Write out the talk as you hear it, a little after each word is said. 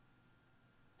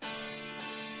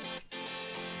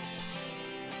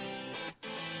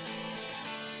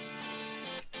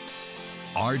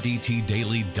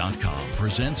RDTDaily.com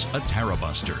presents a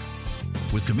Tarabuster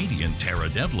with comedian Tara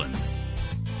Devlin.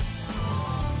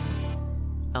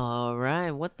 All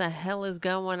right, what the hell is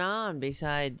going on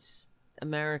besides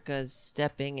America's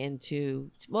stepping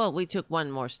into, well, we took one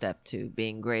more step to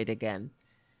being great again.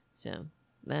 So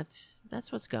that's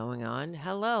what's going on.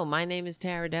 Hello, my name is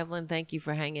Tara Devlin. Thank you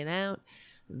for hanging out.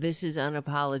 This is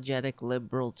unapologetic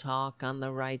liberal talk on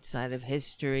the right side of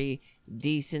history,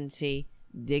 decency,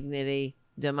 dignity,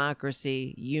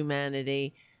 democracy,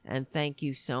 humanity, and thank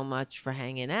you so much for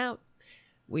hanging out.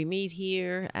 We meet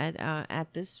here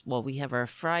at this, well, we have our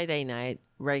Friday night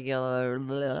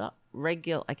regularly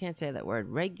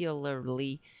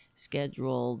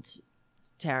scheduled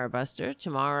Tarabuster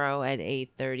tomorrow at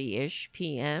 8:30-ish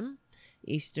p.m.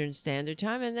 Eastern Standard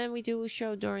Time, and then we do a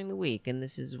show during the week, and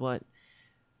this is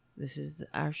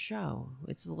our show.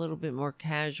 It's a little bit more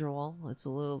casual. It's a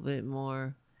little bit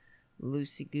more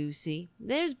loosey-goosey.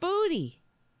 There's Booty.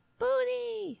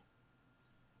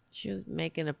 She'll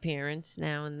make an appearance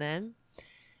now and then.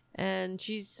 And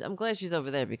I'm glad she's over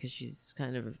there because she's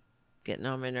kind of getting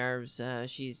on my nerves.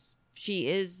 She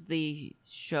is the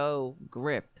show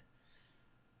grip.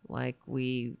 Like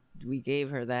we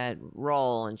gave her that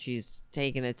role and she's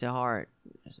taken it to heart.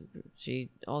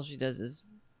 All she does is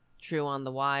chew on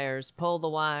the wires, pull the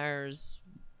wires,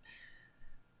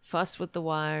 fuss with the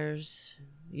wires.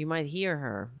 You might hear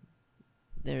her.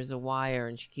 There's a wire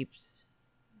and she keeps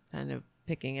kind of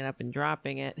picking it up and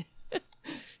dropping it.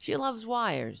 She loves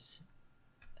wires.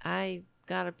 I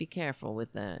gotta be careful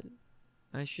with that.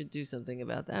 I should do something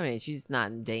about that. I mean, she's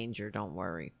not in danger, don't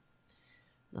worry.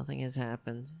 Nothing has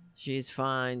happened. She's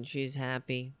fine. She's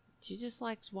happy. She just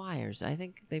likes wires. I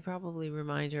think they probably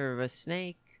remind her of a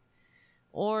snake.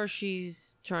 Or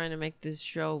she's trying to make this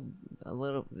show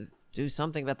do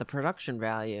something about the production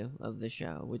value of the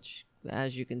show, which,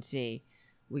 as you can see,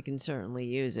 we can certainly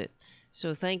use it.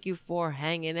 So thank you for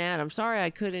hanging out. I'm sorry I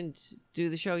couldn't do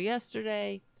the show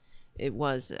yesterday. It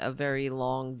was a very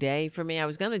long day for me. I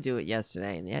was going to do it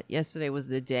yesterday, and yesterday was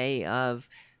the day of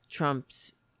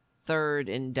Trump's third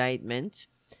indictment.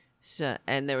 So,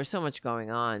 and there was so much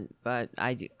going on, but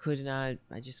I just couldn't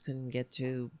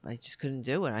do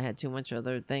it. I had too much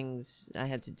other things I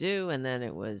had to do, and then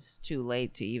it was too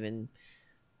late to even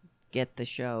get the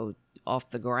show off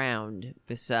the ground.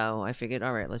 So I figured,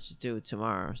 all right, let's just do it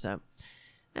tomorrow. So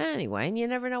anyway, and you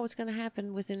never know what's going to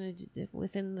happen within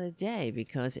the day,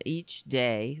 because each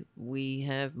day we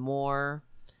have more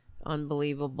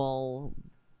unbelievable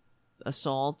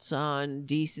assaults on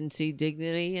decency,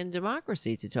 dignity, and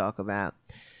democracy to talk about.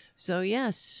 So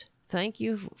yes, thank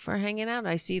you for hanging out.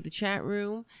 I see the chat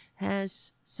room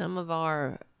has some of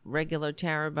our regular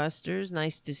Tarabusters.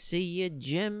 Nice to see you,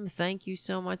 Jim. Thank you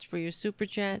so much for your super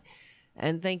chat,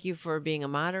 and thank you for being a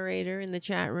moderator in the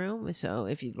chat room. So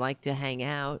if you'd like to hang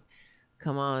out,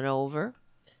 come on over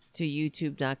to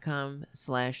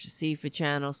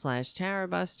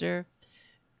youtube.com/cfachannel/Tarabuster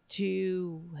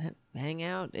to hang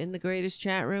out in the greatest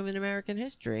chat room in American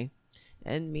history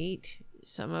and meet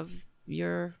some of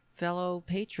your fellow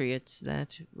patriots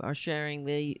that are sharing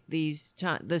this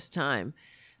time.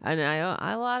 And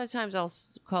a lot of times I'll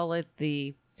call it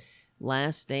the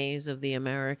last days of the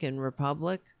American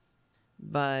Republic,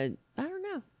 but I don't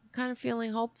know. I'm kind of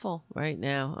feeling hopeful right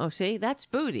now. Oh, see, that's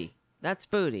Booty.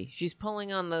 She's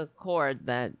pulling on the cord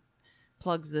that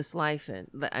plugs this light in.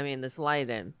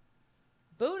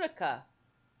 Boudica.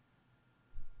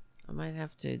 I might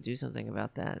have to do something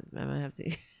about that. I might have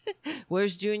to.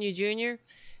 Where's Junior?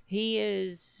 He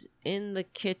is in the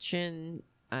kitchen.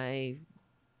 I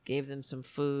gave them some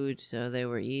food, so they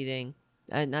were eating.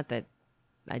 Not that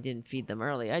I didn't feed them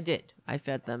early. I did. I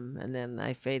fed them, and then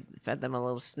I fed them a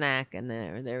little snack, and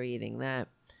they're eating that.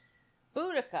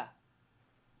 Boudica,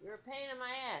 you're a pain in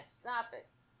my ass. Stop it.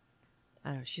 I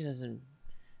don't know. She doesn't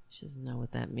know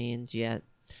what that means yet.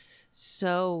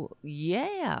 So,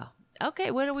 yeah.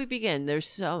 Okay, where do we begin?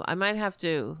 I might have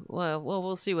to, well,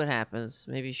 we'll see what happens.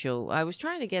 Maybe I was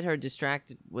trying to get her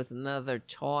distracted with another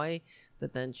toy,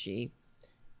 but then she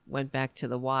went back to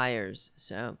the wires.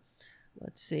 So,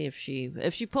 let's see if she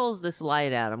pulls this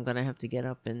light out. I'm going to have to get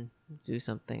up and do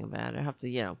something about it. I have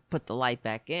to, put the light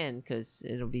back in because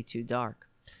it'll be too dark.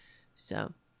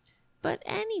 So, but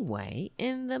anyway,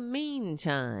 in the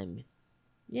meantime,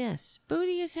 yes,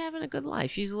 Booty is having a good life.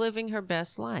 She's living her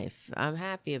best life. I'm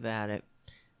happy about it.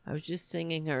 I was just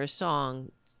singing her a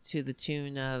song to the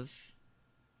tune of,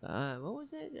 what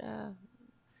was it?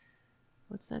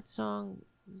 What's that song?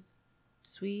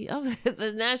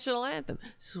 The national anthem.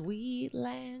 Sweet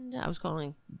land. I was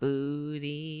calling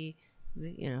Booty,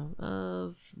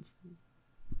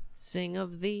 sing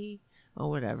of thee. or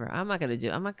whatever. I'm not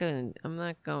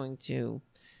going to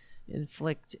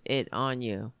inflict it on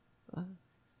you.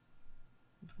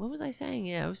 What was I saying?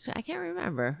 Yeah, I can't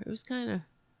remember. It was kind of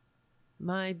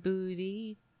my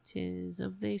booty, 'tis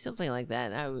of thee, something like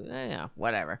that. Yeah,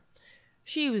 whatever.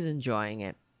 She was enjoying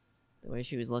it. The way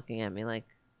she was looking at me,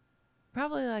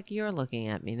 probably like you're looking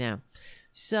at me now.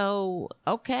 So,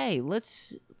 okay,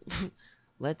 let's,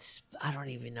 I don't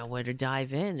even know where to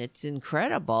dive in. It's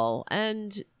incredible.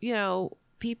 And,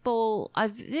 people,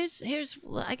 here's,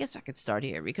 I guess I could start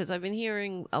here because I've been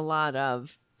hearing a lot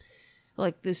of,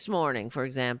 like this morning, for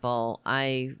example,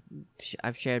 I've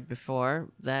shared before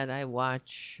that I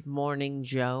watch Morning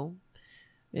Joe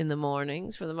in the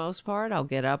mornings for the most part. I'll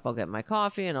get up, I'll get my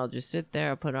coffee, and I'll just sit there,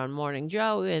 I'll put on Morning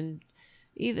Joe, and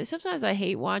sometimes I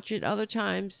hate watch it, other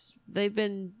times they've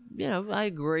been, I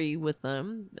agree with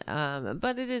them,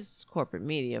 but it is corporate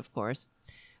media, of course.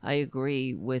 I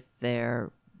agree with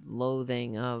their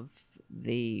loathing of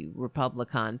the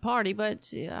Republican Party,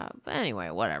 but anyway,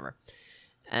 whatever.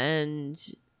 And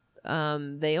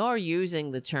they are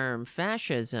using the term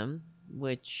fascism,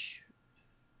 which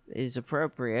is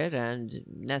appropriate and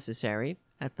necessary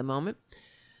at the moment.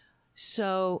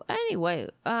 So anyway,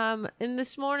 in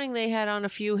this morning they had on a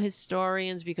few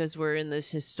historians because we're in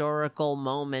this historical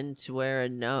moment where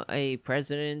a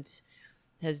president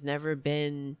has never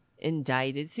been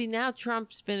indicted. See, now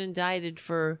Trump's been indicted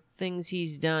for things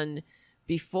he's done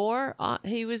before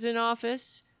he was in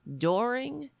office,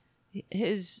 during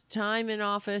his time in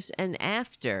office, and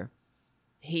after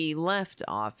he left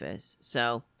office.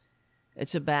 So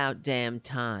it's about damn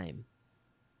time,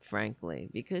 frankly,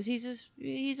 because he's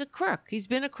a crook. He's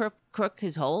been a crook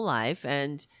his whole life,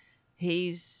 and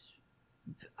he's,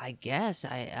 I guess,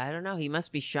 I don't know, he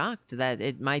must be shocked that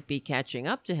it might be catching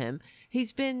up to him.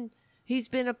 He's been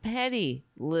a petty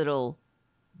little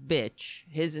bitch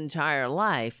his entire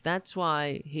life. That's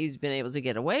why he's been able to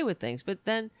get away with things. But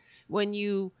then when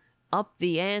you up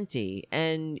the ante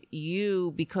and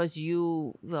because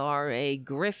you are a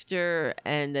grifter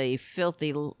and a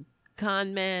filthy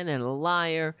con man and a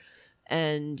liar,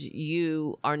 and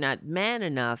you are not man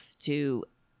enough to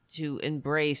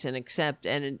embrace and accept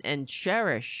and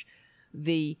cherish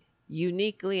the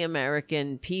uniquely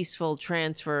American peaceful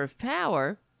transfer of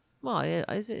power. Well,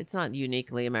 it's not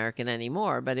uniquely American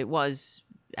anymore, but it was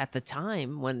at the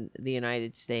time when the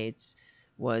United States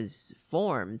was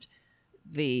formed.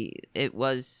 It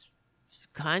was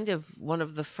kind of one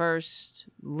of the first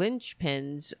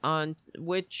linchpins on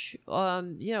which,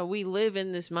 we live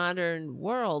in this modern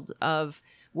world of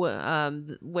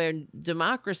where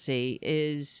democracy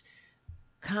is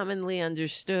commonly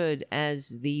understood as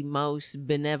the most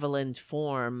benevolent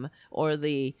form, or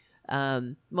the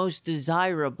most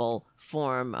desirable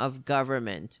form of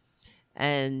government.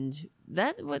 And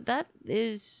that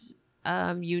is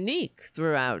unique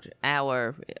throughout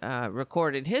our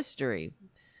recorded history.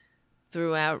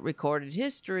 Throughout recorded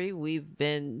history, we've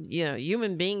been,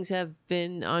 human beings have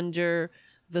been under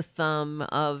the thumb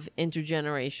of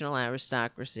intergenerational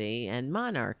aristocracy and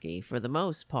monarchy for the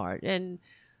most part. And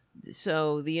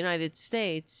so the United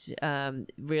States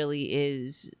really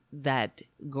is that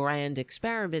grand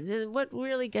experiment. And what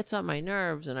really gets on my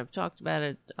nerves, and I've talked about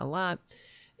it a lot,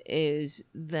 is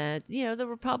that, the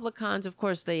Republicans, of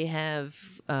course, they have,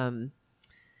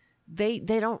 they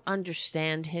don't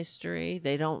understand history.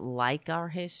 They don't like our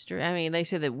history. I mean, they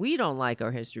say that we don't like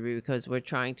our history because we're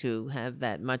trying to have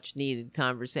that much needed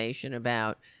conversation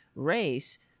about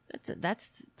race.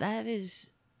 That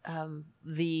is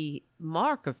the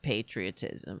mark of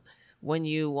patriotism, when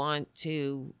you want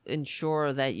to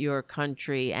ensure that your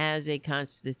country, as a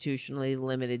constitutionally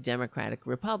limited democratic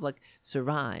republic,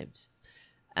 survives.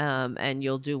 And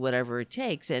you'll do whatever it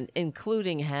takes, and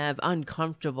including have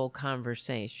uncomfortable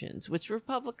conversations, which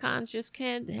Republicans just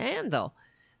can't handle.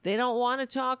 They don't want to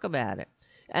talk about it.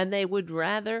 And they would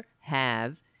rather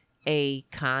have a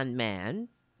con man,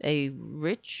 a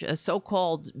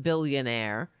so-called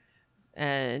billionaire,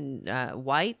 and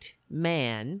white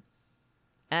man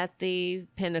at the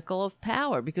pinnacle of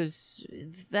power, because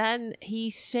then he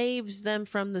saves them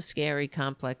from the scary,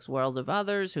 complex world of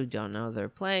others who don't know their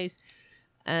place.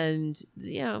 And,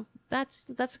 that's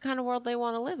the kind of world they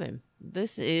want to live in.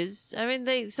 This is,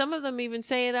 some of them even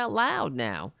say it out loud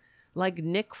now, like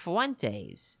Nick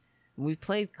Fuentes. We've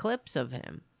played clips of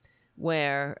him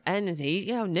and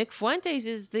Nick Fuentes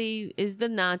is the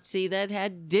Nazi that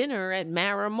had dinner at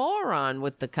Maramoron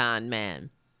with the con man.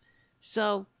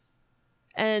 So,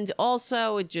 and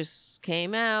also it just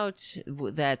came out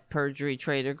that perjury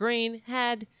Traitor Green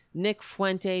had Nick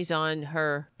Fuentes on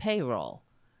her payroll.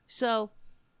 So,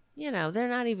 they're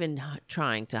not even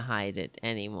trying to hide it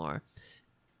anymore.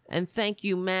 And thank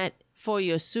you, Matt, for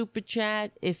your super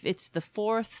chat. If it's the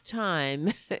fourth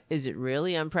time, is it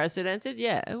really unprecedented?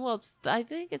 Yeah. Well, I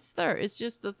think it's third. It's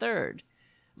just the third.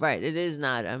 Right. It is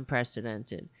not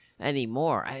unprecedented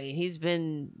anymore. I mean, he's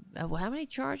been, how many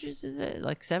charges is it?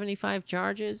 Like 75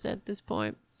 charges at this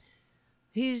point.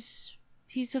 He's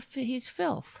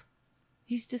filth.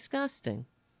 He's disgusting.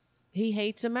 He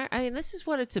hates America. I mean, this is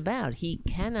what it's about. He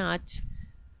can't,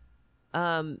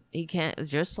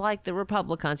 just like the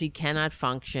Republicans, he cannot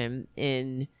function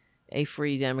in a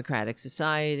free democratic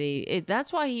society.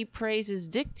 That's why he praises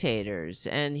dictators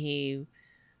and he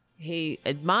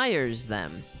admires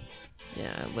them.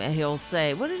 Yeah, he'll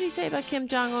say, what did he say about Kim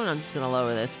Jong-un? I'm just going to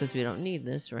lower this because we don't need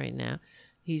this right now.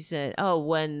 He said,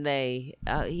 when they,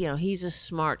 he's a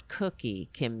smart cookie,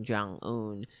 Kim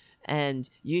Jong-un, and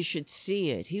you should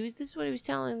see it. This is what he was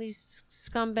telling these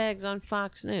scumbags on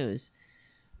Fox News,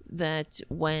 that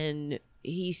when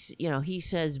he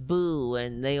says boo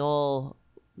and they all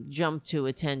jump to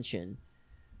attention.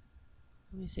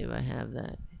 Let me see if I have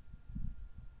that.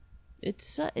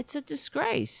 It's a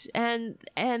disgrace, and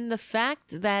the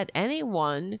fact that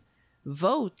anyone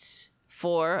votes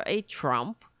for a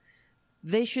Trump,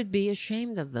 they should be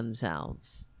ashamed of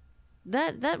themselves.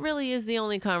 That really is the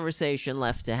only conversation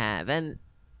left to have. And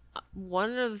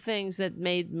one of the things that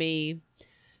made me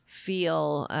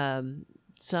feel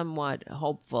somewhat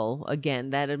hopeful, again,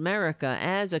 that America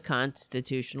as a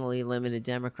constitutionally limited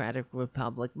democratic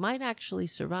republic might actually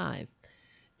survive,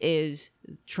 is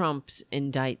Trump's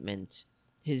indictment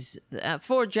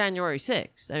for January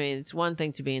 6th. I mean, it's one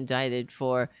thing to be indicted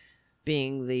for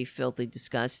being the filthy,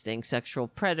 disgusting sexual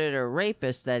predator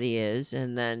rapist that he is,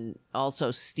 and then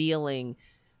also stealing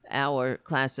our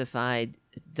classified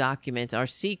documents, our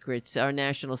secrets, our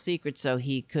national secrets, so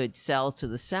he could sell to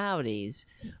the Saudis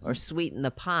or sweeten the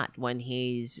pot when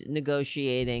he's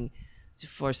negotiating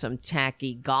for some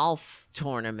tacky golf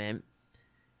tournament.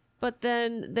 But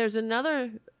then there's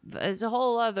a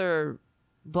whole other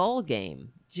ball game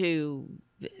to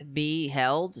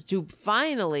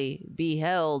finally be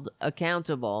held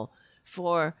accountable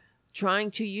for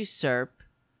trying to usurp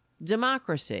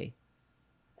democracy.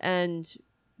 And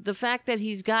the fact that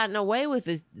he's gotten away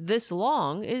with this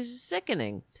long is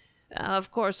sickening. Of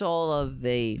course, all of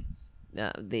the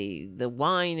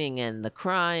whining and the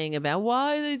crying about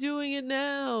why are they doing it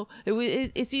now?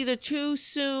 It's either too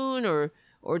soon or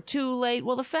too late.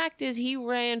 Well, the fact is he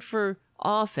ran for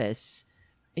office.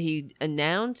 He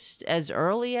announced as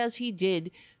early as he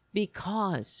did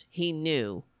because he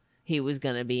knew he was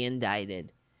going to be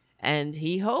indicted. And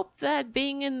he hoped that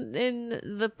being in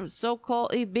the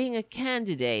so-called, being a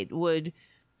candidate would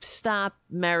stop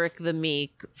Merrick the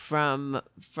Meek from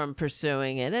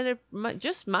pursuing it. And it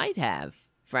just might have,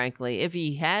 frankly, if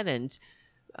he hadn't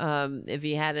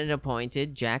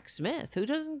appointed Jack Smith,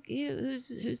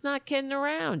 who's not kidding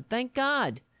around. Thank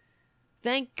God.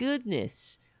 Thank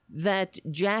goodness that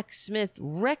Jack Smith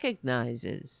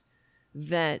recognizes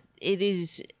that it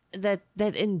is that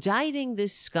indicting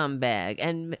this scumbag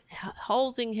and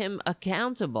holding him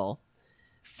accountable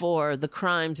for the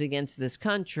crimes against this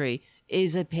country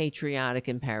is a patriotic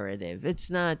imperative. It's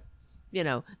not,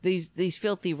 these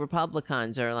filthy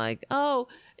Republicans are like, oh,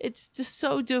 it's just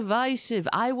so divisive.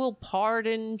 I will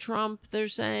pardon Trump, they're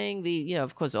saying.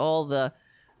 Of course, all the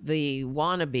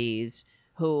wannabes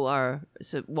who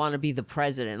want to be the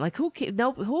president. Like,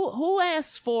 who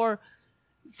asks for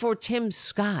Tim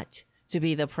Scott to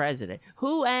be the president?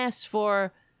 Who asked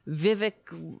for Vivek,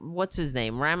 what's his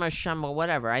name, Ramaswamy,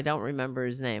 whatever, I don't remember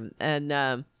his name. And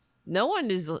no one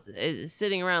is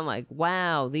sitting around like,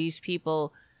 wow, these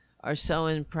people are so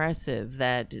impressive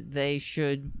that they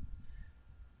should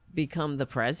become the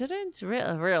president?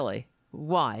 Really?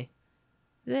 Why?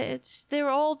 They're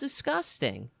all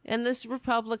disgusting. And this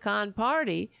Republican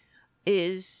Party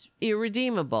is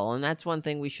irredeemable. And that's one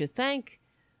thing we should thank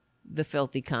the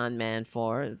filthy con man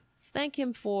for. Thank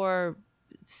him for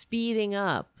speeding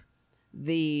up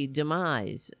the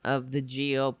demise of the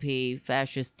GOP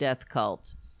fascist death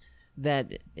cult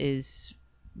that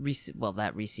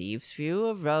receives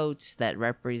fewer votes, that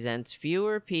represents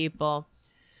fewer people,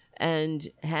 and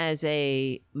has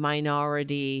a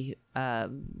minority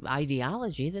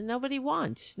ideology that nobody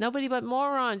wants. Nobody but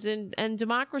morons and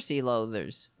democracy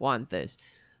loathers want this.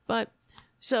 But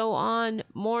so on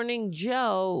Morning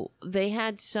Joe, they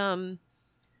had some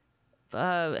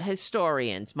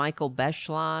historians, Michael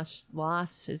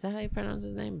Beschloss, is that how you pronounce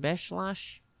his name?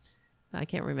 Beschloss? I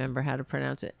can't remember how to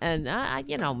pronounce it. And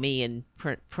me and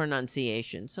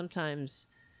pronunciation. Sometimes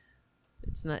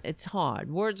it's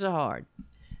hard. Words are hard.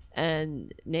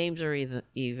 And names are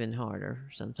even harder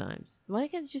sometimes. Why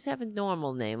can't you just have a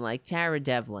normal name like Tara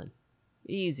Devlin?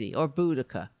 Easy. Or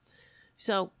Boudica.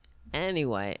 So,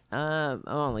 anyway, I'm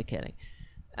only kidding.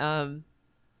 And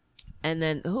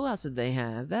then, who else did they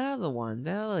have? That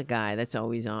other guy that's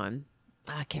always on.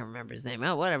 I can't remember his name.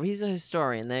 Oh, whatever. He's a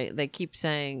historian. They keep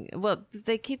saying,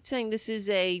 this is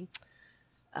a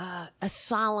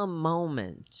solemn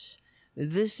moment.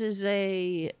 This is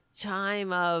a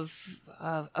time of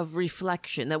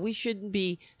reflection, that we shouldn't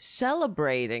be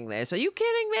celebrating this. Are you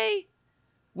kidding me?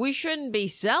 We shouldn't be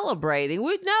celebrating.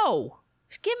 No.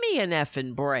 Give me an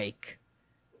effing break.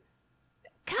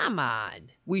 Come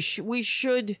on. We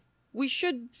should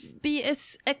be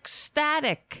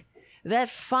ecstatic that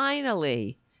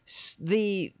finally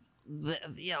the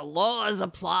laws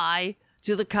apply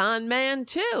to the con man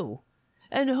too.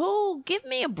 And give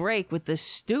me a break with the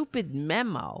stupid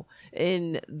memo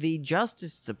in the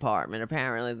Justice Department,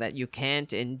 apparently, that you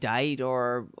can't indict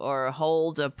or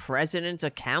hold a president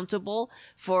accountable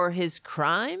for his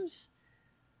crimes,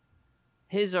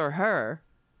 his or her.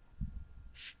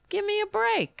 Give me a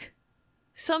break.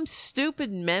 Some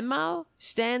stupid memo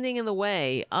standing in the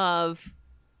way of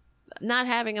not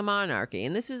having a monarchy.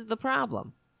 And this is the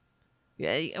problem.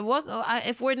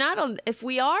 If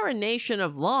we are a nation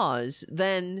of laws,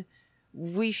 then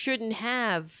we shouldn't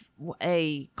have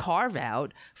a carve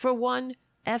out for one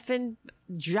effing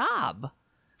job.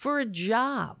 For a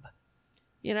job.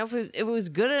 If it was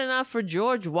good enough for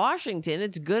George Washington,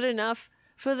 it's good enough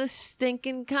for the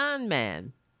stinking con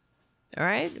man. All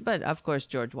right? But, of course,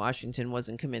 George Washington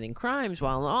wasn't committing crimes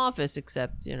while in office,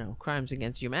 except, crimes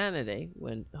against humanity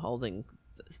when holding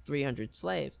 300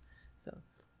 slaves.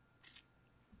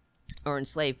 Or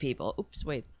enslaved people. Oops,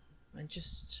 wait. I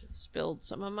just spilled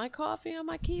some of my coffee on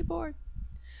my keyboard.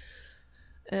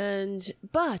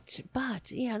 But,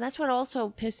 that's what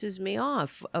also pisses me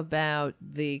off about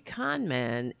the con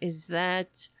man is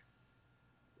that,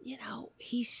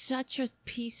 he's such a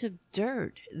piece of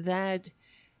dirt that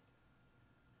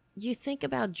you think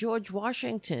about George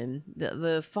Washington,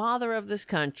 the father of this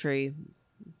country,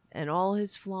 and all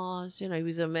his flaws. He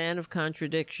was a man of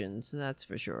contradictions, that's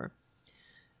for sure.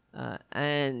 But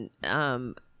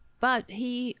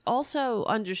he also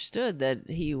understood that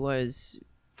he was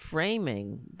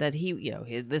framing that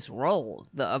this role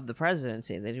of the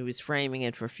presidency, that he was framing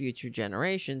it for future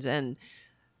generations. And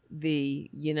the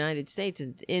United States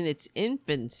in its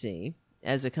infancy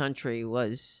as a country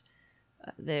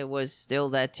there was still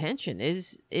that tension.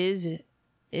 Is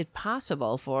it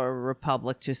possible for a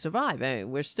republic to survive? I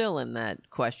mean, we're still in that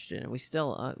question. We're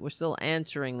still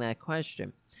answering that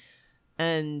question.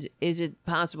 And is it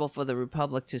possible for the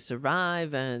republic to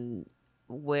survive? And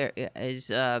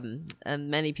and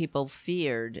many people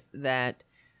feared that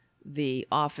the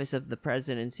office of the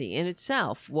presidency in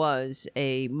itself was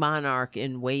a monarch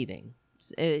in waiting.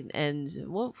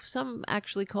 Some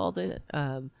actually called it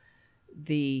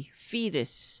the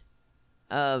fetus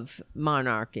of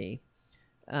monarchy.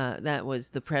 That was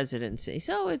the presidency.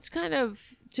 So it's kind of,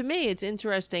 to me, it's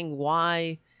interesting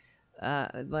why,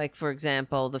 for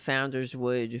example, the founders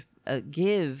would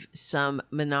give some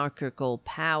monarchical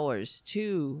powers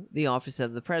to the office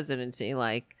of the presidency,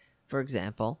 like, for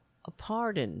example, a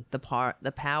pardon, the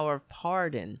power of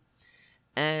pardon,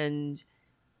 and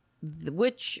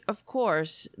which, of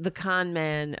course, the con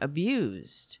man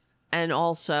abused and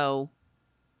also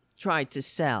tried to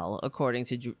sell, according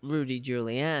to Rudy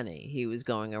Giuliani. He was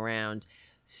going around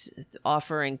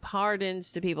offering pardons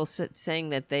to people, saying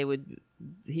that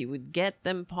he would get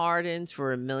them pardons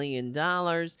for $1 million,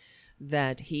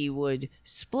 that he would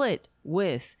split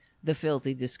with the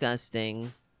filthy,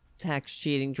 disgusting, tax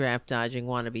cheating, draft dodging,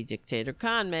 wannabe dictator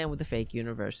con man with the fake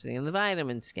university and the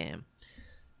vitamin scam.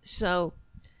 So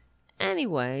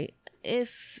anyway,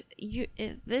 if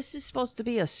this is supposed to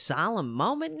be a solemn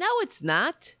moment, no, it's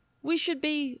not. We should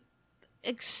be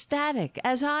ecstatic,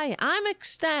 I'm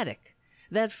ecstatic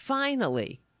that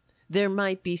finally there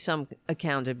might be some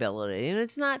accountability. And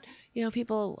it's not,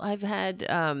 people, I've had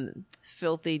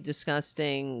filthy,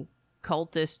 disgusting,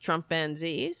 cultist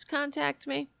Trumpanzees contact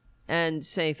me and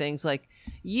say things like,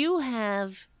 you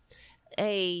have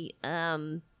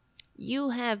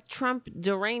Trump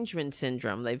derangement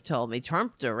syndrome, they've told me.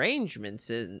 Trump derangement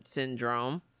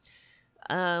syndrome.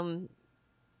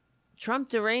 Trump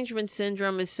derangement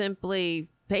syndrome is simply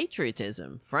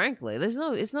patriotism, frankly.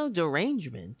 It's no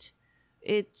derangement.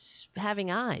 It's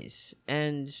having eyes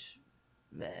and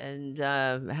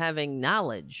having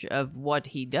knowledge of what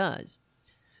he does.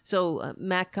 So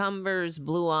Macumber's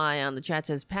blue eye on the chat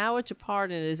says, power to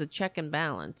pardon is a check and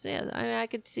balance. Yeah, I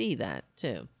could see that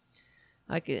too.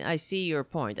 I see your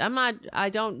point. I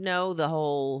don't know the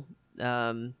whole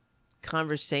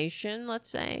conversation, let's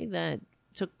say, that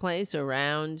took place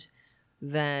around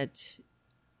that,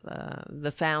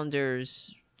 the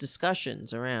founders'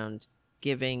 discussions around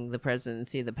giving the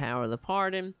presidency the power of the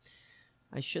pardon.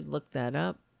 I should look that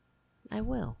up. I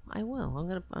will.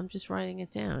 I'm just writing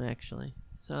it down, actually,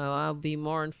 so I'll be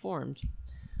more informed.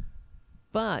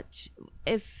 But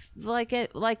if,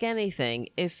 like anything,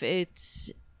 if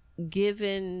it's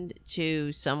given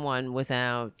to someone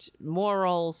without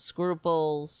moral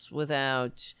scruples,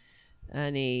 without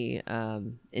any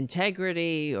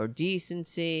integrity or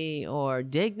decency or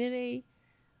dignity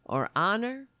or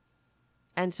honor,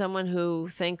 and someone who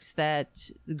thinks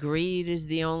that greed is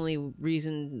the only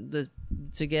reason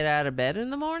to get out of bed in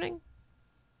the morning,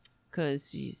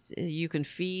 because you can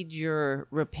feed your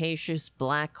rapacious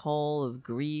black hole of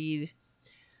greed,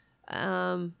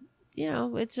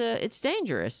 it's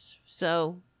dangerous.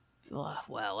 So,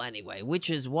 well, anyway, which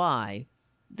is why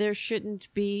there shouldn't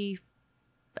be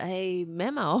a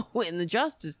memo in the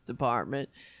Justice Department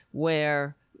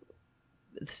where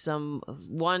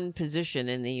one position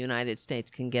in the United States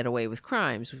can get away with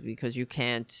crimes because you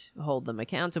can't hold them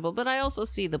accountable. But I also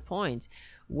see the point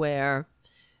where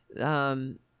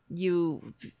for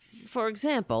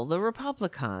example, the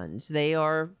Republicans,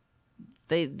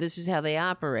 this is how they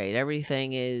operate.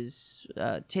 Everything is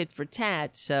tit for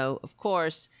tat. So, of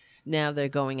course, now they're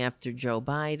going after Joe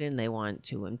Biden. They want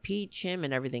to impeach him,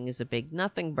 and everything is a big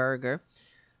nothing burger.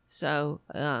 So,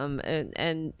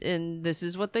 and this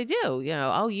is what they do.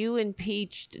 You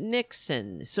impeached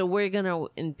Nixon, so we're going to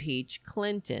impeach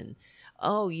Clinton.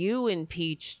 Oh, you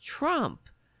impeached Trump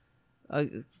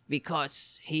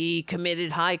because he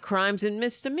committed high crimes and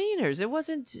misdemeanors. It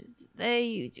wasn't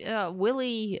a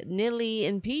willy-nilly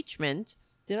impeachment.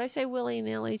 Did I say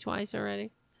willy-nilly twice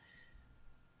already?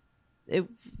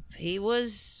 He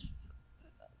was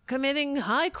committing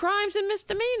high crimes and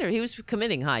misdemeanor. He was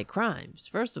committing high crimes.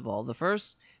 First of all, the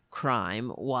first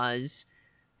crime was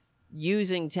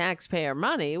using taxpayer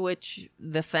money, which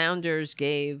the founders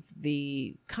gave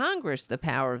the Congress the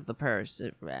power of the purse,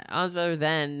 other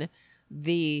than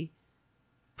the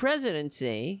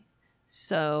presidency.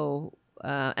 So,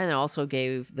 and also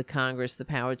gave the Congress the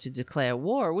power to declare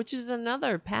war, which is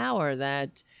another power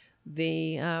that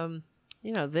this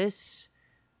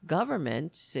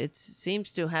government, it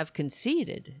seems to have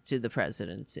conceded to the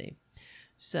presidency.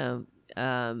 So,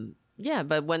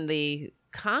 but when the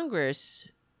Congress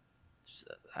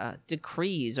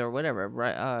decrees or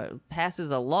whatever,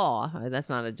 passes a law, that's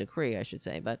not a decree, I should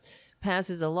say, but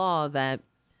passes a law that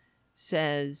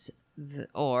says,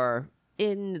 or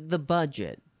in the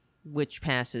budget, which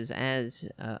passes as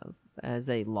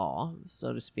a law,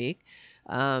 so to speak,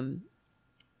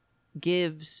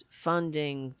 gives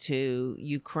funding to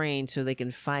Ukraine so they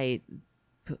can fight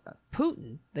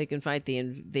Putin. They can fight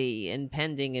the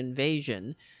impending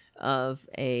invasion of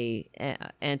a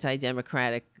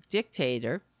anti-democratic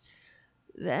dictator.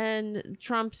 Then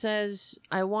Trump says,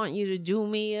 "I want you to do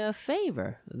me a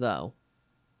favor, though."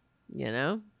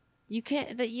 You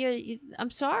can't.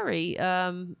 I'm sorry.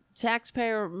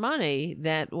 Taxpayer money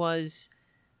that was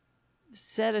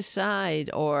set aside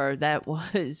or that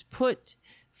was put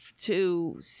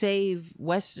to save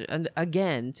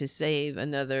to save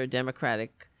another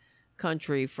democratic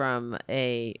country from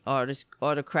a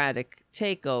autocratic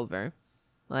takeover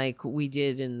like we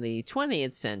did in the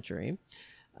 20th century.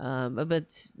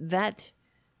 But that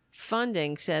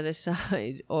funding set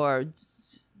aside or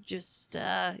just,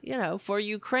 for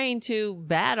Ukraine to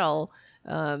battle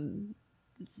the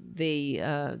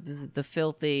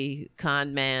filthy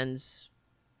con man's,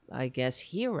 I guess,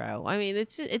 hero. I mean,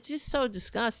 it's just so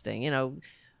disgusting.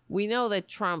 We know that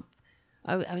Trump,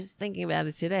 I was thinking about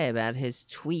it today, about his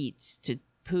tweets to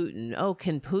Putin. Oh,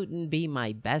 can Putin be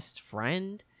my best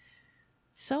friend?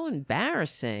 It's so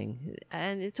embarrassing.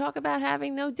 And talk about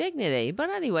having no dignity. But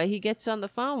anyway, he gets on the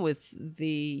phone with the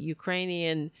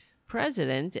Ukrainian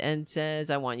president and says,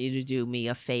 "I want you to do me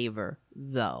a favor,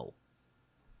 though."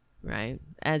 Right?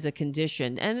 As a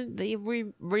condition. And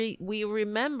we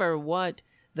remember what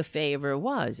the favor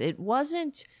was. It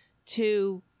wasn't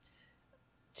to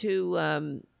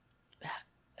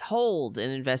hold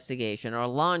an investigation or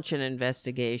launch an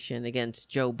investigation against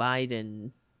Joe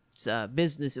Biden's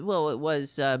business. Well, it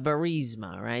was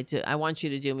Burisma, right? I want you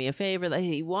to do me a favor.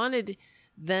 He wanted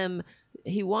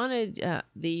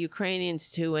the Ukrainians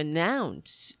to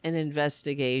announce an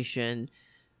investigation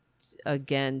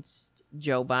against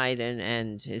Joe Biden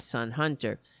and his son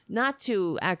Hunter, not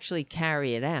to actually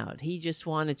carry it out. He just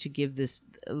wanted to give this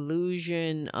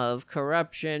illusion of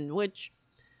corruption, which,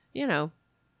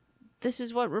 this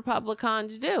is what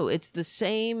Republicans do. It's the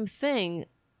same thing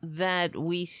that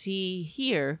we see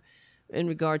here in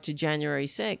regard to January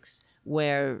 6th,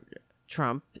 where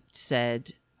Trump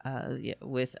said to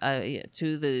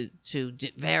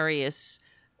various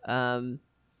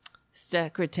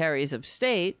secretaries of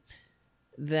state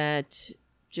that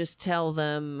just tell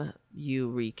them you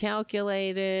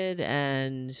recalculated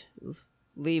and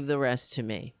leave the rest to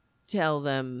me. Tell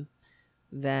them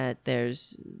that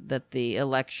the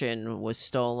election was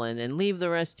stolen and leave the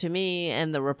rest to me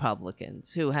and the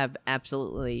Republicans, who have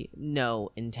absolutely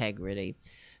no integrity.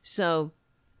 So,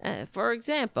 for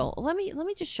example, let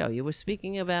me just show you. We're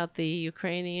speaking about the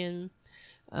Ukrainian,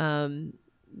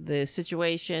 the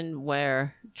situation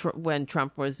where when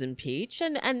Trump was impeached,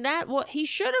 and that he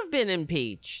should have been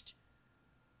impeached.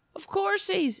 Of course,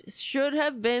 he should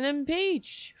have been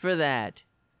impeached for that.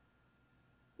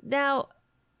 Now,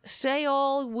 say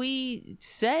all we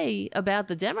say about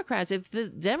the Democrats. If the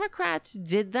Democrats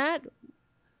did that,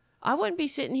 I wouldn't be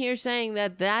sitting here saying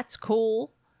that that's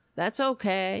cool, that's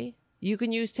okay. You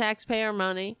can use taxpayer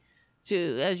money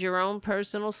as your own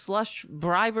personal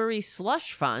bribery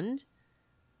slush fund.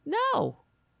 No,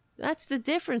 that's the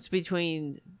difference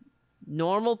between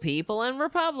normal people and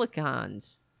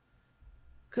Republicans.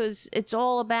 Because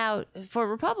for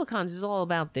Republicans, it's all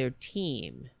about their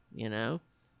team, you know?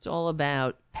 It's all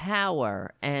about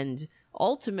power and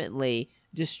ultimately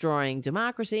destroying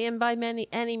democracy, and by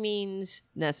any means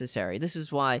necessary. This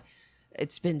is why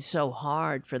it's been so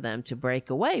hard for them to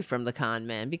break away from the con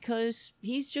man, because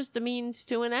he's just a means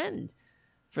to an end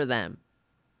for them.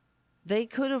 They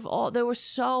could have there were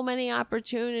so many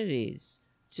opportunities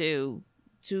to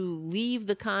leave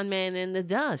the con man in the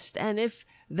dust. And if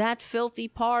that filthy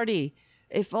party,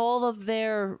 if all of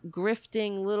their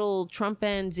grifting little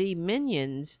Trumpanzee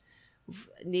minions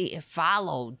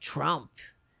followed Trump,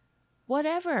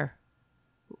 whatever.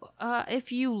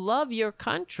 If you love your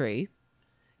country,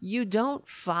 you don't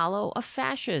follow a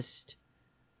fascist.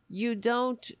 You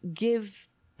don't give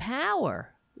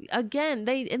power. Again,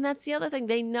 and that's the other thing.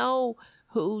 They know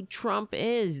who Trump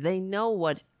is. They know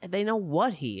what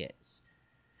he is.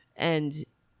 And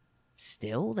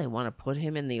still they want to put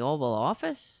him in the Oval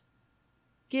Office?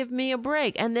 Give me a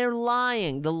break. And they're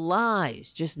lying. The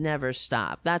lies just never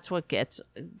stop. That's what gets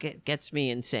me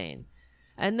insane.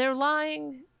 And they're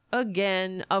lying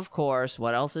again, of course.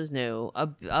 What else is new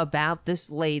about this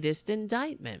latest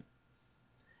indictment?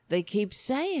 They keep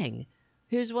saying,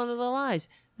 here's one of the lies,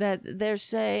 that they're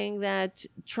saying that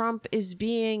Trump is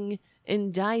being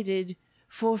indicted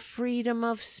for freedom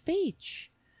of speech.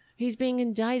 He's being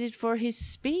indicted for his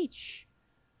speech.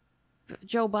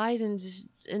 Joe Biden's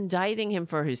indicting him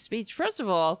for his speech. First of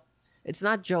all, it's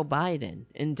not Joe Biden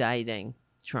indicting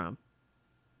Trump.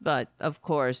 But, of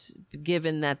course,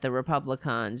 given that the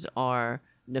Republicans are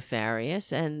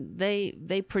nefarious and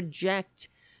they project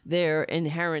their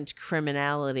inherent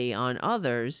criminality on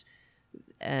others,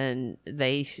 and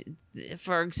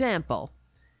for example,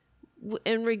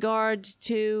 in regard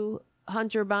to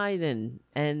Hunter Biden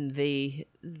and the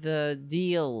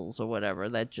deals or whatever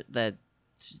that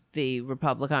the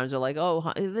Republicans are like,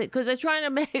 oh, because they're trying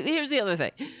to make. Here's the other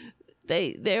thing,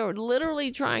 they're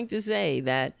literally trying to say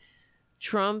that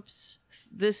Trump's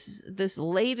this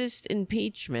latest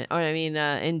indictment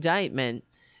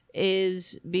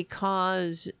is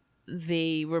because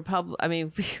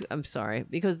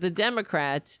because the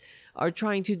Democrats are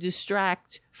trying to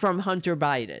distract from Hunter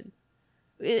Biden.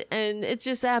 And it's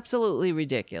just absolutely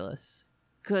ridiculous,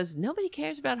 because nobody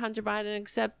cares about Hunter Biden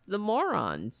except the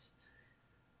morons.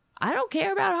 I don't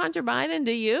care about Hunter Biden.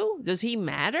 Do you? Does he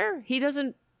matter? He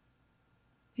doesn't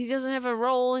have a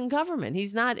role in government.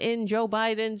 He's not in Joe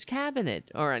Biden's cabinet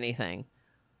or anything.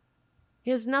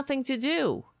 He has nothing to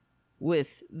do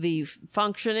with the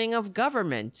functioning of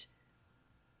government.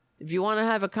 If you want to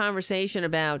have a conversation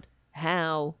about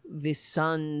how the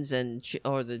sons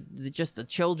or the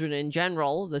children in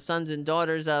general, the sons and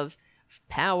daughters of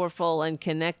powerful and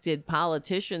connected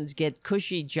politicians get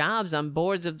cushy jobs on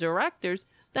boards of directors,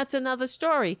 that's another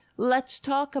story. Let's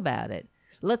talk about it.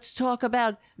 Let's talk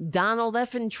about Donald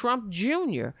effing Trump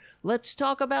Jr. Let's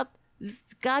talk about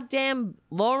goddamn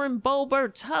Lauren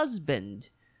Boebert's husband,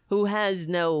 who has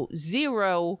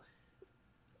zero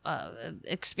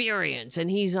experience, and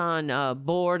he's on a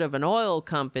board of an oil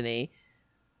company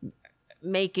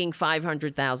making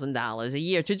 $500,000 a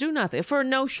year to do nothing for a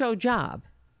no-show job.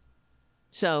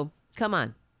 So come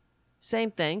on,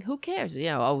 same thing. Who cares?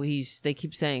 They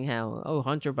keep saying how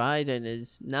Hunter Biden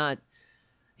is not.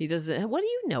 He doesn't. What do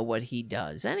you know what he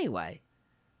does anyway?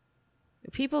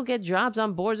 People get jobs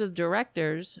on boards of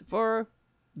directors for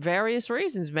various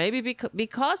reasons. Maybe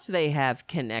because they have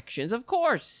connections, of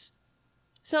course.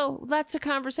 So that's a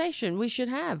conversation we should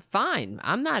have. Fine.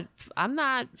 I'm not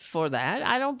for that.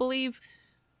 I don't believe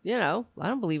in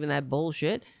that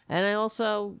bullshit. And I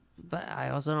also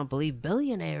don't believe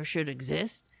billionaires should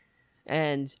exist.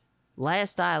 And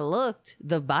last I looked,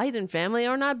 the Biden family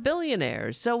are not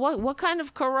billionaires. So what kind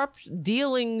of corrupt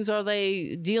dealings are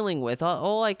they dealing with?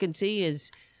 All I can see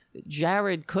is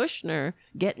Jared Kushner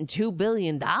getting $2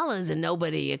 billion and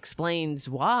nobody explains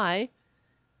why.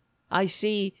 I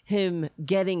see him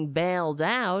getting bailed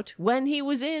out when he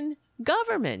was in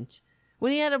government,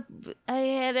 when he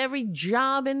had every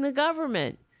job in the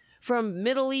government, from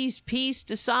Middle East peace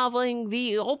to solving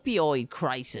the opioid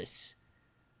crisis.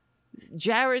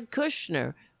 Jared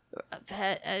Kushner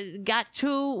got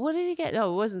what did he get?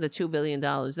 No, it wasn't the $2 billion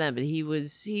then, but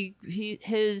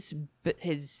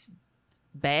his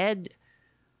bad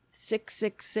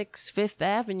 666 Fifth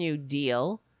Avenue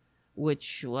deal,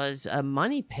 which was a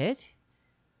money pit,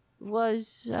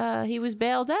 he was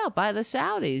bailed out by the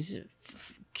Saudis,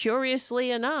 curiously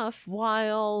enough,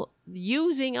 while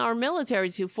using our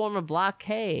military to form a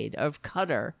blockade of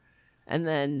Qatar, and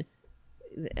then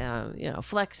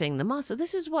flexing the muscle.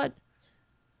 This is what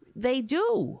they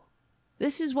do.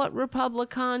 This is what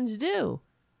Republicans do.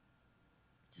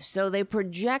 So they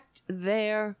project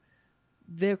their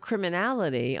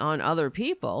criminality on other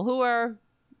people who are,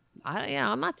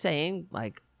 I'm not saying,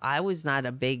 like, I was not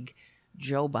a big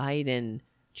Joe Biden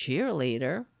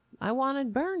cheerleader. I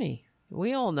wanted Bernie.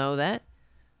 We all know that.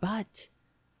 But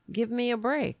give me a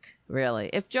break, really.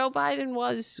 If Joe Biden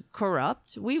was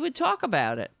corrupt, we would talk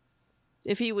about it.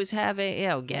 If he was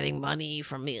having, getting money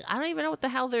from me, I don't even know what the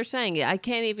hell they're saying. I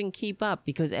can't even keep up,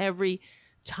 because every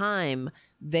time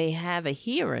they have a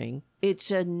hearing,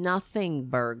 it's a nothing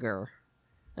burger.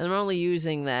 And I'm only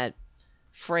using that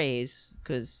phrase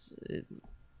because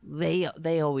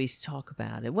they always talk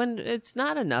about it when it's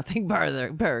not a nothing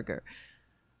burger.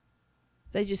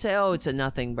 They just say, it's a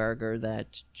nothing burger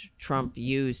that Trump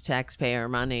used taxpayer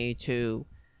money to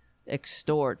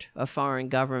extort a foreign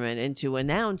government into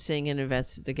announcing an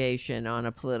investigation on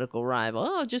a political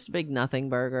rival. Just a big nothing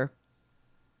burger.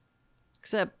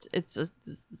 Except it's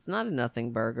not a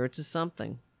nothing burger, it's a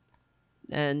something.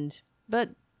 But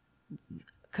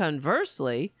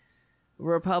conversely,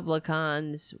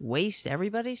 Republicans waste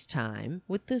everybody's time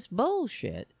with this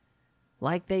bullshit,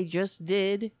 like they just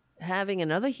did having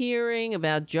another hearing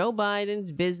about Joe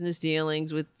Biden's business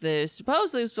dealings with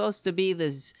supposedly supposed to be a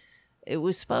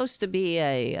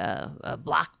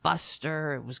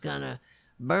blockbuster. It was gonna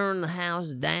burn the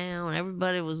house down.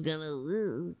 Everybody was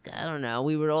gonna, I don't know.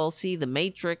 We would all see The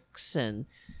Matrix, and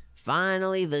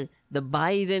finally the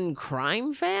Biden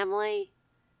crime family.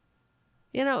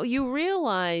 You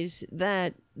realize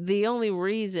that the only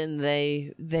reason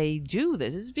they do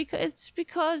this is because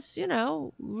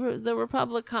the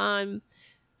Republican,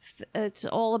 it's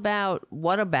all about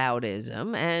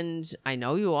whataboutism, and I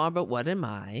know you are, but what am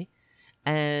I?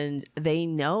 And they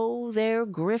know they're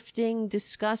grifting,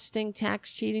 disgusting,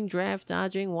 tax cheating, draft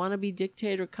dodging, wannabe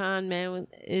dictator con man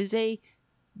is a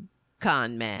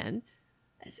con man,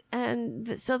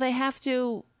 and so they have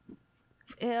to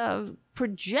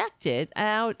project it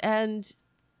out, and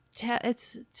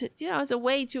it's a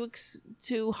way to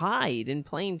hide in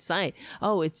plain sight.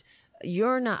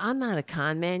 I'm not a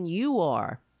con man, you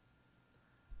are.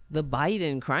 The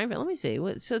Biden crime. Let me see.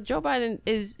 So Joe Biden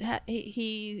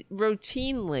he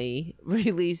routinely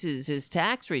releases his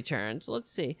tax returns.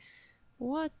 Let's see.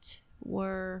 What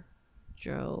were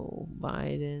Joe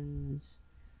Biden's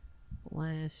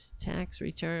last tax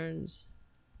returns?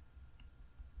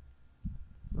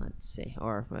 Let's see.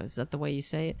 Or is that the way you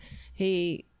say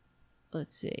it?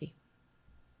 Let's see.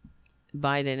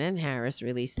 Biden and Harris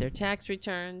released their tax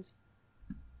returns.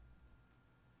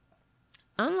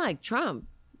 Unlike Trump,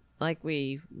 like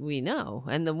we know,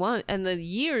 and the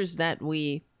years that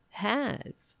we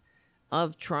had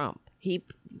of Trump,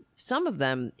 some of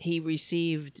them he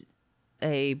received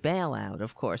a bailout,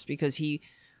 of course, because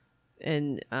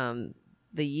in the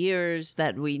years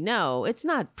that we know, it's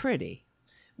not pretty.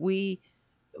 We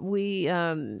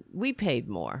paid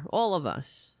more. All of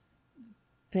us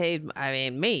paid. I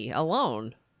mean, me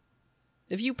alone.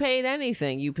 If you paid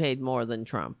anything, you paid more than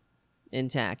Trump in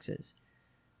taxes.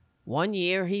 One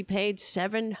year, he paid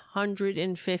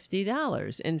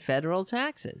 $750 in federal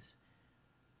taxes.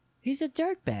 He's a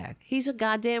dirtbag. He's a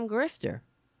goddamn grifter.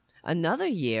 Another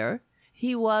year,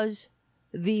 he was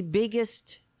the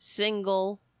biggest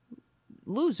single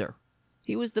loser.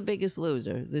 He was the biggest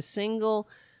loser. The single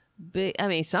big. I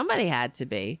mean, somebody had to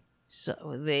be. So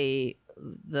the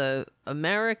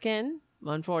American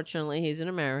unfortunately, he's an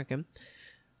American,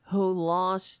 who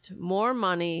lost more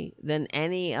money than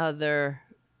any other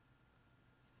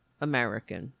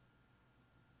American.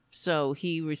 So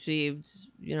he received,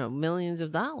 millions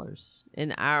of dollars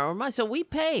in our money. So we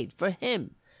paid for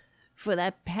him, for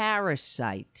that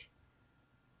parasite.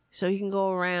 So he can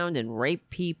go around and rape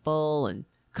people and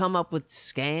come up with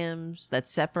scams that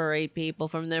separate people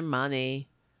from their money.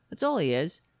 That's all he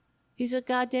is. He's a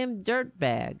goddamn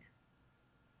dirtbag.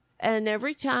 And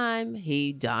every time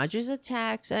he dodges a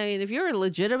tax, I mean, if you're a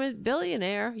legitimate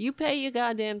billionaire, you pay your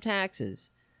goddamn taxes.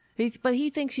 But he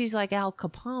thinks he's like Al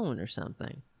Capone or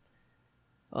something.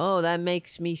 Oh, that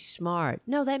makes me smart.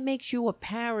 No, that makes you a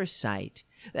parasite.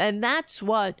 And that's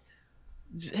what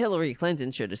Hillary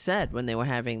Clinton should have said when they were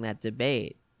having that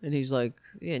debate. And he's like,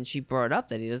 and she brought up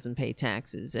that he doesn't pay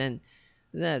taxes, and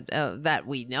that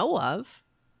we know of.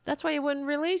 That's why he wouldn't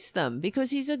release them,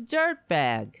 because he's a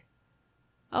dirtbag.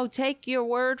 Oh, take your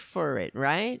word for it,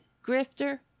 right,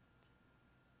 grifter?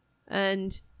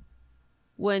 And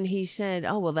when he said,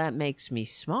 oh, well, that makes me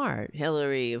smart,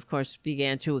 Hillary, of course,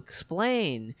 began to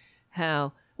explain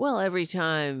how, well, every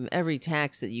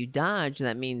tax that you dodge,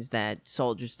 that means that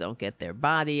soldiers don't get their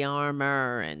body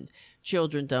armor and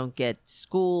children don't get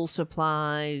school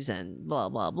supplies and blah,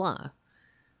 blah, blah.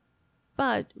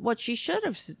 But what she should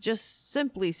have just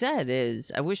simply said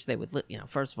is, I wish they would,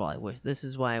 first of all, this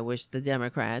is why I wish the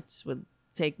Democrats would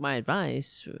take my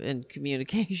advice in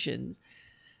communications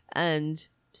and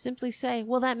simply say,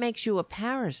 well, that makes you a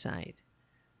parasite.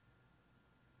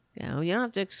 You don't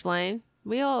have to explain.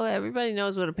 Everybody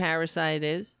knows what a parasite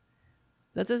is.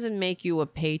 That doesn't make you a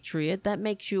patriot. That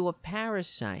makes you a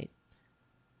parasite.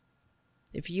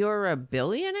 If you're a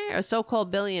billionaire, a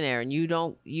so-called billionaire, and you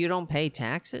don't pay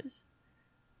taxes.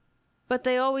 But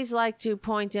they always like to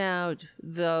point out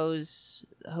those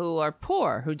who are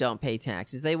poor who don't pay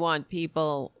taxes. They want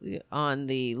people on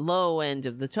the low end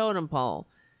of the totem pole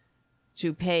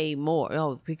to pay more.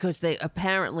 Oh, because they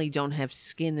apparently don't have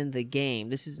skin in the game.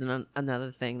 This is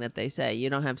another thing that they say. You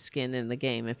don't have skin in the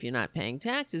game if you're not paying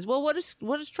taxes. Well, what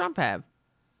does Trump have?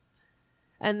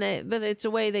 But it's a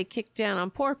way they kick down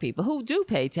on poor people who do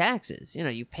pay taxes.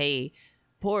 You pay.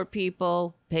 Poor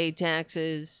people pay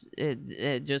taxes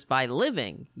just by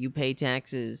living. You pay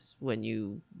taxes when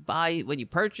you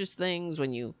purchase things,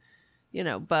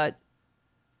 but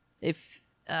if,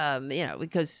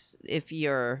 because if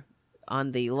you're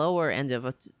on the lower end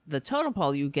of the totem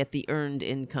pole, you get the earned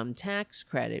income tax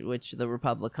credit, which the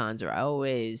Republicans are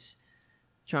always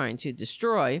trying to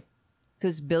destroy,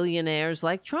 because billionaires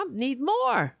like Trump need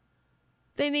more.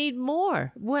 They need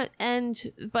more.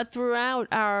 But throughout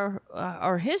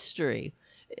our history,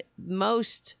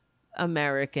 most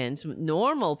Americans,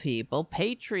 normal people,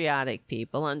 patriotic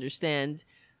people, understand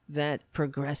that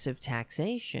progressive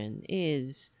taxation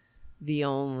is the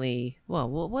only. Well,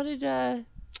 what did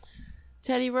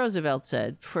Teddy Roosevelt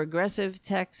said? Progressive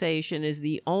taxation is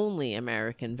the only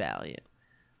American value.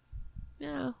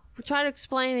 Try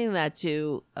explaining that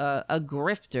to a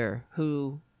grifter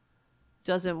who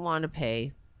doesn't want to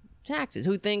pay taxes,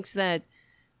 who thinks that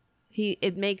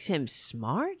it makes him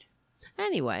smart.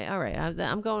 Anyway, all right,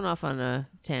 I'm going off on a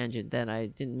tangent that I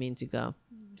didn't mean to go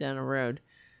down a road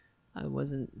I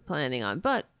wasn't planning on.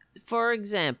 But for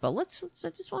example, I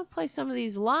just want to play some of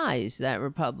these lies that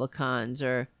Republicans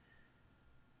are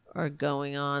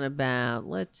going on about.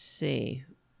 Let's see.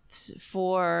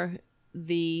 For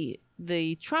the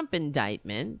Trump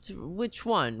indictment, which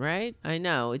one, right? I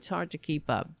know it's hard to keep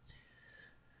up.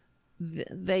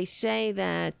 They say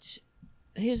that,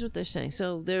 here's what they're saying.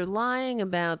 So they're lying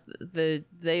about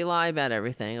they lie about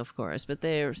everything, of course, but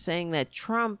they're saying that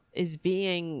Trump is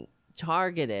being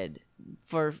targeted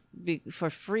for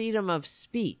freedom of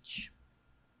speech,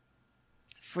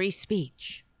 free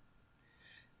speech.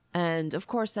 And of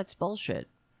course that's bullshit,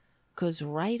 because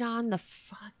right on the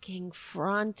fucking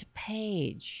front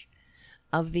page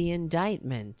of the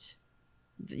indictment,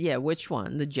 which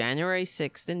one? The January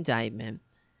 6th indictment,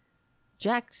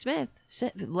 Jack Smith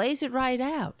lays it right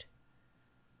out.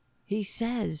 He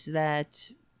says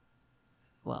that,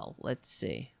 well, let's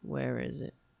see. Where is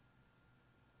it?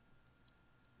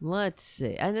 Let's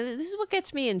see. And this is what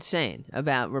gets me insane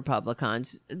about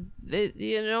Republicans.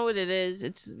 You know what it is?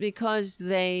 It's because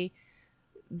they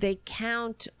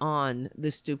count on the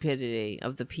stupidity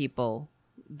of the people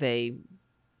they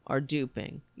are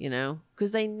duping,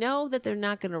 because they know that they're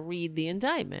not going to read the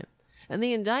indictment. And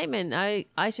the indictment,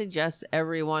 I suggest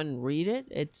everyone read it.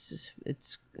 It's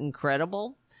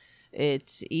incredible.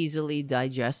 It's easily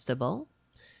digestible.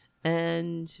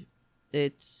 And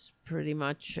it's pretty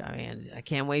much, I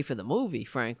can't wait for the movie,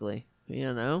 frankly,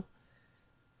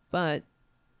 But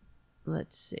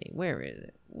let's see. Where is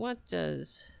it? What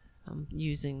does... I'm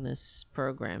using this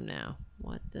program now.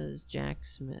 What does Jack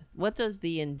Smith... What does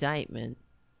the indictment...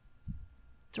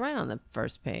 It's right on the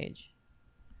first page.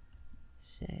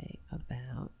 Say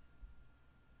about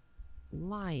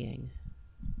lying.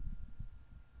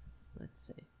 Let's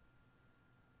see.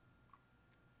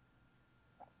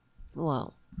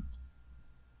 Well,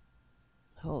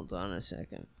 hold on a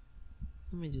second.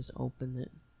 Let me just open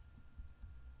it.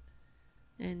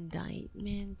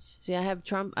 Indictment. See, I have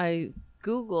Trump. I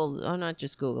Googled, oh, not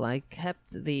just Google. I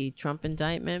kept the Trump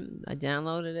indictment. I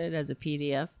downloaded it as a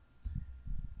PDF.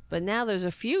 But now there's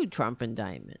a few Trump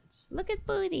indictments. Look at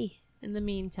Booty. In the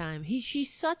meantime,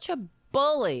 she's such a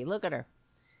bully. Look at her.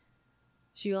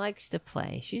 She likes to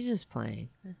play. She's just playing.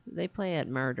 They play at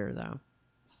murder, though.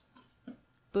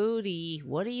 Booty,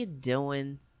 what are you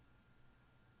doing?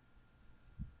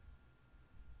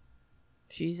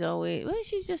 She's always... Well,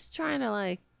 she's just trying to,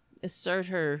 like, assert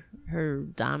her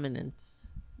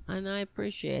dominance. And I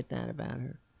appreciate that about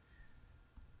her.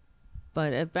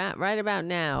 But right about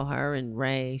now, her and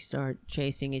Ray start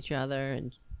chasing each other,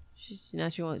 and she's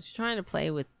trying to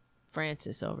play with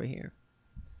Francis over here.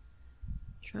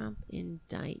 Trump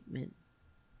indictment.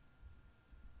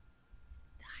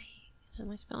 Am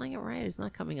I spelling it right? It's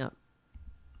not coming up.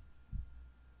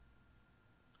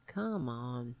 Come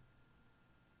on.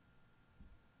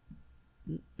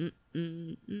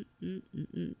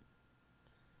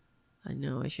 I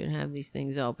know I should have these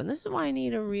things open. This is why I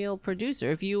need a real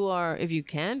producer. If you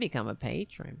can become a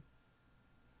patron,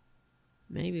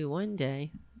 maybe one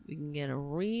day we can get a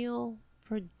real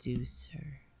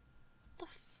producer. What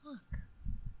the fuck?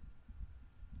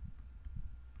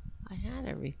 I had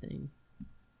everything.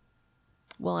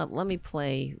 Well, let me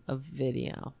play a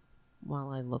video while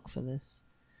I look for this.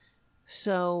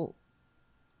 So,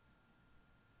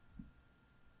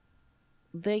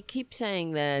 they keep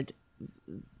saying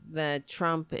that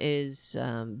Trump is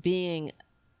being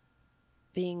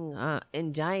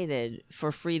indicted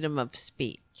for freedom of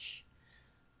speech,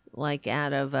 like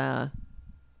out of a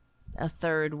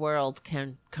third world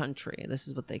country. This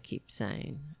is what they keep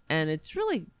saying, and it's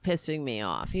really pissing me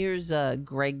off. Here's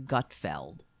Greg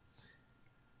Gutfeld.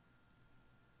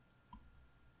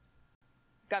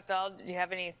 Gutfeld, do you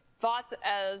have any thoughts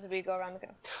as we go around the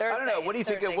Thursday? I don't know. What do you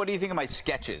think? What do you think of my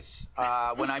sketches?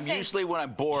 When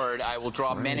I'm bored, I will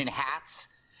draw men in hats.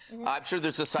 I'm sure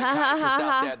there's a psychiatrist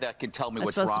out there that can tell me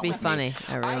what's wrong with me. It's supposed to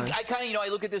be funny. I kind of, I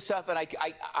look at this stuff and I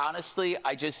honestly,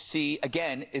 I just see,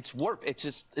 again, it's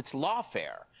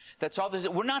lawfare. That's all this is.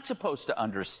 We're not supposed to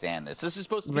understand this. This is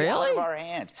supposed to be out of our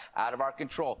hands, out of our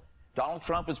control. Donald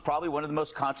Trump is probably one of the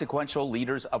most consequential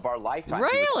leaders of our lifetime.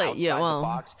 Really? He was outside the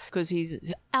box. Because he's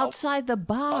outside the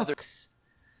box.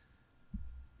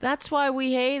 That's why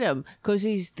we hate him. Because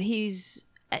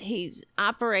he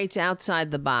operates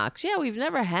outside the box. Yeah, we've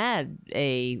never had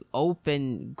a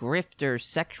open grifter,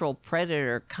 sexual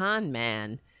predator, con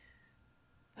man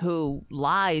who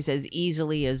lies as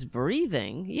easily as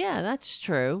breathing. Yeah, that's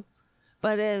true.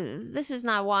 But this is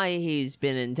not why he's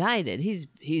been indicted.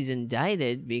 He's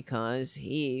indicted because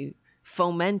he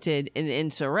fomented an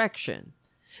insurrection.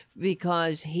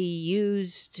 Because he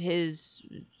used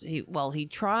he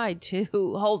tried to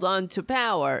hold on to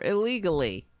power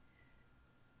illegally.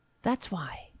 That's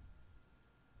why.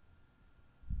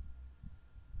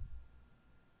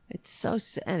 It's so...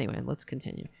 Anyway, let's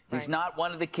continue. He's not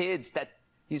one of the kids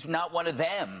he's not one of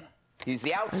them. He's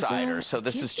the outsider, so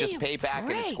this is just payback,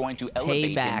 and it's going to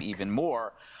elevate him even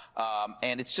more.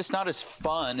 And it's just not as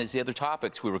fun as the other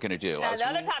topics we were going to do. No, the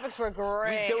other topics were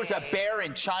great. There was a bear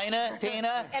in China,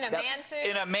 Dana. In a man suit.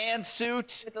 In a man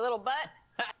suit. With a little butt.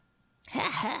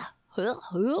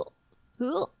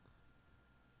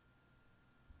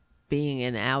 Being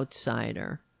an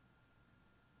outsider.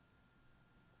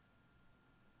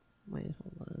 Wait,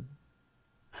 hold on.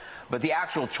 But the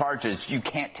actual charges you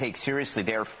can't take seriously.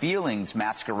 They're feelings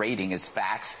masquerading as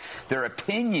facts. They're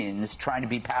opinions trying to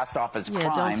be passed off as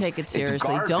crimes. Don't take it seriously. It's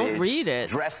garbage, don't read it.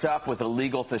 Dressed up with a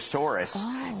legal thesaurus.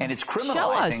 And it's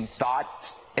criminalizing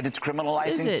thoughts, and it's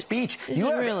criminalizing speech. You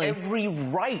have every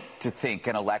right to think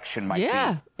an election might be.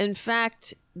 Yeah. In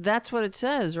fact, that's what it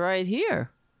says right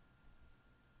here.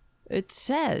 It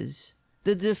says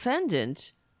the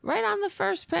defendant... Right on the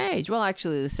first page. Well,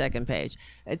 actually, the second page.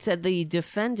 It said the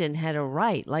defendant had a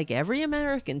right, like every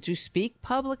American, to speak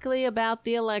publicly about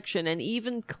the election and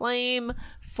even claim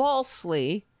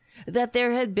falsely that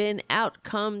there had been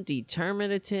outcome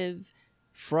determinative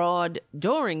fraud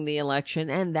during the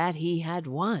election and that he had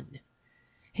won.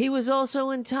 He was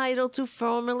also entitled to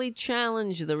formally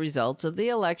challenge the results of the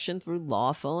election through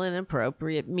lawful and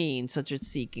appropriate means, such as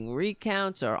seeking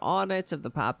recounts or audits of the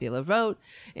popular vote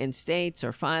in states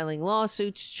or filing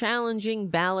lawsuits challenging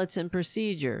ballots and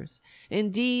procedures.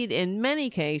 Indeed, in many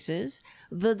cases,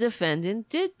 the defendant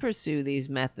did pursue these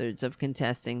methods of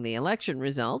contesting the election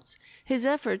results. His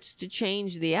efforts to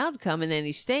change the outcome in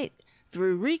any state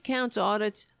through recounts,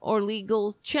 audits, or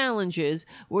legal challenges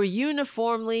were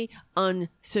uniformly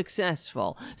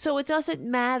unsuccessful. So it doesn't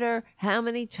matter how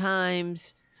many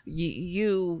times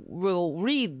you will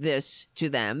read this to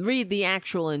them, read the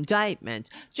actual indictment.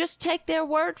 Just take their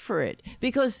word for it,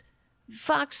 because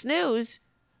Fox News,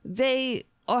 they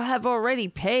have already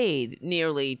paid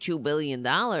nearly $2 billion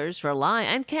for lying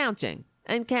and counting.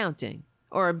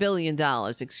 Or $1 billion,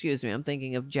 excuse me. I'm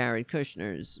thinking of Jared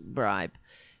Kushner's bribe.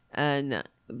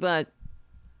 But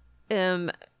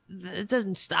it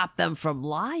doesn't stop them from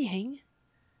lying.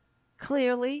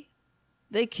 Clearly,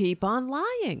 they keep on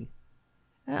lying.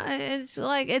 It's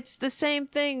like, it's the same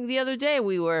thing. The other day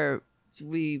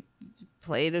we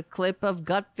played a clip of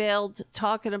Gutfeld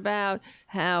talking about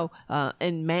how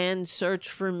in Man's Search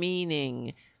for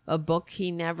Meaning, a book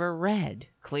he never read,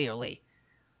 clearly,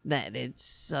 that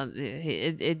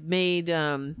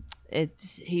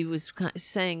he was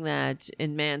saying that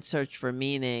in Man's Search for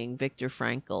Meaning, Viktor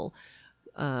Frankl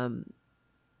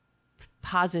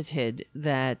posited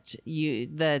that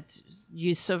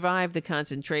you survived the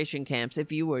concentration camps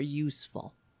if you were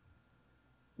useful,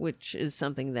 which is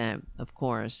something that, of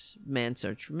course, Man's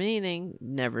Search for Meaning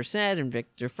never said, and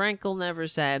Viktor Frankl never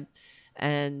said,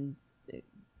 and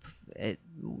it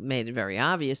made it very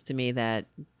obvious to me that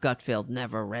Gutfeld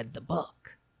never read the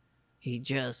book. He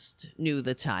just knew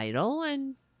the title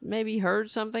and maybe heard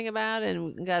something about it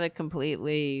and got it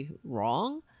completely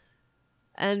wrong,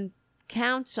 and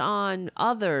counts on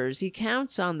others. He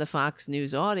counts on the Fox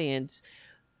News audience.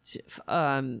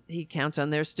 He counts on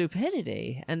their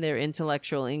stupidity and their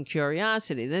intellectual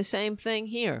incuriosity. The same thing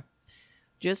here.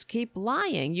 Just keep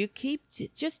lying.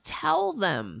 Just tell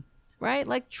them, right?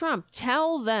 Like Trump,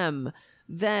 tell them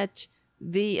that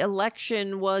the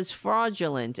election was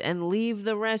fraudulent and leave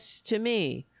the rest to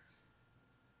me.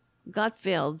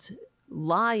 Gutfeld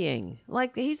lying.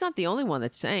 Like, he's not the only one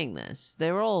that's saying this.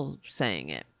 They're all saying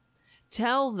it.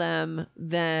 Tell them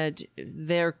that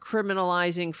they're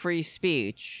criminalizing free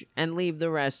speech and leave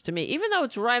the rest to me. Even though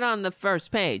it's right on the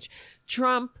first page,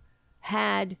 Trump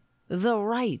had the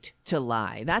right to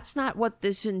lie. That's not what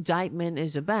this indictment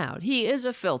is about. He is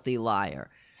a filthy liar,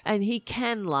 and he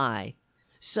can lie.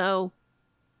 So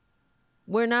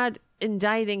we're not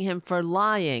indicting him for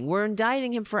lying. We're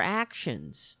indicting him for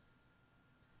actions.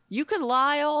 You can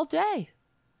lie all day.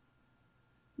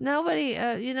 Nobody,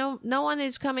 no one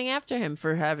is coming after him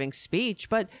for having speech.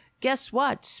 But guess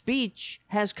what? Speech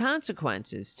has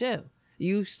consequences, too.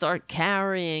 You start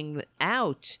carrying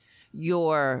out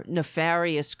your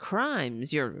nefarious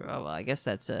crimes. I guess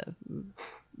that's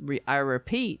I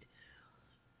repeat.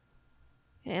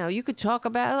 You could talk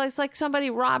about, it's like somebody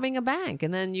robbing a bank,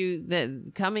 and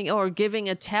then coming or giving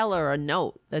a teller a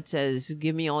note that says,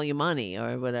 "Give me all your money,"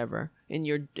 or whatever in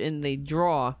the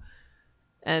drawer.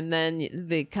 And then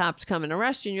the cops come and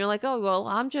arrest you, and you're like, "Oh, well,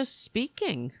 I'm just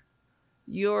speaking.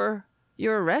 You're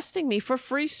arresting me for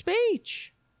free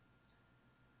speech.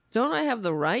 Don't I have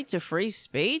the right to free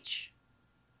speech?"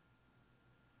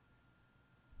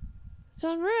 It's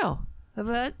unreal.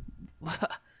 But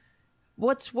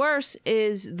what's worse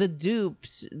is the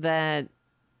dupes that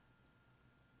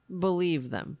believe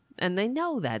them. And they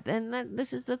know that. And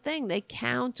this is the thing. They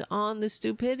count on the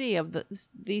stupidity of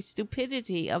the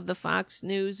stupidity of the Fox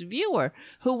News viewer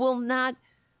who will not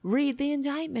read the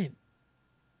indictment.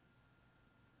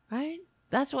 Right?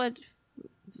 That's what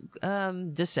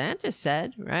DeSantis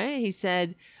said, right? He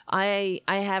said, I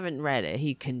haven't read it.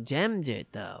 He condemned it,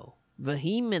 though,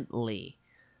 vehemently.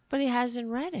 But he hasn't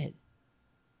read it.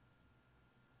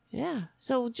 Yeah.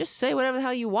 So just say whatever the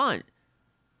hell you want.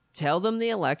 Tell them the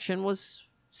election was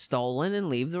stolen and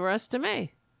leave the rest to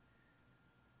me.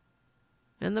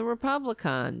 And the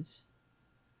Republicans.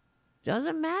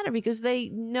 Doesn't matter, because they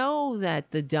know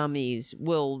that the dummies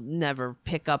will never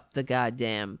pick up the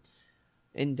goddamn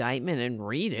indictment and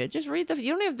read it. Just read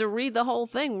you don't have to read the whole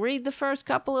thing. Read the first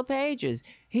couple of pages.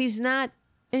 He's not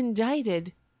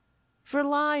indicted for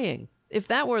lying. If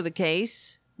that were the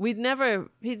case, he'd never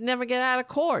get out of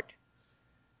court.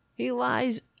 He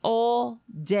lies all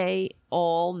day,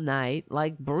 all night,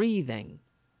 like breathing.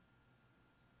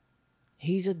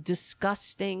 He's a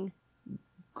disgusting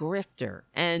grifter.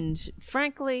 And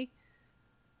frankly,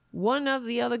 One of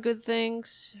the other good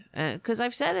things, because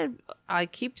I've said it, I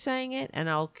keep saying it, and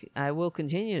I will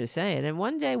continue to say it, and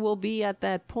one day we'll be at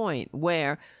that point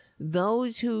where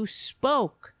those who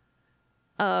spoke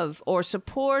of or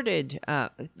supported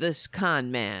this con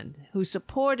man, who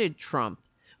supported Trump,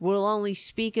 will only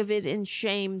speak of it in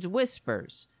shamed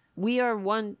whispers. We're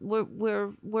one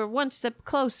step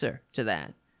closer to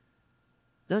that.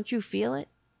 Don't you feel it?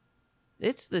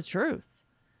 It's the truth.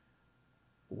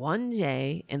 One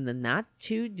day in the not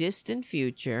too distant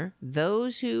future,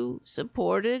 those who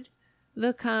supported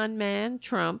the con man,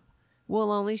 Trump,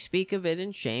 will only speak of it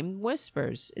in shamed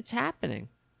whispers. It's happening.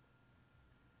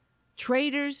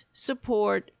 Traitors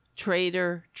support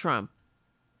traitor Trump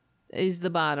is the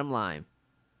bottom line.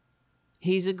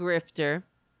 He's a grifter.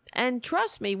 And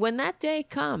trust me, when that day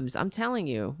comes, I'm telling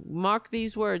you, mark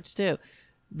these words too.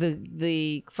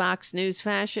 The Fox News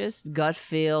fascists,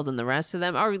 Gutfield, and the rest of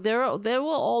them they will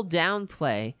all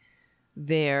downplay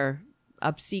their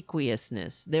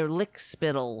obsequiousness, their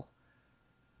lickspittle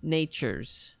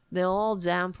natures. They'll all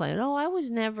downplay it. Oh, I was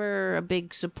never a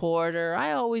big supporter.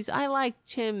 I liked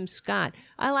Tim Scott.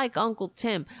 I like Uncle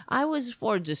Tim. I was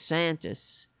for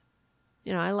DeSantis.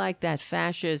 You know, I like that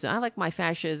fascism. I like my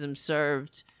fascism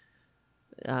served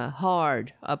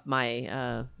hard up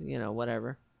my,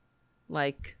 whatever.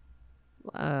 Like,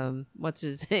 what's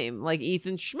his name? Like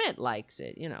Ethan Schmidt likes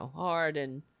it, hard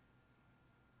and,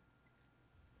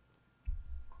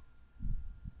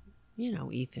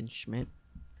 Ethan Schmidt,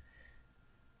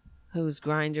 whose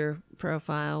Grindr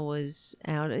profile was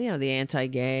out, the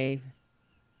anti-gay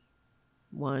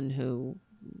one who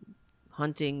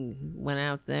went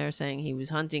out there saying he was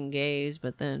hunting gays,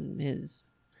 but then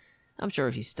I'm sure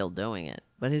he's still doing it,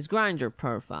 but his Grindr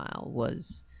profile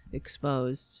was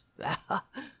exposed.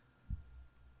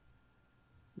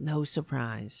 No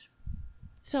surprise.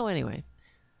 So anyway,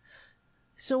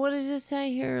 so what does it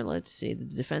say here? Let's see. The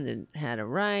defendant had a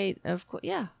right, of course.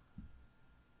 Yeah,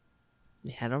 he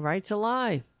had a right to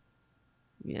lie.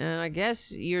 Yeah, and I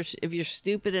guess if you're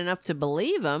stupid enough to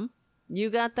believe him, you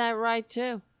got that right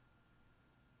too.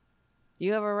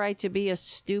 You have a right to be a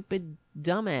stupid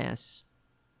dumbass.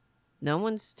 No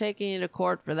one's taking you to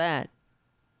court for that.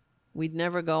 We'd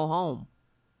never go home.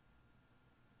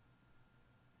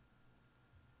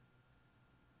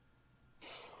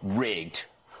 Rigged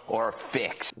or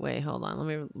fixed. Wait, hold on. Let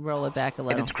me roll it back a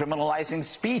little. And it's criminalizing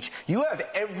speech. You have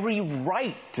every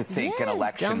right to think an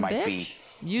election might be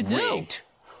rigged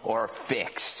or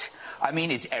fixed. I mean,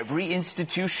 is every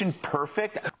institution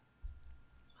perfect?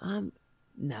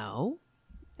 No.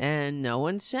 And no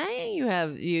one's saying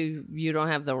you don't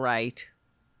have the right.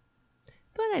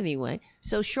 But anyway,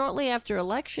 so shortly after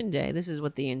Election Day, this is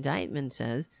what the indictment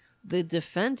says, the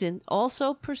defendant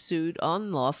also pursued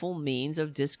unlawful means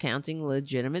of discounting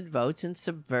legitimate votes and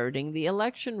subverting the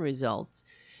election results.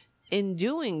 In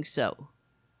doing so,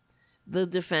 the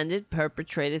defendant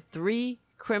perpetrated 3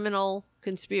 criminal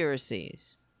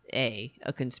conspiracies. A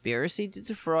conspiracy to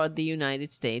defraud the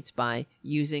United States by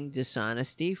using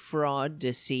dishonesty, fraud,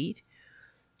 deceit,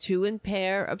 to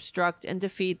impair, obstruct, and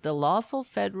defeat the lawful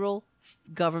federal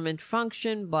government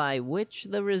function by which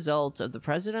the results of the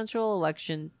presidential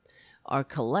election are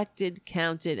collected,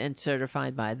 counted, and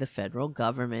certified by the federal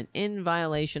government in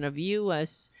violation of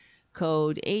U.S.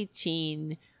 Code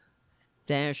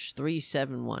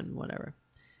 18-371, whatever.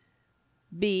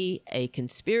 B, a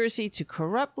conspiracy to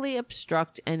corruptly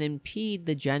obstruct and impede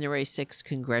the January 6th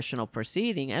congressional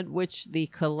proceeding at which the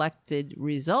collected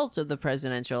results of the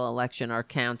presidential election are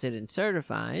counted and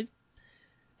certified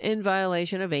in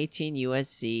violation of 18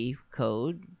 U.S.C.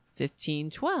 Code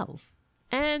 1512.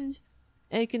 And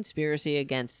a conspiracy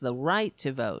against the right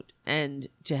to vote and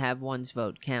to have one's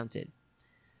vote counted.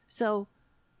 So,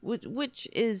 which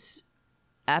is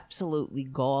absolutely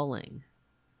galling.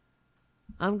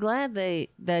 I'm glad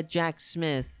that Jack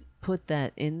Smith put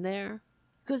that in there,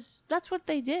 because that's what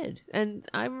they did. And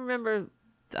I remember,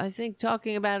 I think,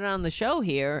 talking about it on the show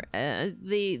here,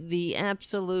 the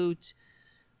absolute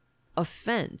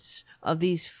offense of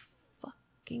these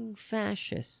fucking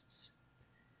fascists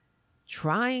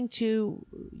trying to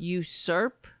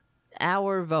usurp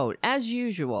our vote, as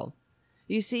usual.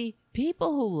 You see,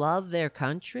 people who love their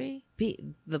country,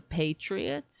 the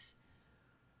patriots,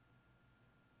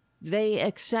 they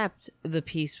accept the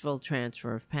peaceful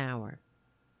transfer of power.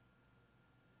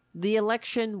 The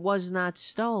election was not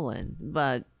stolen,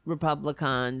 but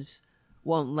Republicans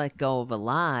won't let go of a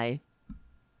lie.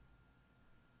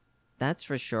 That's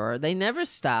for sure. They never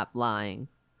stop lying,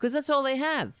 because that's all they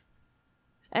have.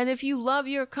 And if you love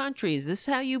your country, is this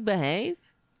how you behave?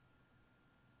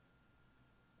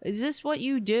 Is this what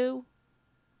you do?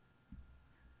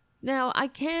 Now, I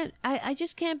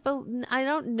just can't, I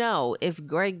don't know if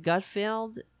Greg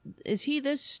Gutfeld, is he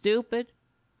this stupid?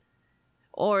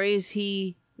 Or is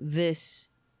he this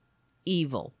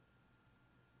evil?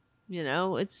 You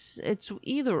know, it's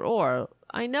either or.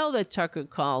 I know that Tucker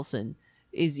Carlson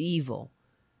is evil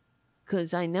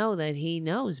because I know that he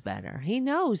knows better. He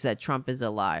knows that Trump is a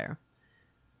liar.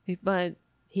 But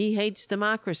he hates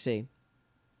democracy.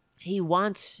 He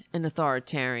wants an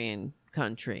authoritarian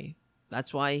country.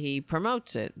 That's why he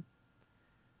promotes it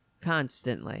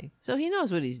constantly. So he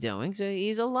knows what he's doing. So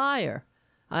he's a liar.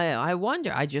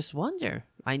 I just wonder.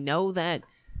 I know that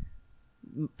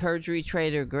perjury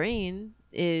Traitor Green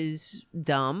is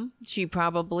dumb. She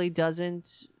probably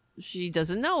doesn't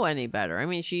know any better. I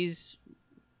mean,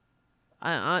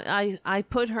 I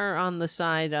put her on the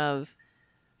side of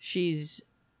she's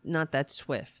not that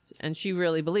swift. And she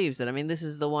really believes it. I mean, this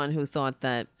is the one who thought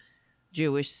that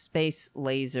Jewish space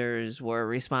lasers were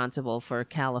responsible for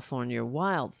California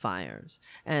wildfires.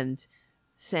 And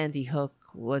Sandy Hook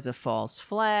was a false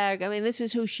flag. I mean, this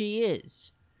is who she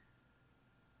is.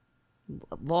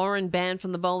 Lauren banned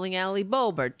from the bowling alley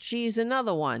Boebert. She's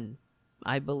another one,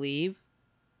 I believe.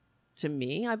 To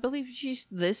me, I believe she's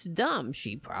this dumb.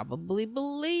 She probably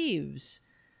believes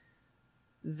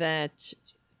that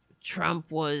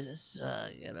Trump was,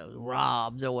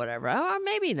 robbed or whatever. Or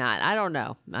maybe not. I don't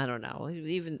know.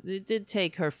 Even it did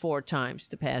take her 4 times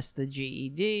to pass the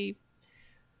GED.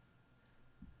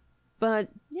 But,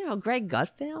 Greg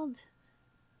Gutfeld,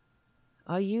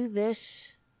 are you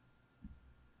this?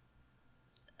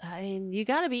 I mean, you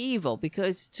got to be evil,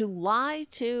 because to lie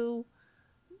to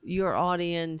your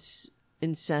audience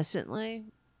incessantly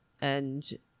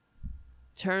and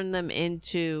turn them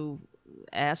into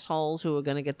assholes who are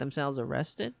going to get themselves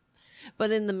arrested.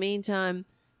 But in the meantime,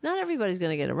 not everybody's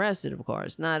going to get arrested, of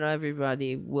course. Not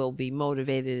everybody will be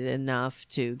motivated enough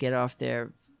to get off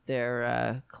their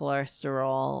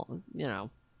cholesterol,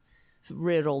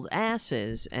 riddled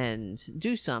asses and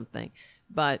do something.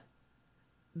 But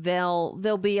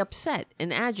they'll be upset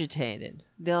and agitated.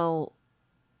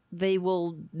 They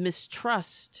will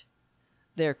mistrust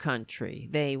their country.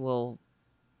 They will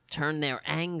turn their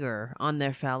anger on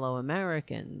their fellow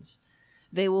Americans.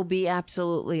 They will be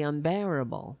absolutely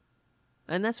unbearable.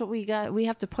 And that's what we got. We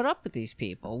have to put up with these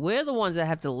people. We're the ones that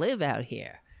have to live out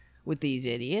here with these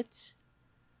idiots.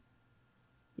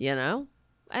 And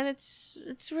it's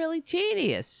really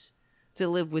tedious to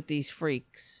live with these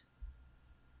freaks.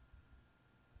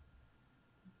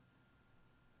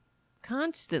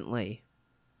 Constantly.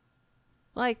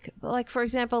 Like for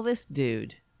example, this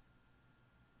dude.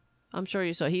 I'm sure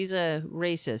you saw. He's a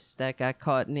racist that got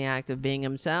caught in the act of being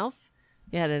himself.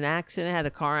 He had a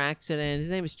car accident. His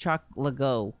name is Chuck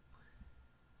Legault.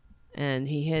 And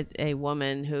he hit a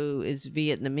woman who is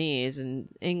Vietnamese, and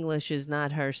English is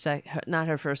not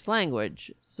her first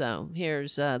language. So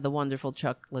here's the wonderful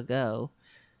Chuck Legault.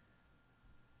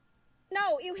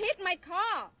 No, you hit my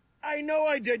car. I know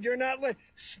I did. You're not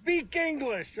speak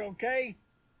English, okay?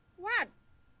 What?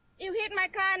 You hit my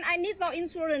car and I need some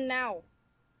insurance now.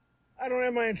 I don't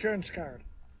have my insurance card.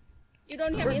 You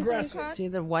don't have insurance card? See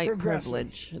the white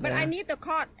privilege. But I need the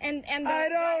card and I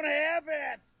don't have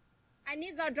it. I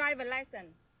need the driver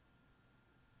license.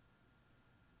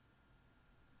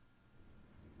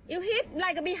 You hit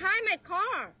behind my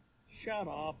car. Shut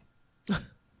up. Fucking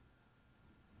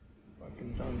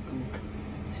dumb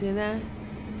gook. See that?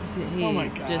 Oh my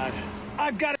God.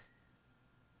 I've got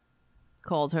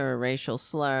called her a racial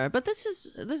slur. But this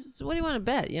is what do you want to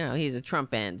bet? He's a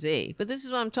Trumpanzee. But this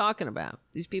is what I'm talking about.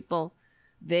 These people,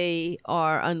 they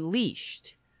are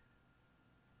unleashed.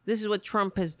 This is what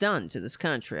Trump has done to this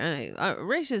country. And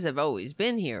racists have always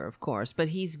been here, of course, but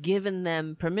he's given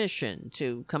them permission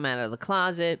to come out of the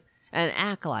closet and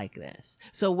act like this.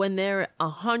 So when they're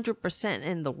 100%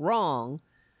 in the wrong,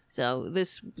 so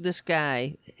this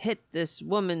guy hit this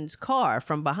woman's car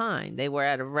from behind. They were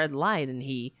at a red light, and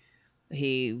he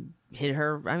hit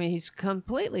her. I mean, he's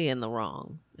completely in the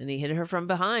wrong, and he hit her from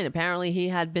behind. Apparently, he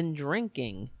had been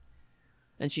drinking,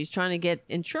 and she's trying to get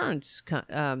insurance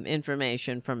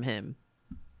information from him,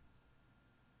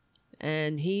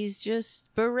 and he's just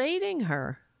berating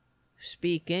her.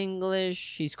 Speak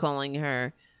English. He's calling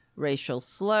her racial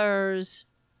slurs.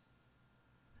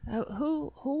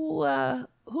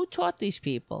 Who taught these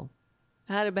people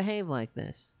how to behave like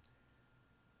this?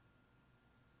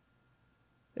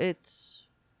 It's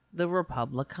the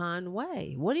Republican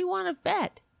way. What do you want to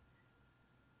bet?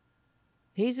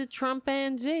 He's a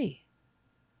Trumpanzee.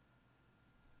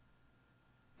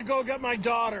 Go get my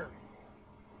daughter.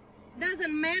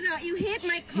 Doesn't matter. You hit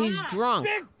my car. He's drunk.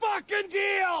 Big fucking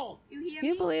deal. You hear Can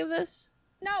you me? believe this?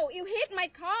 No, you hit my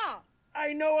car.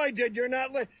 I know I did. You're not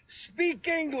speak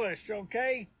English,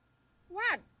 okay?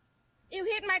 What? You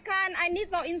hit my car and I need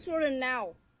some insurance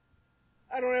now.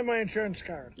 I don't have my insurance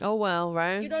card. Oh, well,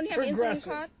 right? You don't have insurance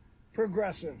card?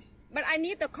 Progressive. But I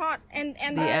need the card and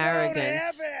The arrogance. I don't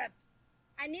have it.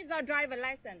 I need the driver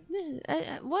license.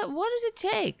 What does it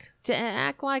take to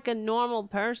act like a normal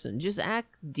person? Just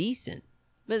act decent.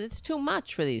 But it's too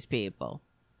much for these people.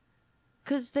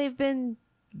 Because they've been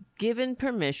given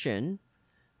permission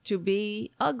to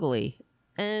be ugly.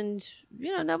 And,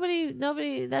 you know,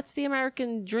 nobody, that's the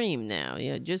American dream now.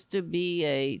 You know, just to be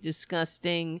as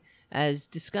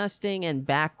disgusting and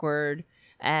backward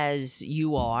as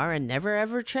you are and never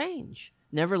ever change.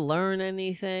 Never learn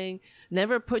anything.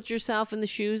 Never put yourself in the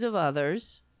shoes of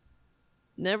others.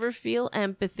 Never feel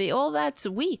empathy. All that's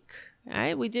weak. All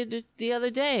right? We did it the other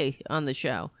day on the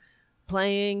show.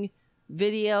 Playing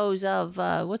videos of,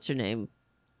 what's her name?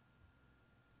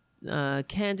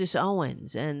 Candace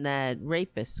Owens and that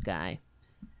rapist guy.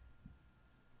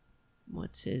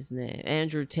 What's his name?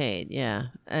 Andrew Tate, yeah.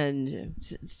 And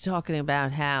talking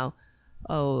about how,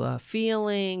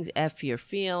 feelings, F your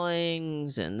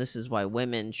feelings, and this is why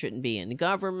women shouldn't be in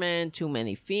government, too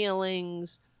many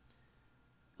feelings.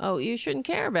 Oh, you shouldn't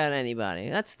care about anybody.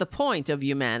 That's the point of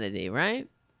humanity, right?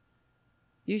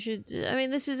 You should, I mean,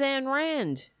 this is Ayn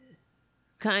Rand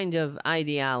kind of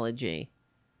ideology.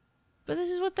 But this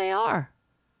is what they are.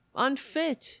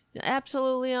 Unfit.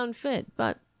 Absolutely unfit.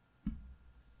 But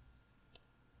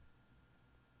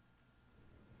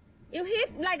you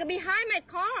hit like behind my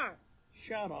car.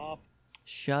 Shut up.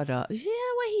 Shut up. Yeah,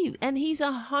 well, he's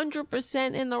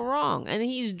 100% in the wrong. And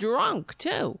he's drunk,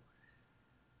 too.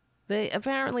 They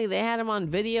had him on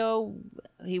video.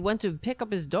 He went to pick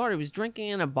up his daughter. He was drinking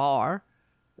in a bar.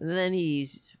 And then he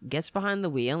gets behind the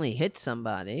wheel and he hits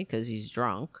somebody because he's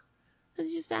drunk. And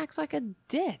he just acts like a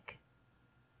dick.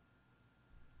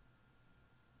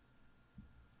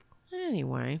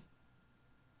 Anyway,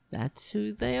 that's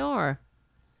who they are.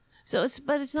 So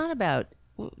it's not about,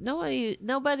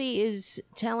 nobody is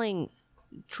telling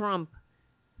Trump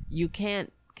you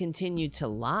can't continue to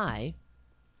lie.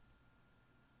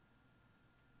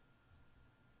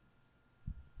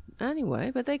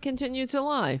 Anyway, but they continue to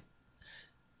lie.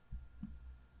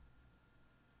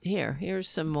 Here's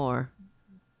some more.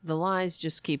 The lies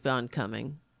just keep on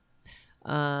coming.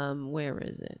 Where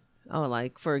is it? Oh,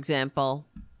 like, for example,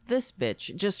 this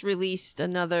bitch just released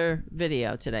another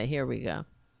video today. Here we go.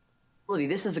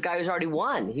 This is a guy who's already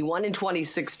won. He won in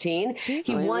 2016.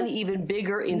 He won even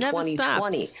bigger in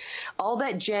 2020. Stops. All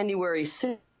that January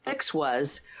 6th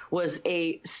was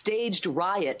a staged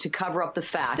riot to cover up the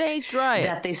fact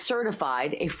that they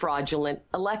certified a fraudulent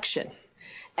election.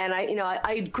 And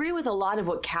I agree with a lot of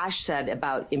what Cash said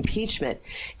about impeachment.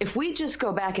 If we just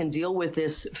go back and deal with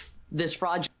this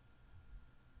fraud.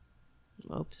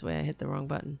 Oops, wait, I hit the wrong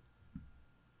button.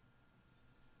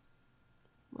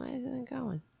 Why isn't it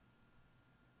going?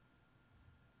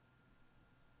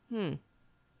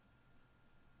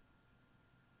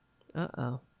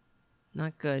 Uh-oh.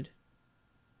 Not good.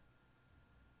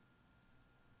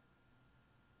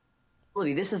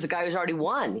 This is a guy who's already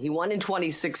won. He won in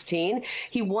 2016.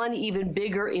 He won even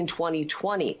bigger in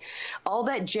 2020. All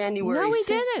that January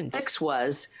 6th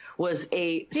was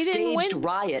a staged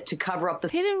riot to cover up the.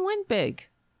 He didn't win big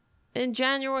in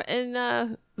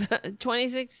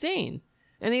 2016,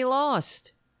 and he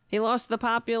lost. He lost the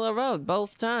popular vote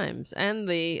both times, and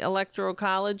the Electoral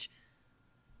College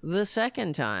the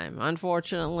second time.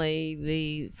 Unfortunately,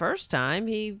 the first time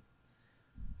he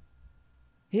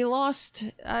lost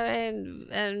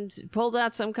and pulled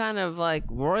out some kind of like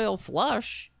royal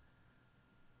flush.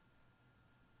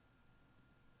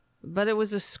 But it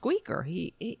was a squeaker.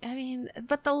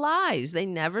 But the lies, they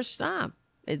never stop.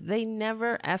 They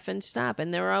never effing stop.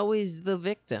 And they're always the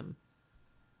victim.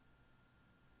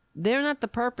 They're not the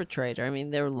perpetrator. I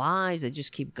mean, they're lies. They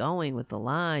just keep going with the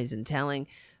lies and telling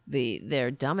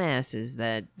their dumbasses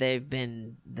that they've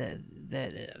been that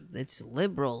it's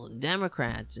liberals and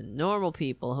Democrats and normal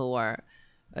people who are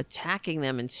attacking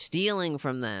them and stealing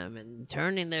from them and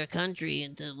turning their country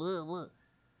into blah, blah.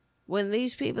 When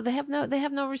these people they have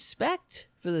no respect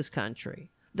for this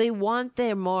country. They want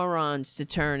their morons to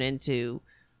turn into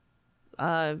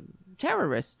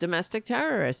terrorists, domestic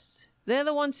terrorists. They're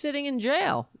the ones sitting in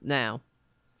jail now.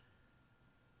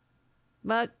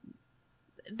 But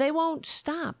they won't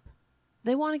stop.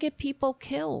 They want to get people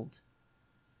killed.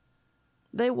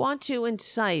 They want to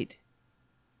incite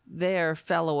their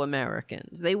fellow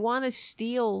Americans. They want to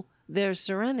steal their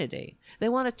serenity. They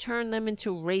want to turn them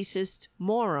into racist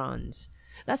morons.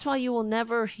 That's why you will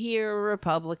never hear a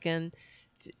Republican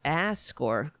ask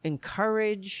or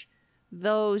encourage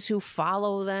those who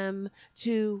follow them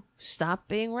to stop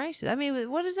being racist. I mean,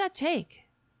 what does that take?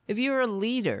 If you're a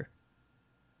leader,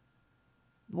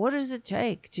 what does it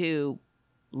take to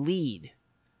lead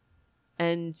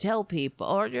and tell people,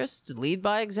 or just lead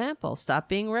by example? Stop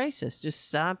being racist. Just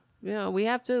stop. We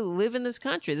have to live in this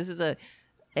country. This is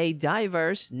a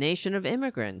diverse nation of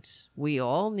immigrants. We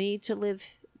all need to live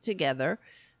together,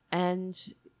 and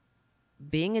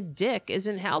being a dick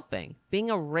isn't helping. Being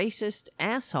a racist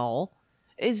asshole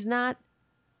is not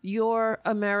your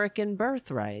American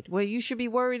birthright, where you should be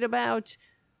worried about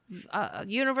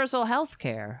universal health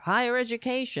care, higher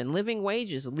education, living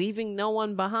wages, leaving no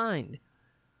one behind.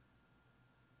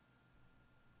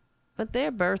 But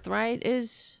their birthright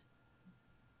is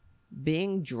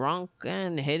being drunk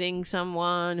and hitting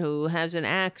someone who has an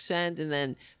accent and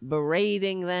then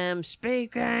berating them,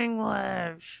 speak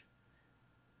English.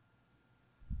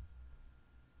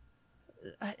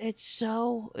 It's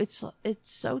so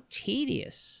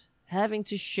tedious having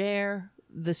to share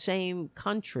the same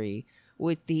country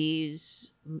with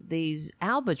these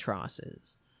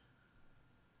albatrosses.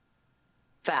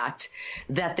 Fact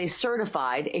that they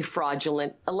certified a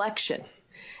fraudulent election.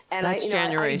 And I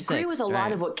agree 6th, with a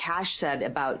lot of what Cash said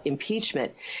about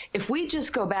impeachment. If we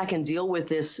just go back and deal with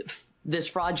this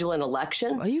fraudulent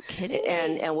election. Are you kidding?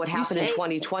 And what happened in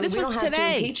 2020, we don't have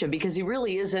to impeach him because he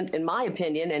really isn't, in my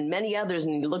opinion, and many others,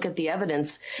 and you look at the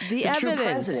evidence, the true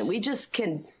president. We just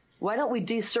can, why don't we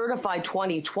decertify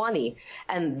 2020?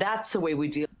 And that's the way we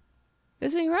deal.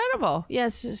 It's incredible.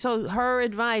 Yes. So her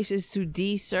advice is to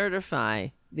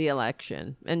decertify the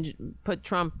election and put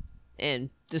Trump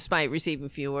in, despite receiving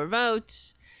fewer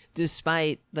votes,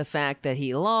 despite the fact that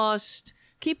he lost.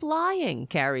 Keep lying,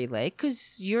 Carrie Lake,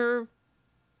 because you're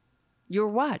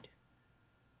what?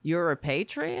 You're a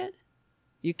patriot?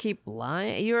 You keep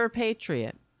lying? You're a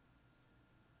patriot.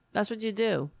 That's what you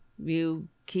do. You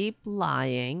keep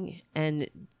lying and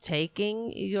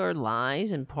taking your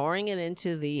lies and pouring it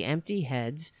into the empty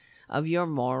heads of your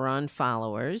moron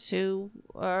followers who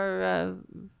are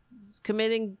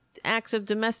committing acts of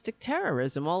domestic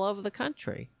terrorism all over the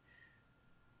country.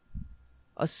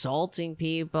 Assaulting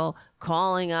people,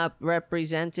 calling up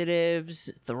representatives,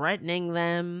 threatening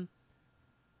them.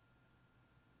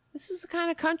 This is the kind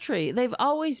of country. They've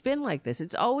always been like this.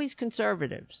 It's always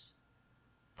conservatives.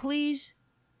 Please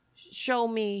show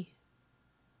me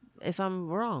if I'm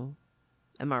wrong.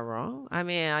 Am I wrong? I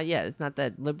mean, yeah, it's not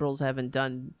that liberals haven't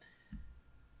done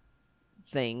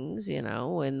things,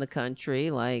 in the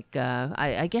country. Like,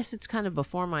 I guess it's kind of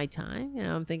before my time.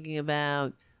 I'm thinking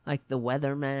about like the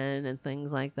Weathermen and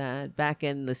things like that back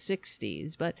in the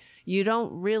 60s. But you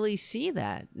don't really see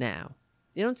that now.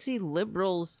 You don't see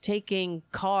liberals taking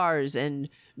cars and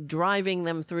driving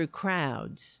them through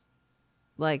crowds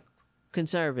like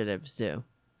conservatives do.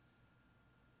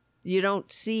 You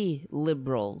don't see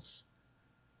liberals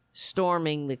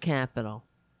storming the Capitol,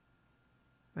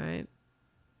 right?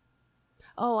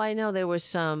 Oh, I know there was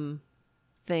some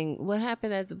thing. What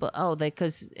happened at the...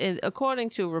 because according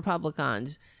to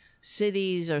Republicans,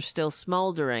 cities are still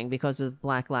smoldering because of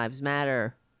Black Lives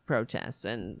Matter protests,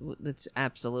 and it's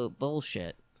absolute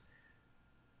bullshit.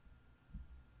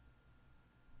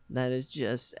 That is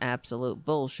just absolute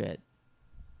bullshit.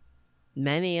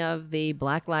 Many of the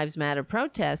Black Lives Matter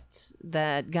protests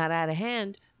that got out of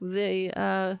hand,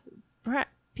 the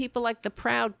people like the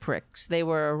Proud Pricks, they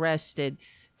were arrested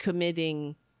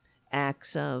committing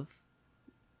acts of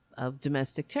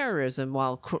domestic terrorism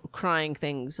while crying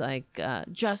things like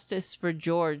justice for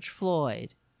George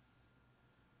Floyd.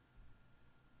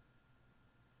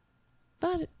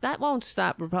 But that won't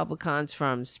stop Republicans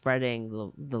from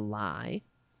spreading the lie.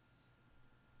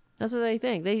 That's what they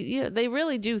think. They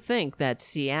really do think that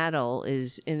Seattle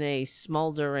is in a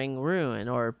smoldering ruin,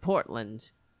 or Portland.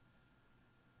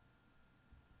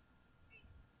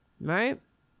 Right?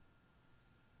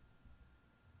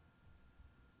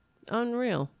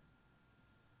 Unreal.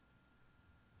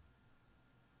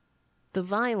 The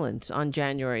violence on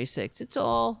January 6th,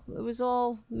 it was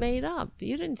all made up.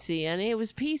 You didn't see any. It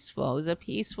was peaceful. It was a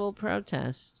peaceful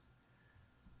protest,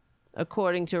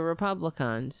 according to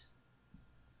Republicans.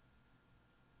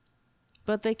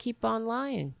 But they keep on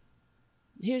lying.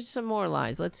 Here's some more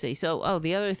lies. Let's see. So,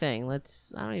 the other thing. I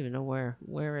don't even know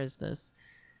where is this?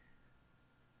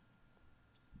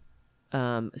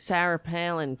 Sarah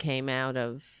Palin came out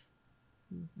of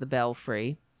the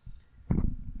Belfry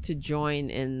to join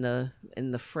in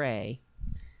the fray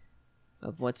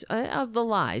of of the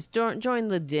lies. Join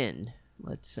the din,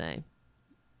 let's say.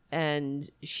 And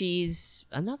she's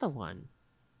another one.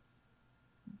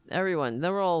 Everyone,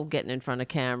 they're all getting in front of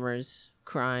cameras,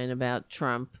 crying about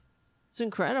Trump. It's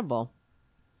incredible.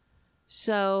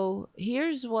 So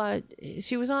here's what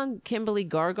she was on Kimberly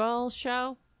Gargoyle's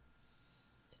show.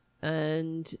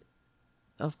 And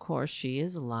of course she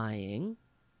is lying.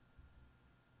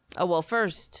 Oh, well,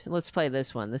 first, let's play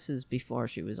this one. This is before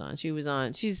she was on.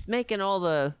 She's making all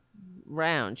the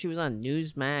rounds. She was on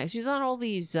Newsmax. She's on all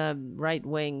these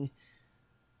right-wing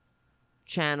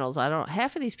channels.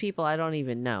 Half of these people I don't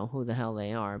even know who the hell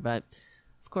they are, but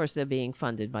of course they're being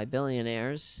funded by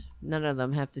billionaires. None of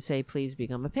them have to say please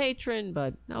become a patron,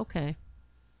 but okay.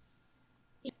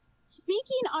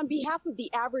 Speaking on behalf of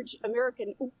the average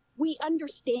American, we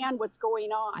understand what's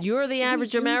going on. You're the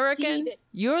average American?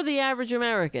 You're the average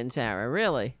American, Sarah,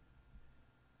 really.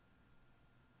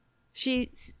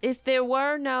 If there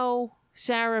were no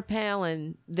Sarah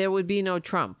Palin, there would be no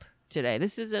Trump today.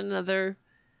 This is another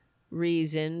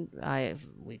reason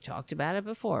we talked about it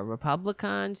before.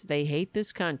 Republicans, they hate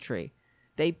this country.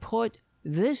 They put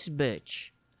this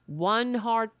bitch one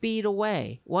heartbeat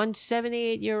away, one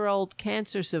 78-year-old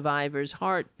cancer survivor's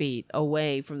heartbeat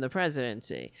away from the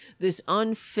presidency. This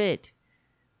unfit,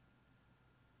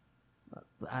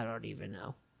 I don't even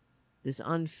know, this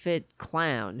unfit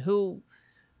clown who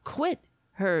quit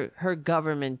her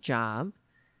government job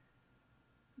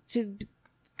to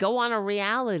go on a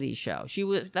reality show.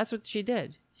 That's what she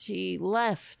did. She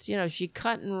left, she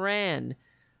cut and ran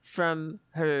from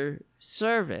her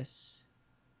service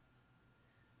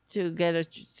to get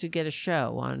a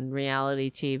show on reality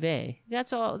TV.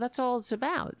 That's all it's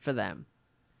about for them.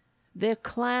 They're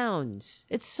clowns.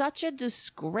 It's such a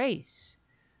disgrace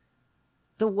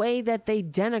the way that they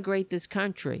denigrate this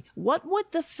country. What would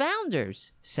the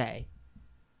founders say?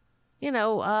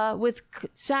 With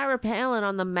Sarah Palin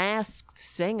on The Masked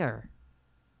Singer.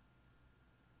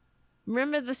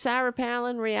 Remember the Sarah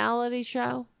Palin reality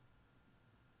show?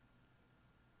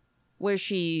 Where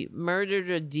she murdered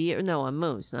a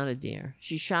moose, not a deer.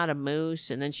 She shot a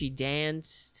moose and then she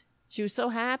danced. She was so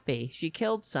happy. She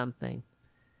killed something.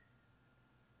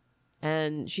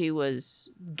 And she was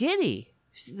giddy.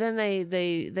 Then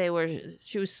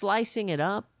she was slicing it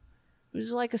up. It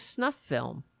was like a snuff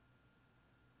film.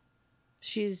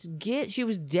 She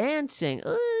was dancing.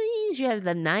 She had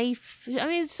the knife. I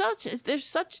mean, there's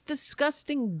such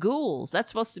disgusting ghouls.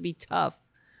 That's supposed to be tough.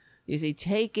 You see,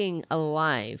 taking a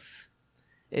life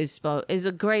is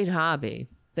a great hobby.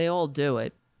 They all do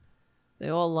it. They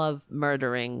all love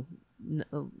murdering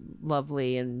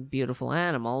lovely and beautiful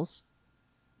animals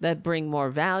that bring more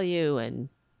value and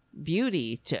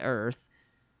beauty to Earth.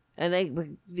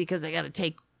 And because they got to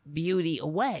take beauty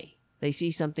away. They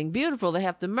see something beautiful, they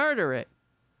have to murder it.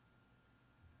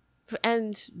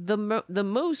 And the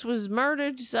moose was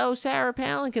murdered so Sarah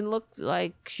Palin can look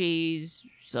like she's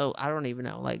I don't even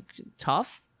know, like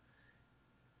tough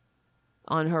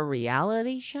on her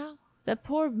reality show. That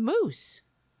poor moose.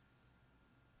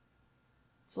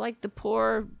 It's like the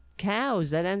poor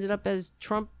cows that ended up as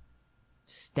Trump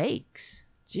steaks.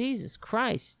 Jesus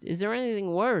Christ. Is there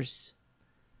anything worse?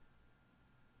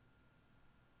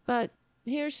 But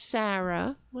here's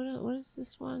Sarah. What is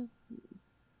this one?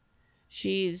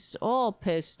 She's all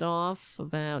pissed off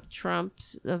about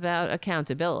about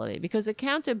accountability. Because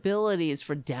accountability is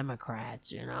for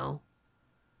Democrats,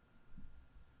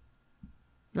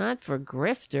 Not for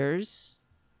grifters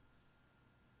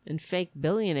and fake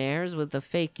billionaires with a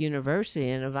fake university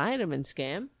and a vitamin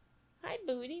scam. Hi,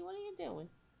 Booty. What are you doing?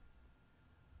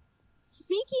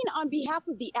 Speaking on behalf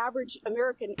of the average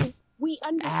American, we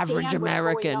understand what's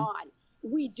going on.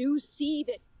 We do see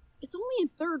that it's only in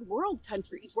third world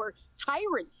countries where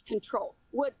tyrants control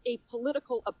would a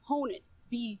political opponent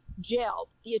be jailed,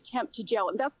 the attempt to jail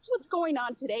him. That's what's going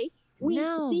on today.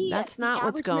 That's not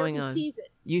what's going on.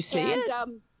 You see it?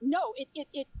 No,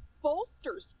 it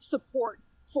bolsters support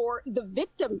for the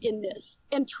victim in this.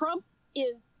 And Trump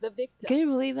is the victim. Can you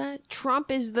believe that? Trump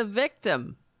is the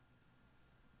victim.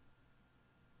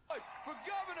 For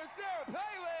Governor Sarah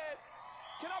Palin,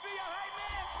 can I be your hype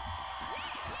man?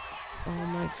 Oh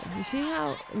my God. You see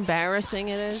how embarrassing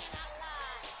it is?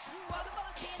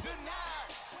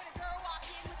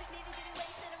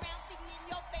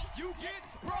 You get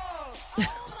sprung.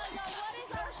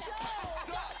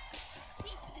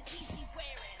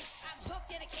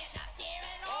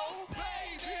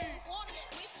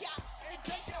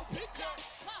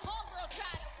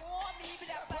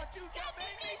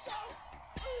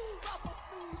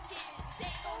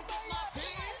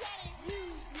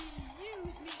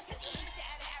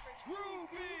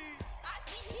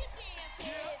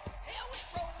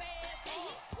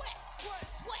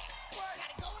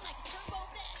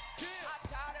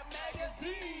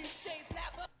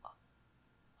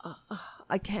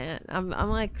 I can't. I'm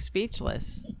like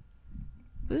speechless.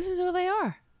 This is who they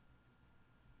are.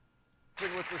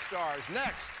 With the stars.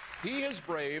 Next, he has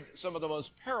braved some of the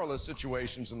most perilous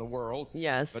situations in the world.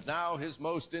 Yes. But now his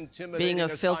most intimidating being a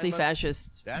filthy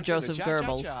fascist, Joseph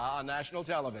Goebbels. on national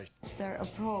television. Their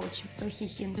approach, so he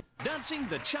hinted. Dancing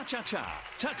the cha-cha-cha,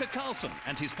 Tucker Carlson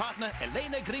and his partner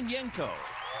Elena Grinyenko.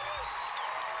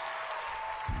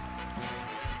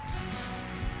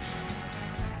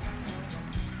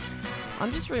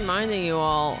 I'm just reminding you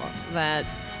all that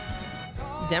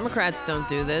Democrats don't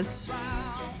do this.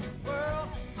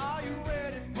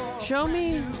 Show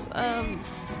me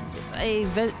a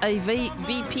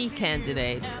VP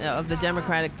candidate of the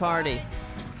Democratic Party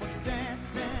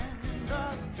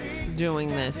doing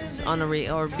this on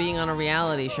or being on a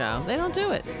reality show. They don't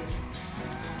do it.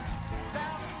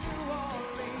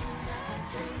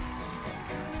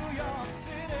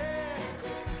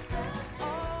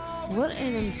 What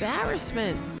an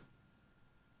embarrassment.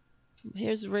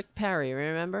 Here's Rick Perry,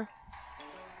 remember?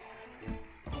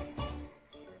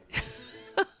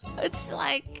 It's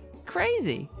like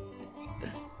crazy.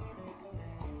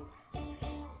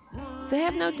 They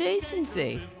have no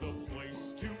decency.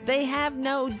 They have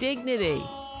no dignity.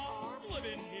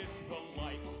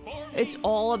 It's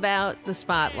all about the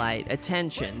spotlight,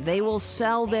 attention. They will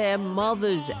sell their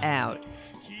mothers out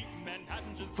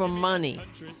for money.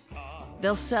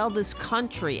 They'll sell this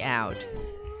country out.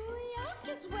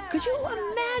 Could you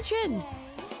imagine?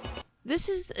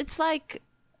 It's like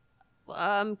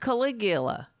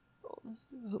Caligula.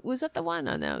 Was that the one?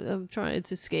 Oh, no,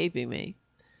 it's escaping me.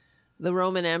 The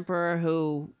Roman emperor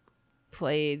who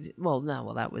played,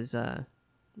 that was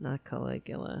not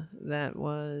Caligula. That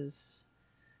was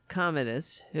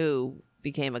Commodus, who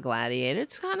became a gladiator.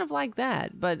 It's kind of like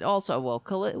that, but also,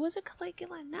 was it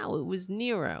Caligula? No, it was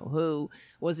Nero, who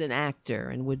was an actor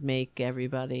and would make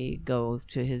everybody go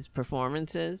to his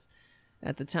performances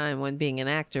at the time when being an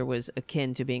actor was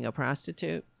akin to being a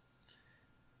prostitute.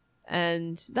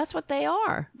 And that's what they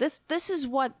are. This is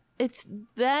what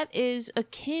that is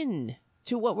akin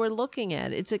to what we're looking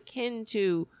at. It's akin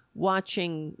to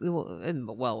watching, it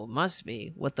must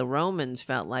be what the Romans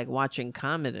felt like watching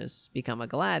Commodus become a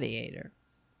gladiator.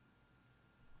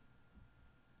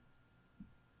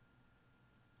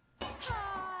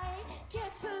 I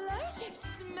get allergic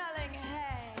smelling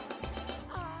hay.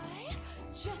 I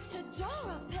just adore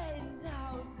a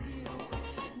penthouse view.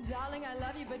 Darling, I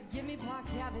love you, but give me Park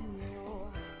Avenue.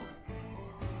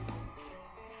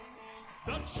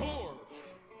 The chores.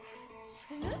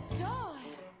 The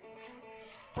stars.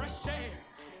 Fresh air.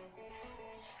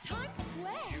 Times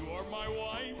Square. You are my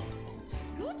wife.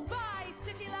 Goodbye,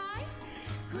 city life.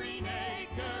 Green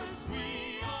Acres,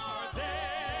 we are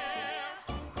there.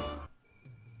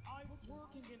 I was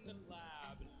working in the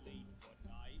lab late one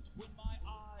night when my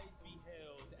eyes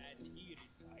beheld an eerie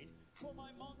sight. For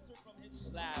my monster from his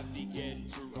slab began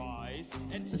to rise.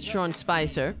 And it's Sean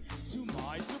Spicer. To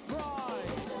my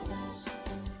surprise,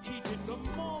 he did the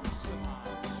monster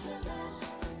mash.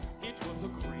 It was a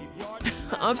graveyard.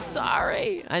 I'm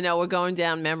sorry. I know we're going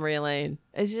down memory lane.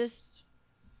 It's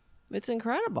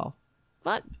incredible.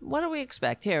 But what do we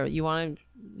expect? Here, you want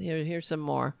to here's some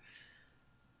more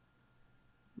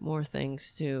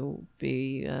things to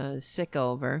be sick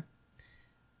over.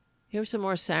 Here's some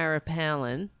more Sarah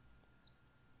Palin.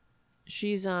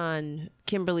 She's on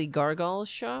Kimberly Gargoyle's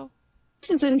show. This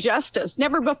is injustice.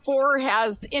 Never before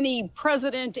has any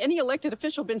president, any elected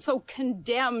official been so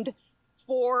condemned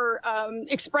for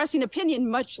expressing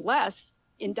opinion, much less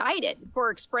indicted for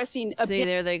expressing opinion. See,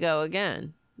 there they go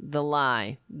again. The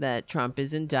lie that Trump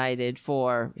is indicted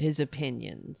for his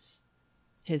opinions,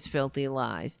 his filthy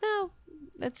lies. No,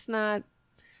 that's not.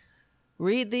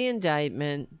 Read the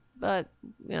indictment, but,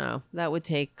 that would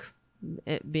take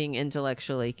it being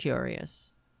intellectually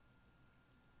curious.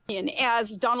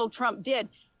 As Donald Trump did.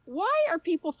 Why are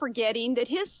people forgetting that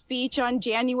his speech on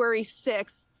January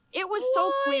 6th, it was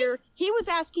so clear. He was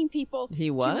asking people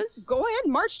to go ahead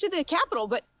and march to the Capitol,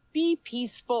 but be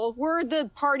peaceful. We're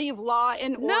the party of law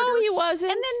and order. No, he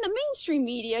wasn't. And then the mainstream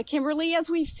media, Kimberly,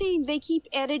 as we've seen, they keep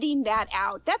editing that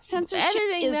out. That censorship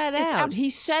He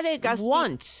said it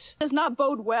once. Does not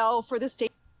bode well for the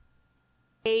state.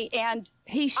 And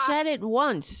he said it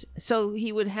once, so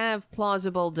he would have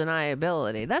plausible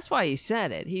deniability. That's why he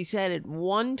said it. He said it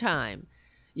one time.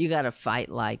 You got to fight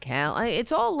like hell.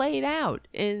 It's all laid out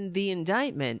in the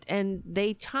indictment, and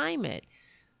they time it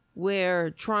where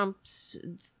Trump's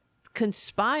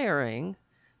conspiring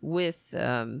with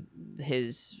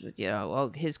his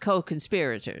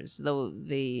co-conspirators,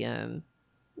 the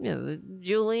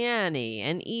Giuliani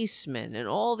and Eastman and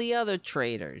all the other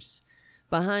traitors.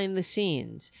 behind the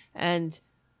scenes. And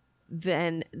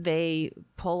then they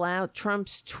pull out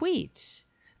Trump's tweets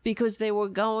because they were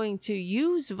going to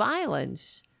use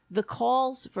violence, the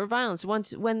calls for violence,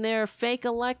 when their fake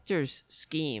electors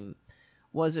scheme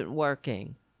wasn't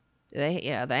working. They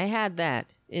had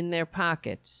that in their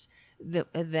pockets.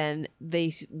 Then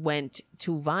they went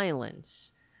to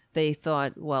violence. They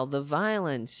thought, well, the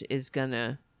violence is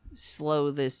gonna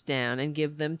slow this down and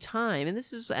give them time.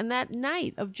 And that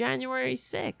night of January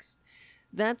 6th,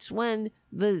 that's when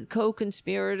the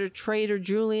co-conspirator Traitor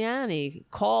Giuliani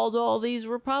called all these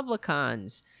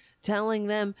Republicans, telling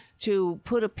them to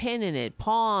put a pin in it,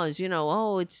 pause,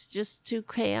 it's just too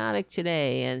chaotic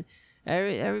today, and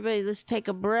everybody, let's take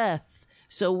a breath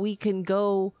so we can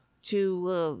go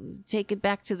to take it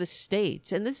back to the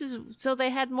states. And this is so they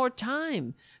had more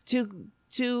time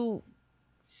to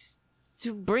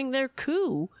bring their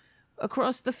coup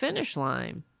across the finish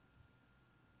line,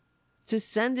 to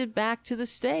send it back to the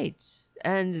states.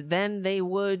 And then they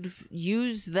would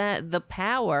use the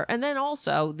power, and then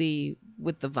also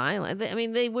with the violence. I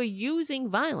mean, they were using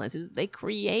violence. They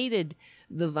created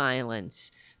the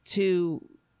violence to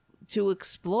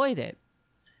exploit it.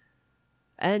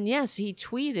 And yes, he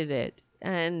tweeted it.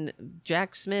 And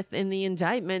Jack Smith, in the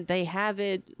indictment, they have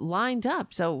it lined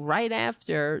up. So right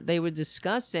after they were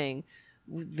discussing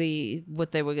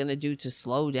what they were going to do to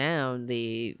slow down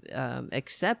the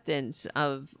acceptance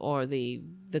of, or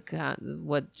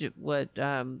what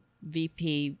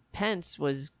VP Pence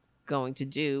was going to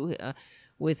do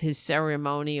with his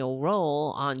ceremonial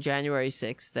role on January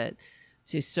 6th,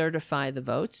 to certify the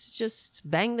votes, just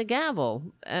bang the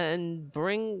gavel and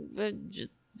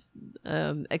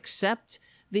accept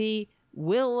the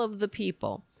will of the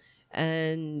people.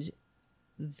 And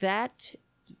that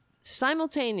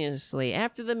simultaneously,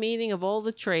 after the meeting of all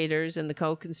the traitors and the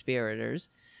co-conspirators,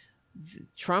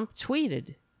 Trump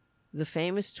tweeted the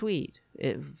famous tweet,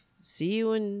 "See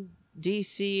you in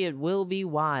D.C., it will be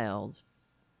wild."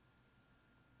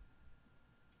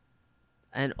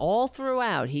 And all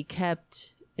throughout, he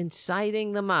kept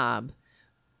inciting the mob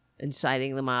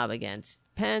against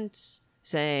Pence,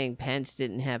 saying Pence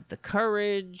didn't have the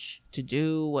courage to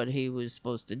do what he was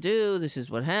supposed to do. This is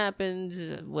what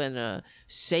happens when a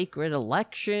sacred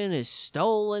election is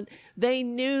stolen. They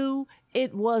knew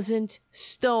it wasn't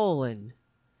stolen.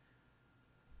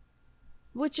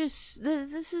 Which is,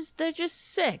 they're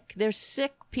just sick. They're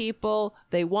sick people.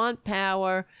 They want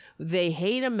power. They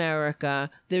hate America.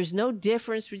 There's no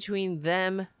difference between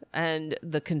them and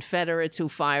the Confederates who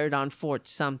fired on Fort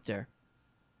Sumter.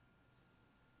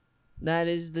 That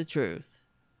is the truth.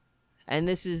 And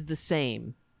this is the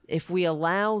same. If we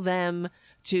allow them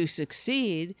to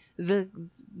succeed, the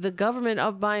government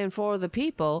of, by, and for the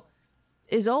people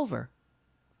is over.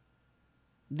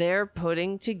 They're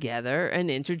putting together an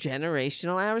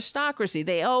intergenerational aristocracy.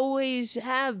 They always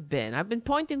have been. I've been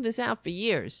pointing this out for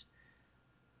years.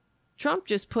 Trump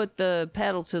just put the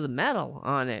pedal to the metal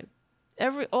on it.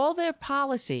 All their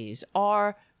policies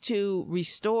are to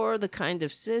restore the kind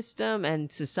of system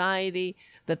and society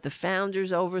that the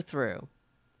founders overthrew.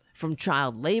 From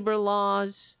child labor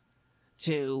laws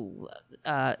to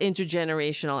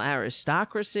intergenerational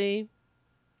aristocracy.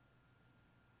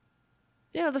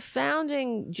 The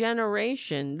founding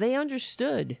generation, they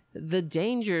understood the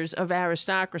dangers of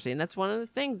aristocracy. And that's one of the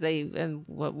things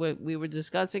what we were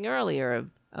discussing earlier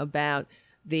about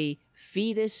the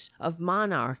fetus of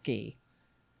monarchy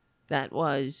that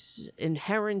was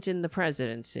inherent in the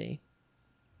presidency.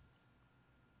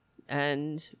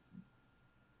 And,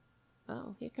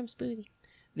 oh, here comes Booty.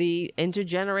 The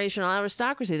intergenerational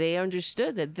aristocracy, they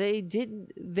understood that they didn't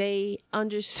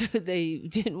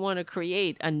want to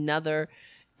create another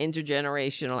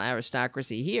intergenerational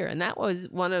aristocracy here. And that was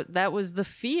the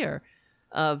fear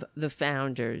of the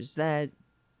founders, that,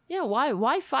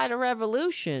 why fight a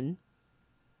revolution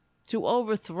to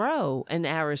overthrow an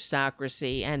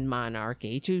aristocracy and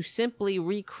monarchy, to simply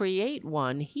recreate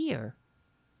one here?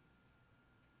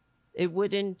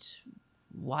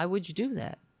 Why would you do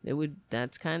that?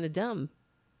 That's kind of dumb.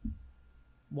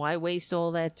 Why waste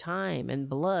all that time and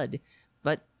blood?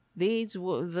 But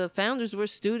the founders were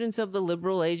students of the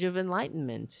liberal age of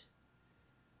enlightenment.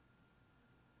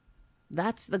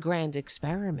 That's the grand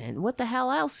experiment. What the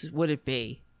hell else would it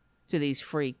be to these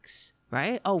freaks,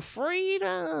 right? Oh,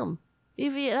 freedom.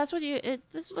 This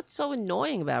is what's so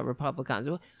annoying about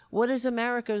Republicans. What is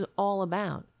America all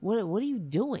about? What are you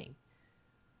doing?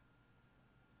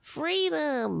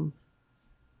 Freedom.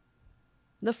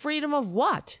 The freedom of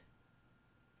what?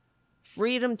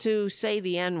 Freedom to say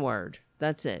the N-word.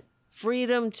 That's it.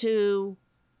 Freedom to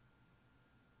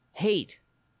hate.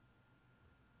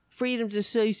 freedom to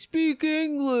say, speak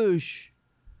English.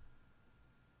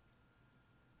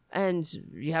 And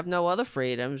you have no other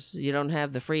freedoms. You don't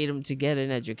have the freedom to get an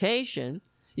education.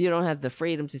 You don't have the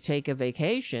freedom to take a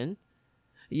vacation.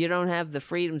 You don't have the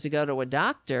freedom to go to a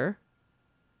doctor.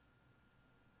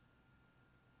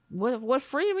 What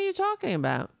freedom are you talking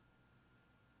about?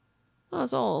 Well,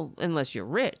 it's all, unless you're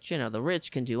rich. You know, the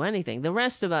rich can do anything. The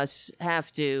rest of us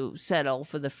have to settle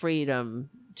for the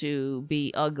freedom to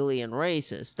be ugly and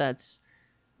racist. That's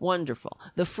wonderful.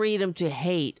 The freedom to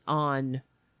hate on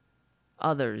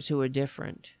others who are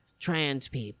different. Trans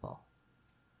people.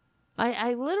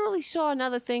 I literally saw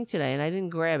another thing today, and I didn't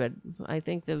grab it. I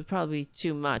think that was probably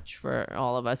too much for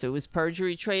all of us. It was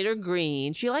Perjury Trader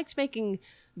Green. She likes making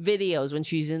videos when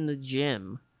she's in the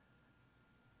gym.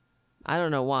 I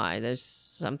don't know why. There's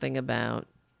something about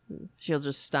she'll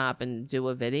just stop and do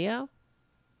a video.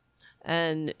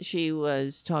 And she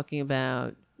was talking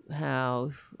about how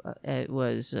it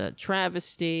was a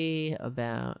travesty,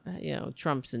 about, you know,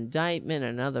 Trump's indictment,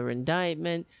 another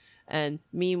indictment. And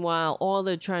meanwhile, all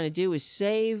they're trying to do is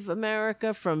save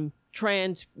America from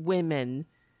trans women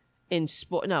in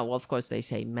sport. No, well, of course they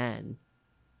say men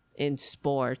in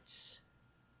sports.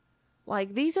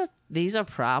 Like, these are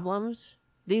problems.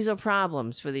 These are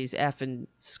problems for these effing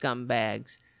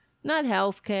scumbags. Not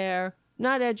healthcare,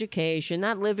 not education,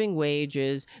 not living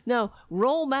wages. No,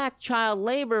 roll back child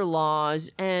labor laws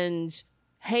and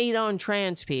hate on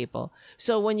trans people.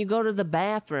 So when you go to the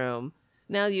bathroom,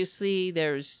 now you see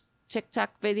there's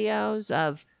TikTok videos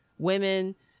of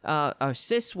women, or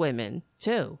cis women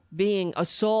too, being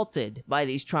assaulted by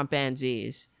these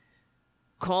Trumpanzees,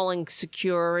 calling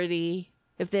security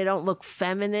if they don't look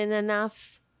feminine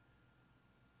enough.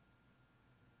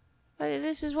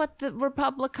 This is what the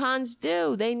Republicans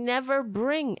do. They never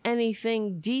bring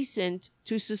anything decent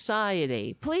to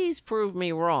society. Please prove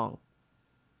me wrong.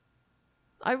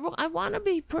 I want to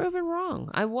be proven wrong.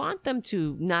 I want them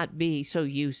to not be so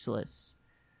useless.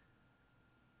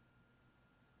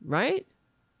 Right?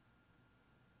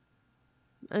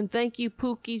 And thank you,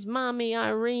 Pookie's mommy,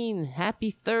 Irene. Happy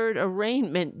third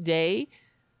arraignment day.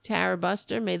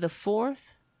 Tarabuster, may the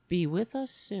 4th be with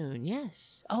us soon.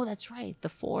 Yes. Oh, that's right. The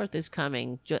 4th is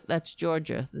coming. That's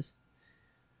Georgia.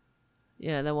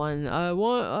 The one. I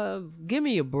want. Give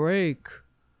me a break.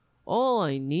 All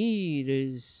I need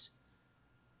is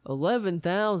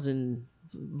 11,000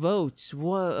 votes.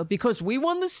 Because we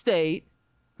won the state.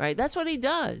 Right? That's what he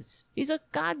does. He's a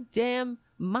goddamn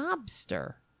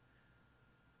mobster.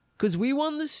 Because we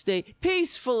won the state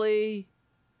peacefully.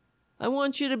 I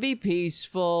want you to be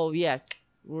peaceful. Yeah,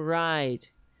 right.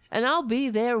 And I'll be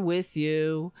there with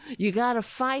you. You gotta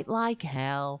fight like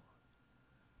hell.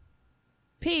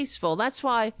 Peaceful. That's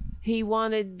why he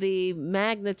wanted the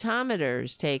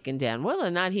magnetometers taken down. Well,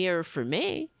 they're not here for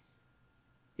me.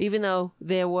 Even though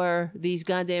there were these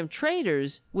goddamn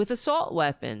traitors with assault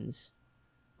weapons.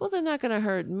 Well, they're not gonna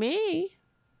hurt me.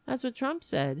 That's what Trump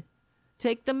said.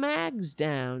 Take the mags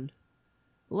down.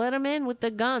 Let them in with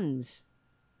the guns.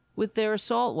 With their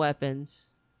assault weapons.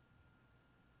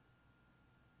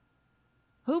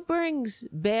 Who brings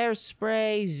bear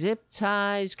spray, zip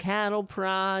ties, cattle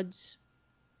prods,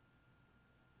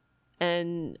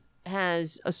 and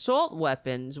has assault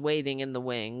weapons waiting in the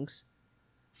wings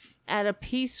at a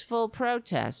peaceful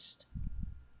protest?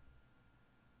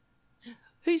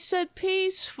 He said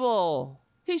peaceful.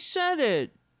 He said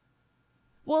it.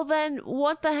 Well, then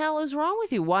what the hell is wrong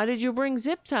with you? Why did you bring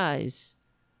zip ties?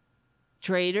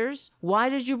 Traitors, why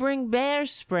did you bring bear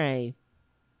spray?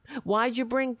 Why'd you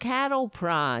bring cattle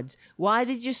prods? Why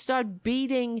did you start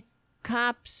beating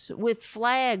cops with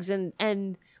flags?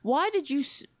 And why did you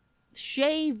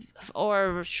shave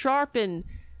or sharpen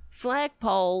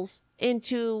flagpoles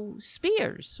into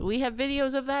spears? We have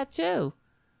videos of that too.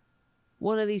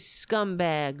 One of these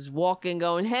scumbags walking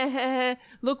going, hey,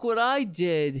 look what I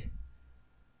did.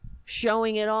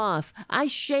 Showing it off. I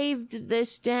shaved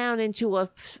this down into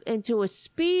a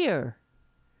spear.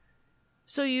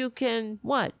 So you can,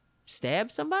 what?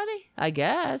 Stab somebody? I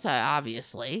guess,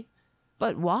 obviously.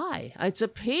 But why? It's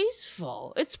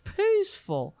peaceful. It's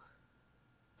peaceful.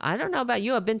 I don't know about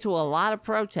you. I've been to a lot of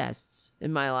protests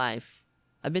in my life.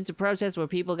 I've been to protests where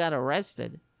people got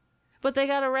arrested. But they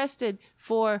got arrested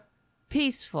for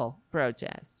peaceful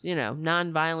protests. You know,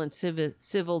 nonviolent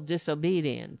civil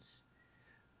disobedience.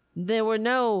 There were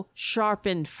no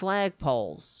sharpened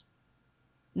flagpoles.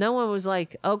 No one was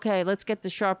like, okay, let's get the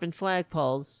sharpened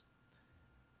flagpoles.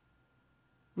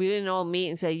 We didn't all meet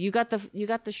and say, you got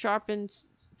the sharpened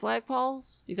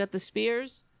flagpoles? You got the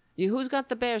spears? Who's got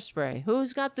the bear spray?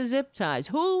 Who's got the zip ties?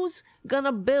 Who's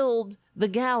gonna build the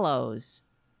gallows?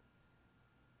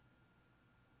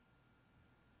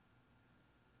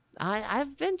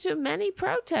 I've been to many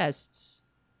protests.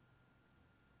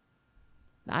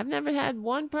 I've never had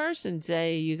one person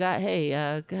say,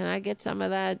 can I get some of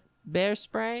that bear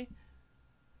spray?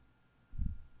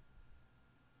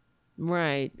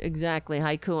 Right, exactly.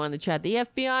 Haiku on the chat. The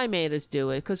FBI made us do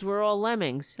it because we're all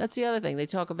lemmings. That's the other thing. They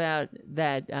talk about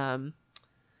that,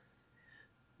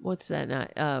 what's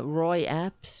that? Roy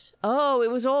Epps. Oh, it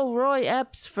was all Roy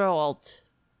Epps' fault.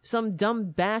 Some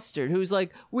dumb bastard who's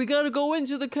like, we got to go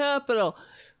into the Capitol.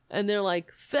 And they're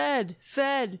like, fed.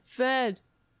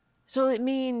 So it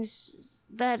means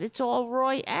that it's all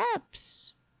Roy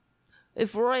Epps.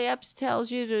 If Roy Epps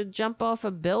tells you to jump off a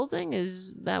building,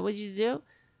 is that what you do?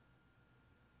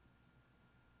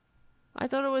 I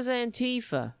thought it was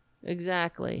Antifa.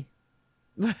 Exactly.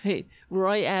 Right.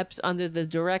 Roy Epps under the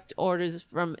direct orders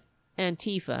from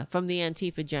Antifa, from the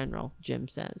Antifa general, Jim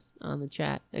says on the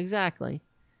chat. Exactly.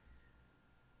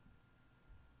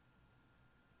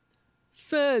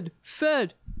 Fed.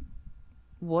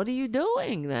 What are you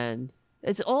doing then?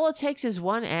 It's all it takes is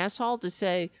one asshole to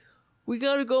say, we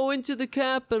got to go into the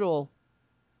Capitol.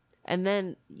 And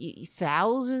then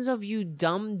thousands of you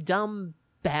dumb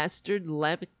bastard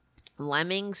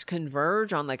lemmings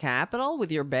converge on the Capitol with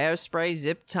your bear spray,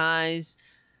 zip ties,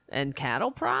 and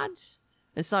cattle prods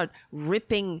and start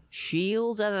ripping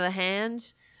shields out of the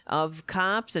hands of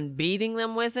cops and beating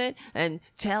them with it and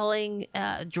dragging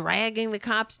the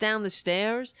cops down the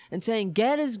stairs and saying,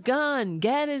 get his gun.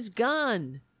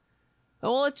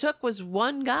 All it took was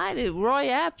one guy, Roy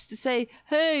Epps, to say,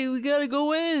 hey, we gotta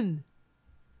go in.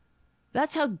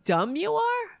 That's how dumb you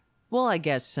are? Well, I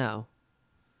guess so.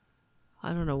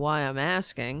 I don't know why I'm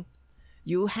asking.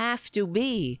 You have to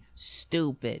be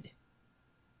stupid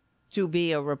to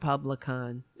be a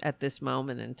Republican at this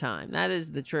moment in time. That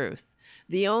is the truth.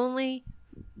 The only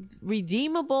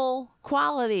redeemable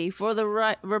quality for the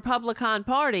Republican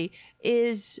Party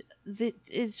is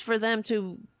for them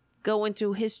to go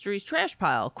into history's trash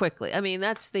pile quickly. I mean,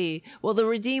 that's the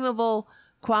redeemable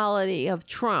quality of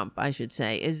Trump, I should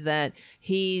say, is that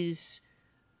he's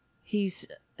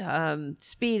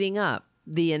speeding up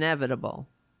the inevitable.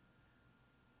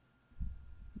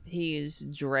 He is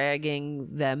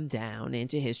dragging them down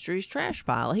into history's trash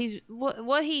pile.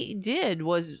 What he did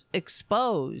was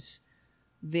expose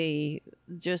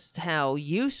just how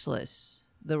useless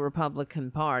the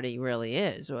Republican Party really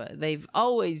is. They've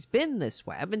always been this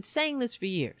way. I've been saying this for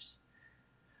years.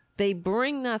 They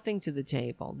bring nothing to the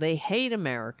table. They hate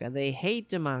America. They hate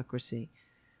democracy.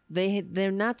 They're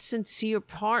not sincere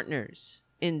partners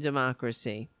in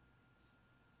democracy.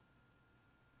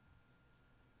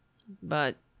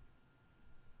 But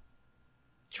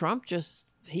Trump just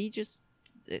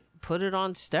put it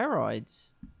on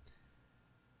steroids.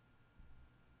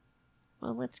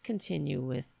 Well, let's continue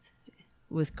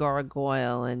with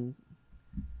Gargoyle and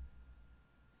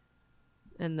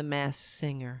the Masked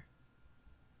Singer.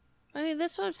 I mean,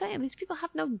 that's what I'm saying. These people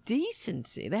have no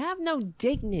decency. They have no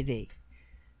dignity.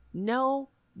 No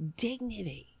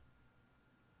dignity.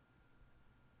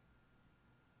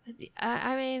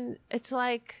 I mean, it's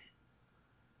like,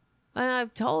 and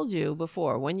I've told you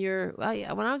before, when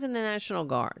I was in the National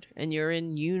Guard and you're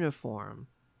in uniform,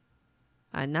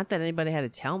 not that anybody had to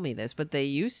tell me this, but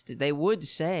they would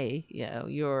say,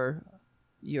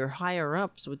 your higher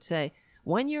ups would say,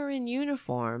 when you're in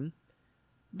uniform,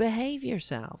 behave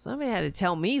yourselves. Nobody had to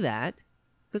tell me that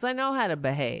because I know how to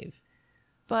behave.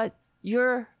 But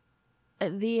you're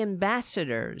the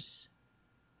ambassadors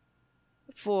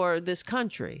for this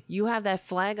country. You have that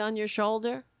flag on your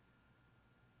shoulder.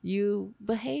 You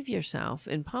behave yourself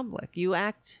in public. You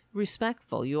act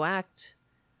respectful. You act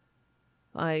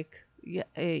like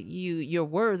you're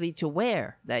worthy to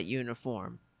wear that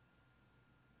uniform.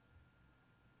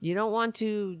 You don't want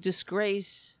to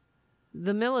disgrace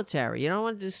the military. You don't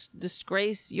want to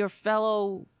disgrace your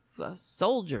fellow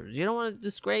soldiers. You don't want to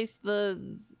disgrace your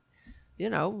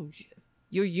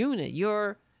unit.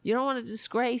 You don't want to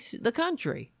disgrace the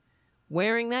country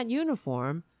wearing that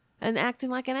uniform and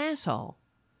acting like an asshole.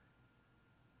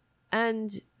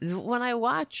 And when I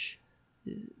watch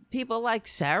people like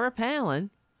Sarah Palin,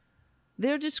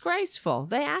 they're disgraceful.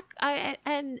 They act,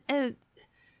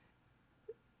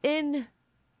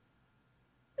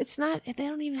 it's not, they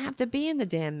don't even have to be in the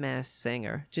damn Masked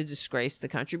Singer to disgrace the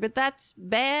country, but that's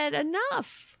bad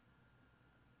enough.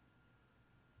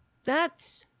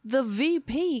 That's the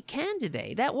VP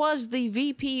candidate. That was the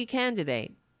VP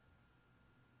candidate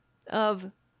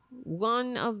of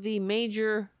one of the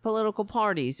major political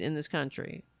parties in this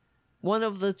country. One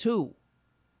of the two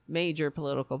major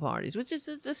political parties, which is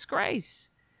a disgrace.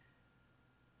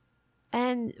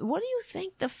 And what do you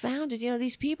think the founders,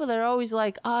 these people that are always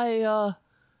like, I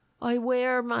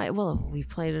wear my, well, we've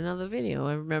played another video,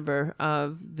 I remember,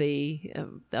 of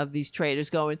these traitors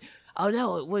going, oh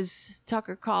no, it was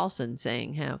Tucker Carlson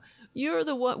saying how we're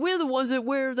the ones that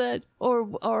wear that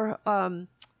or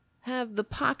have the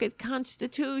pocket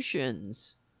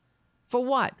constitutions. For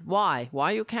what? Why?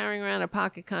 Why are you carrying around a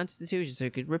pocket constitution? So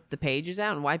you could rip the pages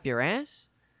out and wipe your ass?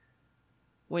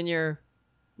 When you're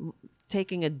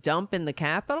taking a dump in the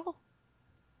Capitol?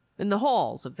 In the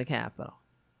halls of the Capitol.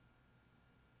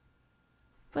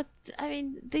 But, I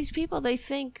mean, these people, they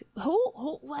think,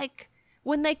 who, like,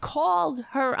 when they called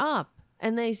her up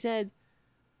and they said,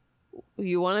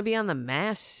 you want to be on The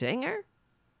Masked Singer?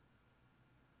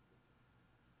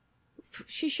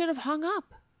 She should have hung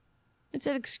up and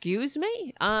said, excuse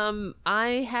me?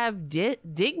 I have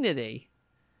dignity.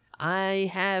 I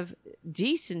have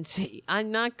decency.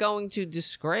 I'm not going to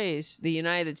disgrace the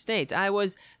United States. I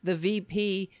was the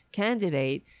VP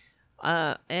candidate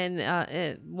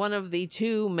in one of the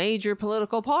two major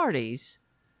political parties.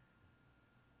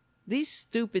 These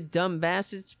stupid dumb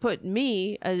bastards put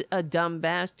me, a dumb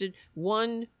bastard,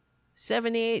 one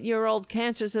 78-year-old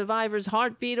cancer survivor's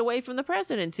heartbeat away from the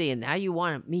presidency. And now you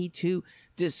want me to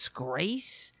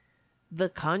disgrace the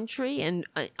country and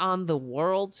on the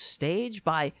world stage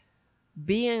by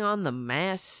being on The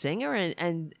Masked Singer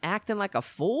and acting like a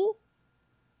fool?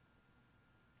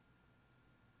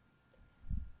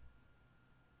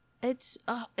 It's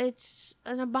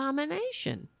an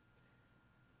abomination.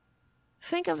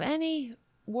 Think of any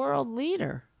world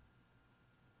leader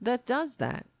that does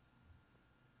that.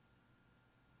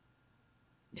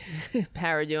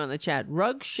 Parody on the chat.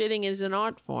 Rug shitting is an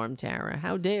art form, Tara.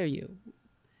 How dare you?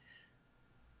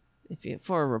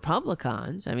 For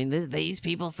Republicans, I mean, these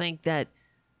people think that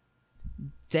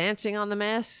dancing on The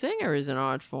Masked Singer is an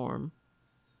art form.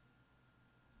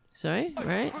 Sorry,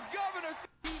 right?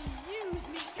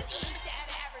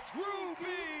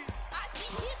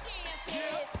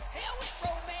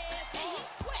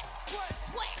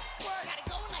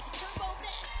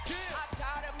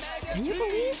 Can you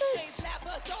believe this?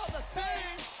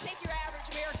 Take your average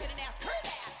American and ask her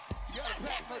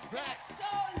that. So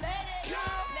let it go.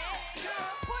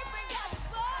 Boyfriend got the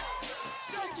butt.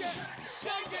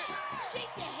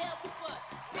 Shake the healthy butt.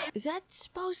 Is that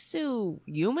supposed to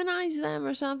humanize them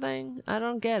or something? I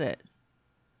don't get it.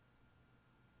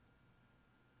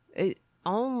 It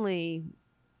only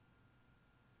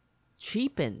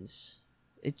cheapens.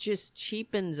 It just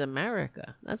cheapens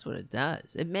America. That's what it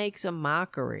does. It makes a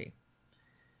mockery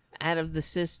out of the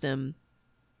system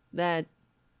that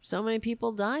so many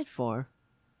people died for.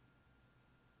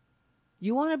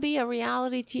 You want to be a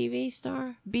reality TV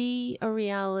star? Be a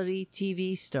reality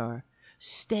TV star.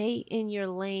 Stay in your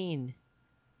lane,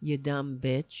 you dumb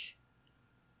bitch.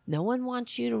 No one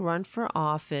wants you to run for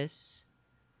office.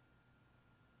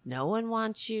 No one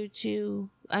wants you to...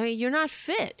 I mean, you're not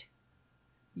fit.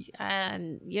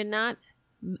 And you're not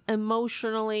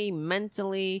emotionally,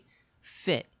 mentally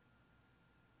fit.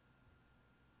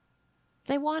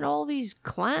 They want all these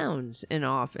clowns in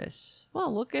office.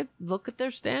 Well, look at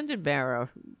their standard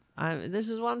bearer. This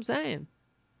is what I'm saying.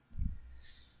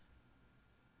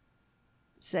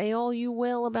 Say all you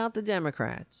will about the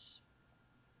Democrats,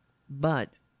 but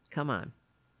come on,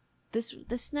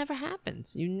 this never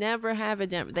happens. You never have a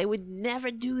They would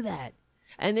never do that.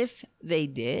 And if they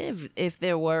did, if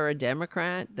there were a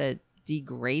Democrat that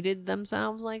degraded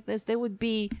themselves like this, they would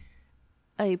be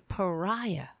a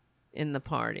pariah in the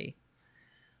party.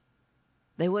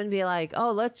 They wouldn't be like,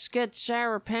 oh, let's get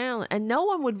Sarah Palin. And no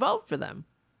one would vote for them.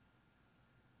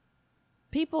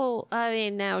 People, I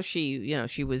mean, now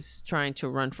she was trying to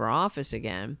run for office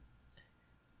again,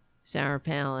 Sarah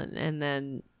Palin, and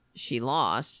then she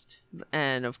lost.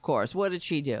 And of course, what did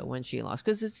she do when she lost?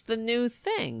 Because it's the new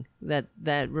thing that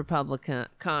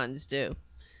Republicans do.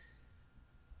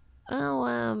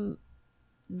 Oh,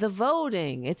 the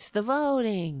voting. It's the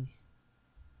voting.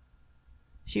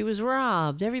 She was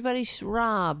robbed. Everybody's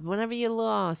robbed. Whenever you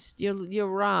lost, you're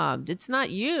robbed. It's not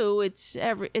you. It's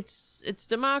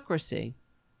democracy.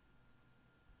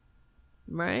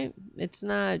 Right? It's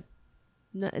not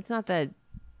that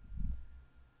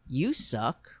you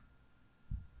suck.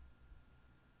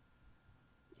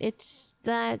 It's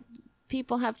that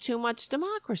people have too much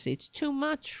democracy. It's too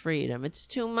much freedom. It's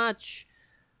too much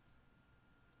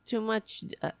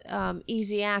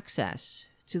easy access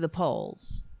to the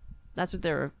polls. That's what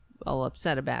they're all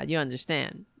upset about. You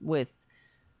understand, with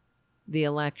the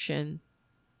election.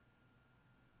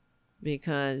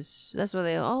 Because that's why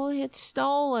it's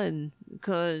stolen.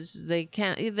 Because they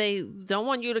don't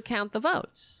want you to count the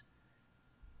votes.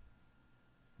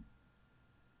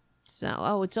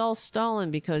 it's all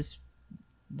stolen because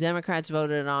Democrats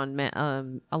voted on,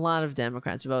 a lot of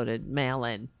Democrats voted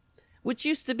mail-in, which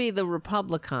used to be the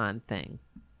Republican thing.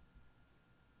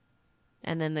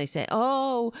 And then they say,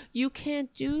 oh, you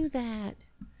can't do that.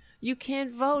 You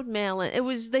can't vote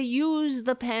mail-in. They used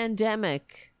the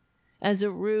pandemic as a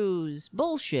ruse.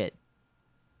 Bullshit.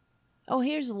 Oh,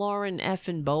 here's Lauren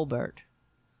effing Boebert.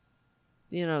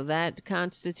 You know, that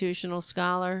constitutional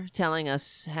scholar telling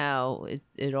us how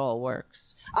it all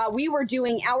works. We were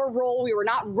doing our role. We were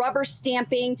not rubber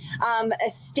stamping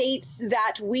states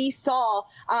that we saw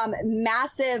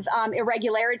massive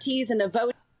irregularities in the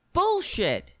vote.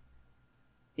 Bullshit.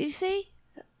 You see?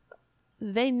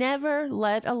 They never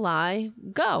let a lie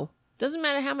go. Doesn't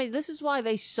matter how many. This is why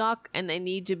they suck and they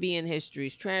need to be in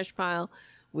history's trash pile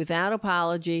without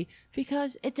apology,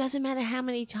 because it doesn't matter how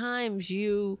many times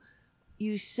you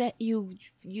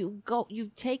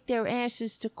take their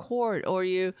asses to court,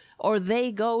 or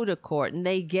they go to court and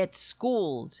they get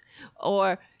schooled,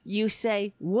 or you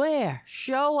say, where?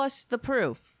 Show us the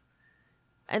proof.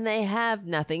 And they have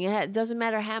nothing. It doesn't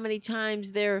matter how many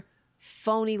times their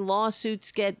phony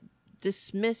lawsuits get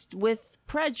dismissed with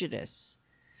prejudice.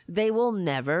 They will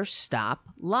never stop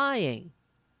lying.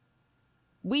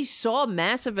 We saw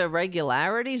massive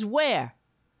irregularities. Where?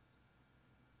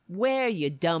 Where, you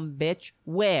dumb bitch?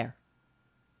 Where?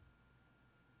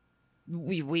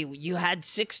 You had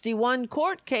 61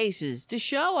 court cases to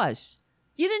show us.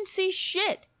 You didn't see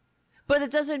shit. But it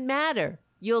doesn't matter.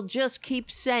 You'll just keep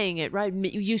saying it, right?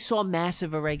 You saw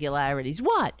massive irregularities.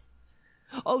 What?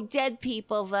 Oh, dead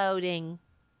people voting.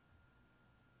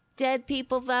 Dead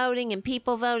people voting and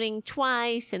people voting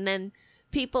twice, and then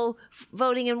people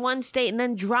voting in one state and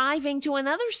then driving to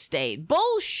another state.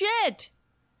 Bullshit.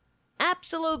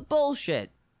 Absolute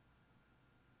bullshit.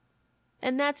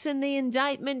 And that's in the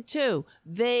indictment too.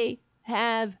 They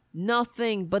have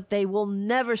nothing, but they will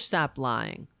never stop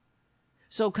lying.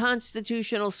 So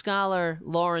constitutional scholar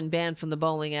Lauren Band from the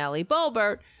bowling alley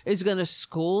Boebert is going to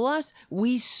school us?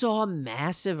 We saw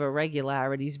massive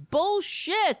irregularities.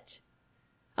 Bullshit.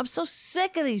 I'm so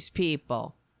sick of these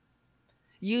people.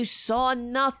 You saw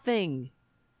nothing.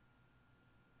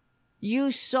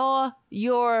 You saw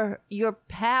your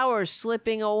power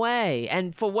slipping away.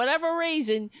 And for whatever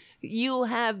reason, you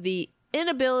have the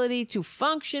inability to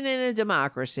function in a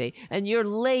democracy. And you're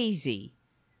lazy.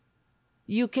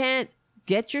 You can't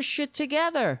get your shit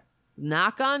together.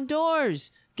 Knock on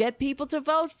doors. Get people to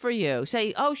vote for you.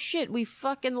 Say, oh shit, we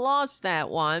fucking lost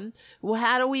that one. Well,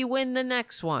 how do we win the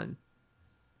next one?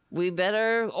 We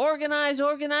better organize.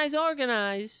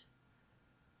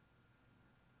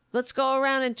 Let's go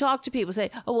around and talk to people. Say,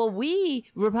 oh, well, we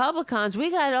Republicans,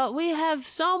 we have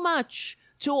so much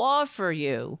to offer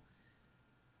you.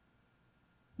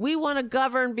 We want to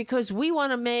govern because we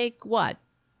want to make what?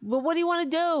 Well, what do you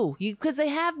want to do? Because they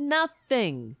have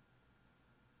nothing.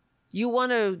 You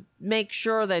want to make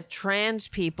sure that trans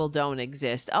people don't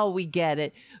exist. Oh, we get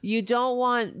it. You don't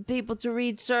want people to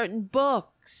read certain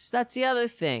books. That's the other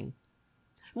thing.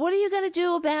 What are you going to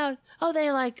do about,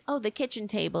 the kitchen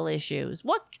table issues?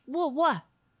 What?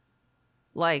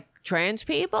 Like trans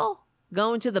people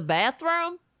going to the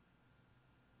bathroom?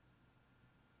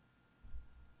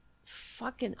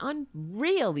 Fucking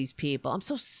unreal, these people. I'm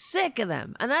so sick of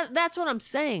them. And that's what I'm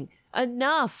saying.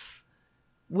 Enough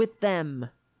with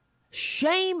them.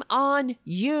 Shame on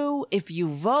you if you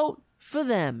vote for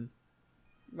them.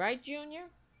 Right, Junior?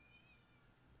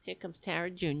 Here comes Tara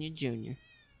Jr.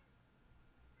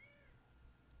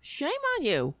 Shame on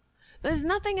you. There's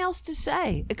nothing else to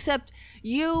say except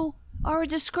you are a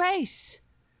disgrace.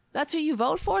 That's who you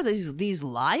vote for? These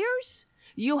liars?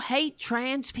 You hate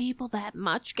trans people that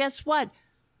much? Guess what?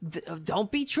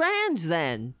 Don't be trans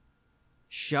then.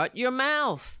 Shut your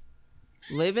mouth.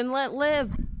 Live and let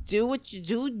live. Do what you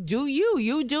do. Do you.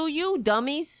 You do you,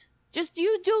 dummies. Just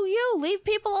you do you. Leave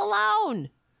people alone.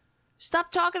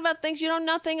 Stop talking about things you know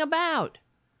nothing about.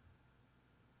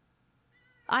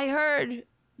 I heard...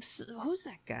 Who's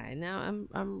that guy? Now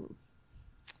I'm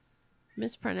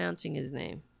mispronouncing his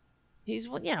name. He's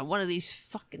one of these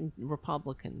fucking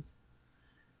Republicans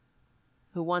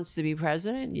who wants to be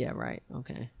president. Yeah, right.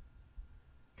 Okay.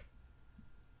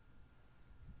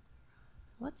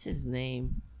 What's his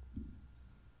name?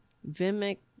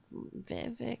 Vivek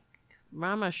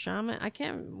Ramaswamy. I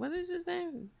can't. What is his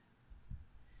name?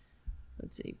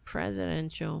 Let's see.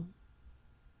 Presidential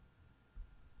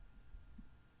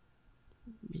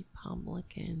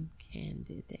Republican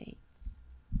candidates.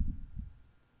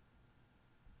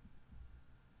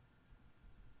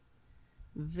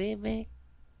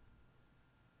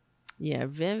 Yeah,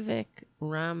 Vivek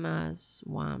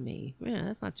Ramaswamy. Yeah,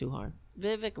 that's not too hard.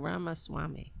 Vivek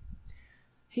Ramaswamy.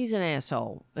 He's an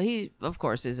asshole. He, of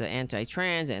course, is an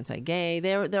anti-trans, anti-gay.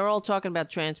 They're all talking about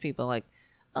trans people like,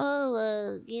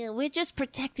 we're just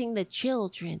protecting the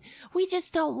children. We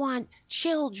just don't want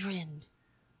children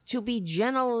to be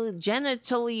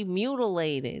genitally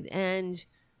mutilated. And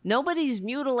nobody's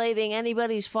mutilating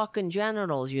anybody's fucking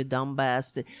genitals, you dumb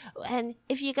bastard. And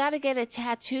if you got to get a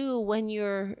tattoo when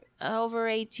you're over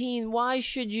 18, why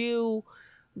should you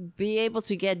be able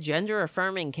to get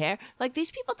gender-affirming care? Like,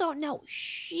 these people don't know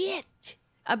shit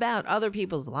about other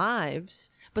people's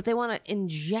lives, but they want to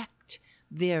inject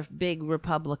their big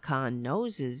Republican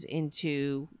noses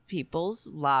into people's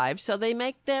lives so they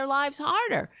make their lives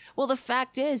harder. Well, the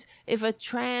fact is, if a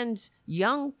trans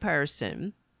young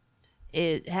person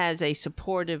has a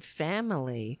supportive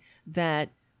family that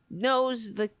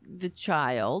knows the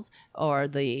child or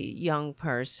the young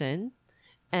person,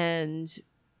 and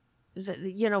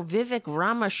Vivek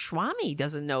Ramaswamy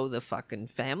doesn't know the fucking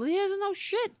family. He doesn't know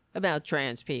shit about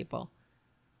trans people.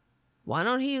 Why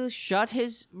don't he shut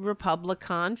his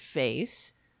Republican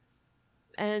face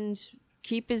and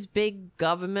keep his big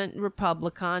government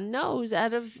Republican nose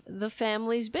out of the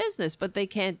family's business? But they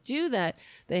can't do that.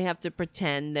 They have to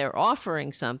pretend they're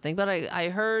offering something. But I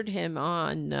heard him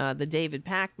on the David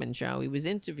Pakman show.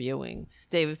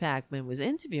 David Pakman was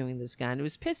interviewing this guy, and it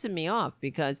was pissing me off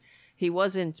because he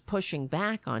wasn't pushing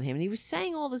back on him. And he was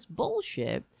saying all this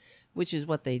bullshit, which is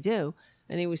what they do.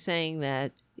 And he was saying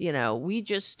that, we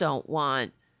just don't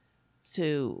want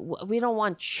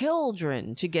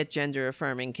children to get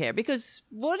gender-affirming care, because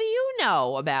what do you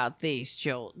know about these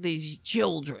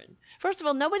children? First of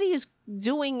all, nobody is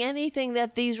doing anything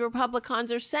that these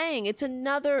Republicans are saying. It's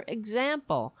another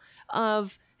example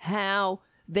of how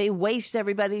they waste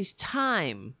everybody's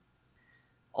time.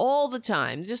 All the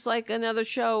time. Just like another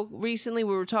show recently,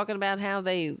 we were talking about how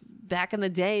back in the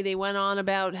day, they went on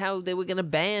about how they were going to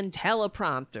ban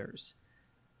teleprompters.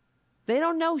 They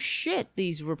don't know shit,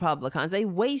 these Republicans. They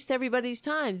waste everybody's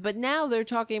time. But now they're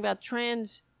talking about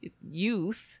trans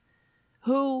youth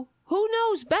who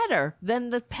knows better than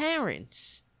the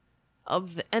parents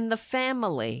and the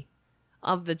family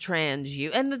of the trans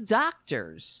youth and the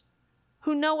doctors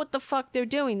who know what the fuck they're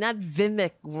doing. Not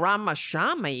Vivek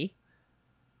Ramaswamy,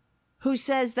 who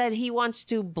says that he wants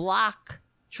to block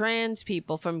trans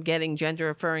people from getting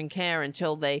gender-affirming care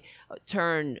until they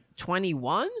turn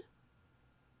 21?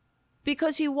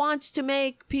 Because he wants to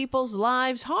make people's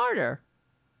lives harder.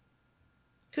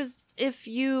 Because if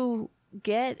you're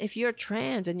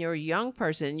trans and you're a young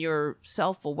person, you're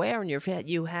self-aware, and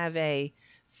you have a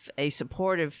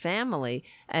supportive family,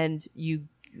 and you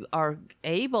are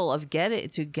able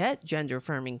to get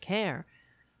gender-affirming care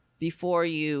before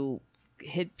you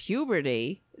hit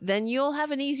puberty, then you'll have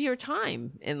an easier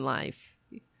time in life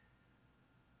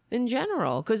in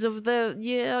general, because of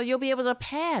you'll be able to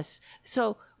pass.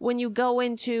 So when you go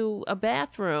into a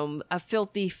bathroom, a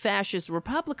filthy fascist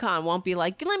Republican won't be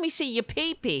like, let me see your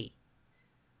pee-pee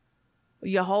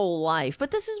your whole life.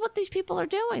 But this is what these people are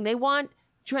doing. They want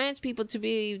trans people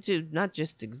to not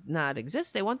just not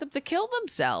exist. They want them to kill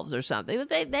themselves or something.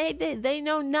 They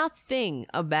know nothing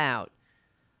about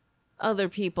other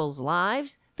people's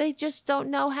lives. They just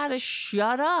don't know how to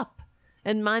shut up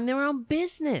and mind their own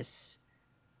business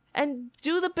and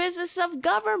do the business of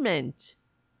government.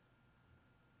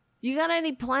 You got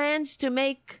any plans to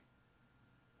make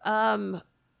living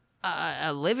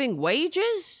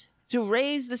wages, to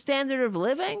raise the standard of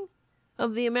living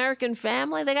of the American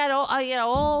family? They got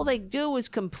all they do is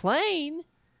complain.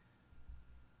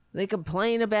 They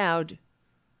complain about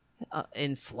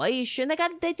inflation.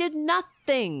 They did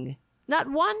nothing.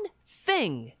 Not one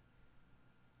thing.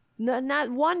 Not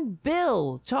one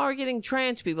bill targeting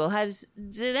trans people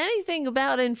did anything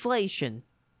about inflation.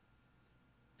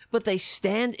 But they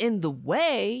stand in the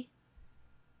way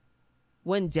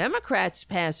when Democrats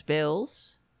pass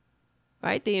bills,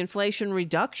 right? The Inflation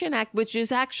Reduction Act, which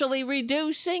is actually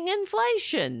reducing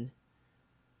inflation.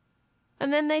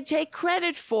 And then they take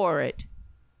credit for it.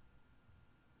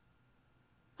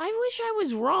 I wish I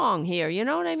was wrong here, you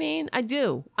know what I mean? I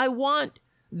do. I want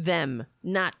them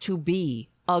not to be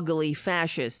ugly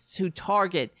fascists who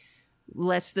target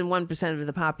less than 1% of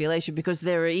the population because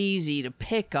they're easy to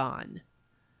pick on.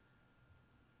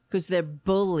 Because they're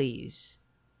bullies.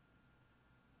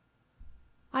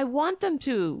 I want them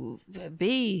to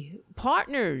be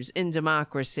partners in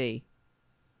democracy.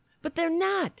 But they're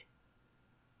not.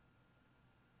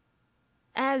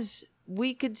 As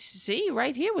we could see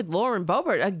right here with Lauren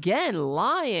Boebert, again,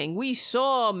 lying. We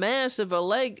saw massive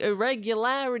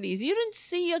irregularities. You didn't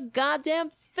see a goddamn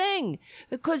thing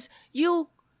because you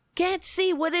can't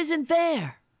see what isn't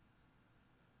there.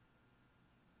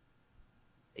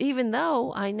 Even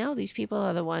though I know these people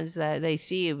are the ones that they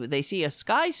see a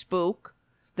sky spook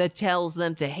that tells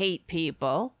them to hate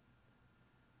people.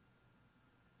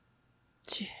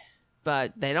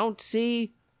 But they don't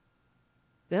see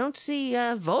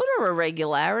voter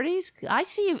irregularities. I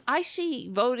see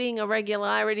voting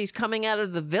irregularities coming out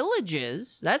of the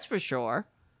villages. That's for sure.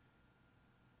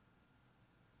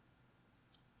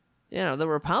 You know, the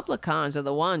Republicans are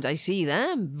the ones, I see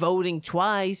them voting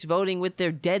twice, voting with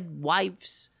their dead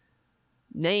wife's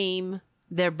name.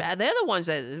 They're the ones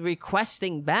that are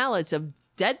requesting ballots of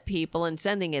dead people and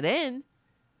sending it in.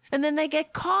 And then they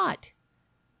get caught.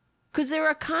 Because there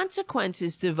are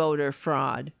consequences to voter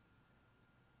fraud.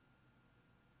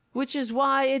 Which is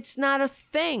why it's not a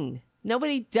thing.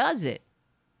 Nobody does it.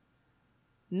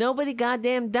 Nobody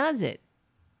goddamn does it.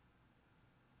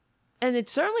 And it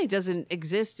certainly doesn't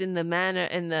exist in the manner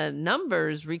and the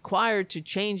numbers required to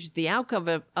change the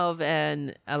outcome of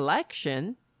an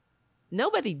election.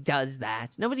 Nobody does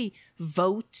that. Nobody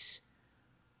votes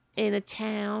in a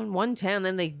town, one town,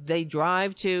 then they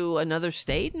drive to another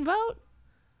state and vote.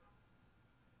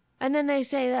 And then they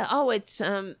say that, oh, it's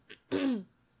the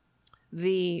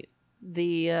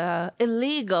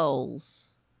illegals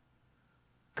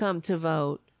come to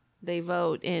vote. They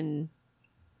vote in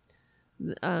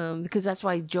because that's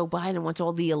why Joe Biden wants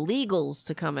all the illegals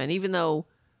to come in, even though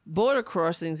border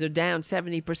crossings are down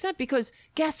 70%. Because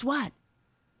guess what?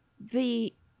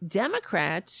 The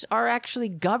Democrats are actually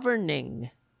governing,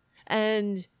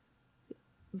 and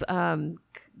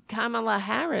Kamala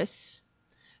Harris.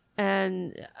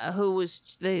 And who was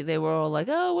they were all like,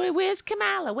 oh, where's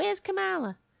Kamala? Where's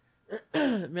Kamala?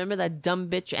 Remember that dumb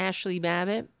bitch Ashley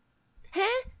Babbitt?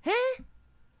 Huh?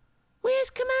 Where's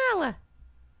Kamala?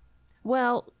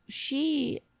 Well,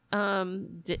 she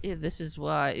this is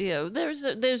why, you know,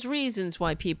 there's reasons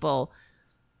why people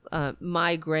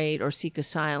migrate or seek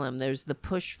asylum. There's the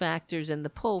push factors and the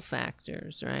pull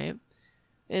factors, right?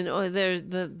 And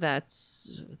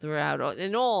that's throughout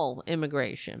in all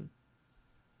immigration.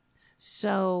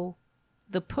 So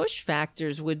the push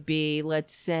factors would be,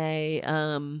 let's say,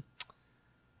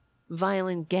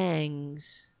 violent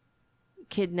gangs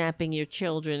kidnapping your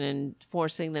children and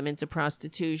forcing them into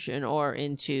prostitution or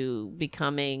into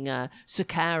becoming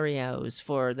sicarios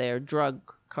for their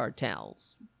drug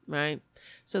cartels, right?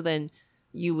 So then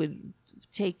you would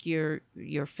take your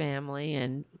family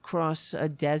and cross a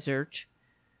desert.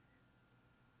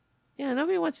 Yeah,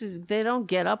 nobody wants to, they don't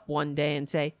get up one day and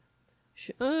say,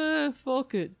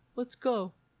 fuck it, let's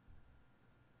go.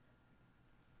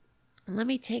 Let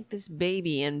me take this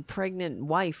baby and pregnant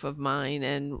wife of mine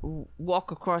and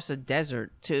walk across a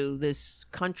desert to this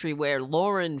country where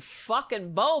Lauren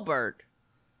fucking Boebert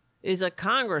is a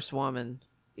congresswoman,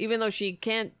 even though she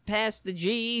can't pass the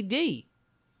GED,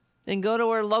 and go to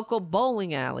her local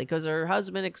bowling alley because her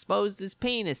husband exposed his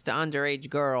penis to underage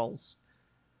girls.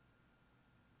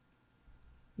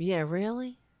 Yeah,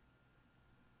 really?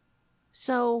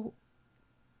 So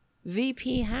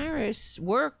VP Harris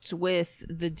worked with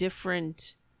the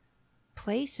different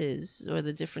places or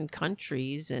the different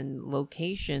countries and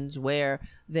locations where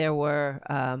there were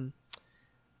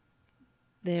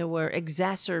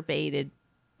exacerbated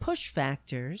push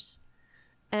factors,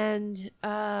 and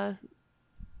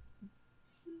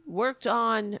worked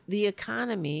on the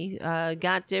economy,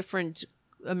 got different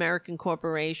American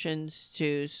corporations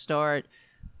to start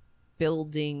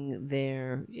building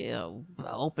their,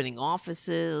 opening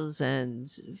offices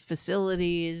and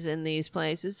facilities in these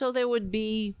places so there would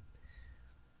be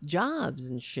jobs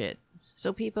and shit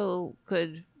so people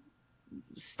could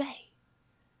stay.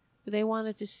 They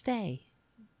wanted to stay.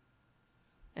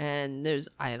 And there's,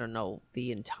 I don't know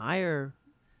the entire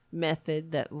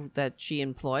method that she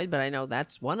employed, but I know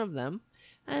that's one of them.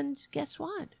 And guess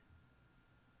what?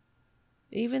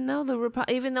 Even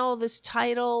though this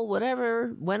title,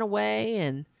 whatever, went away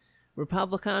and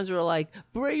Republicans were like,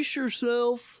 brace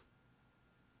yourself,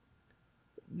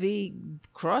 the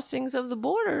crossings of the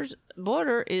border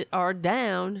are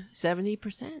down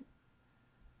 70%.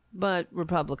 But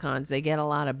Republicans, they get a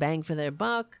lot of bang for their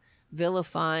buck,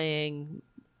 vilifying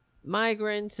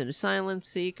migrants and asylum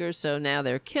seekers. So now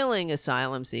they're killing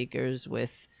asylum seekers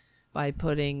by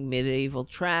putting medieval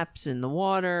traps in the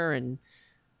water and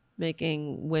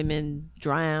making women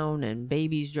drown and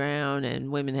babies drown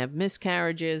and women have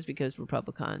miscarriages because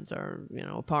Republicans are,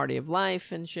 a party of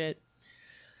life and shit.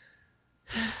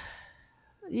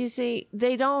 You see,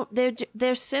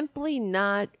 they're simply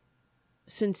not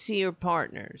sincere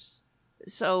partners.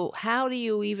 So how do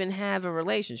you even have a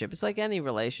relationship? It's like any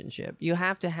relationship. You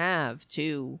have to have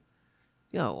two,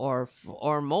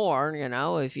 or more,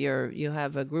 if you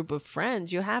have a group of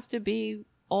friends, you have to be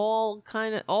all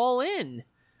in.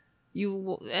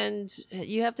 You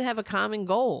have to have a common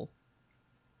goal.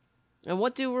 And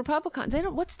what do Republicans,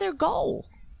 what's their goal?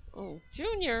 Oh,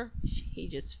 Junior, he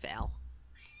just fell.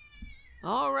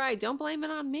 All right, don't blame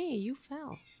it on me. You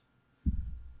fell.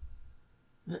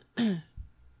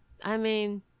 I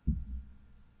mean,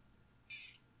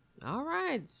 all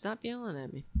right, stop yelling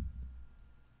at me.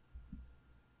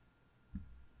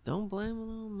 Don't blame it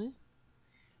on me.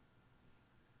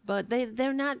 But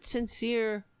they're not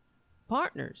sincere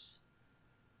partners.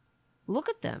 Look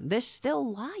at them. They're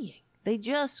still lying. They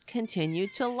just continue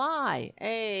to lie.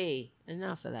 Hey,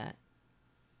 enough of that.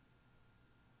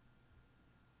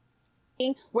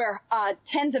 Where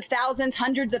tens of thousands,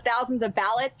 hundreds of thousands of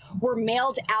ballots were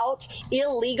mailed out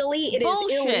illegally. It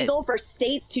is illegal for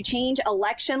states to change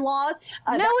election laws.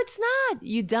 No, it's not,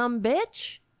 you dumb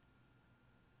bitch.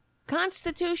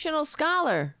 Constitutional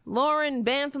scholar Lauren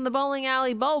banned from the bowling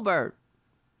alley Bobert,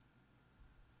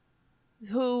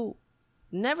 who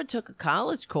never took a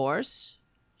college course.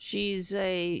 She's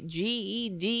a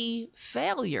GED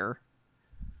failure.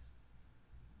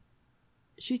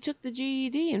 She took the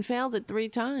GED and failed it 3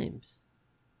 times.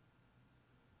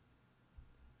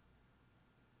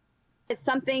 It's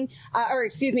something,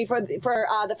 for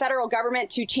the federal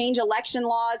government to change election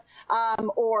laws,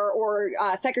 or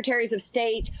secretaries of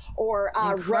state, or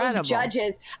rogue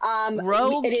judges.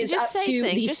 Rogue. It is just up say to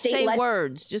things. the Just state. say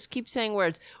words. Just keep saying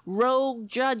words. Rogue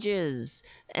judges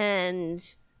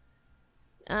and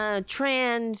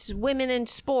trans women in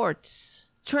sports.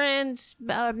 Trans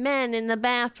men in the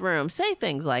bathroom. Say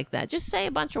things like that. Just say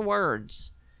a bunch of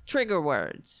words. Trigger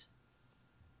words.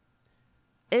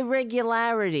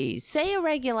 Irregularities. Say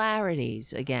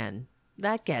irregularities again.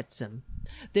 That gets them.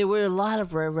 There were a lot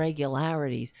of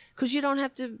irregularities because you don't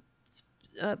have to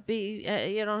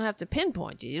you don't have to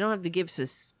pinpoint it. You don't have to give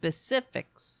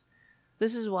specifics.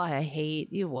 This is why I hate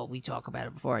we talk about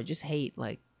it before. I just hate,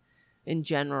 like, in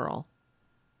general,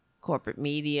 corporate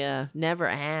media. Never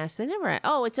ask. They never ask.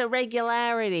 Oh, it's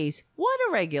irregularities. What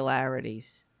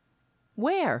irregularities?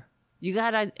 Where? You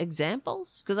got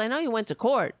examples? Because I know you went to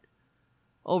court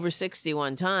over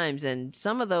 61 times, and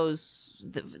some of those,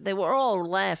 they were all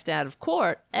left out of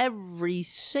court every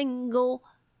single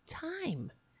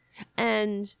time.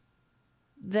 And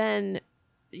then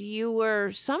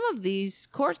some of these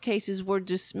court cases were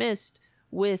dismissed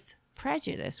with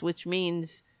prejudice, which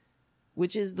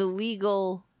is the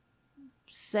legal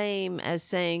same as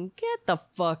saying, get the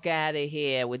fuck out of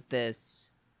here with this.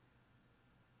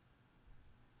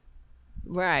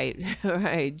 Right,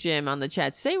 Jim on the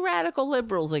chat. Say radical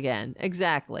liberals again.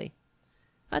 Exactly.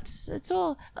 It's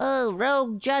all,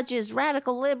 rogue judges,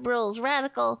 radical liberals,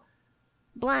 radical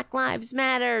Black Lives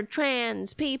Matter,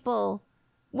 trans people,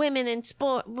 women in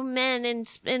sport, men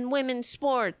in women's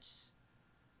sports,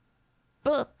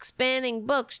 books, banning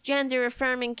books, gender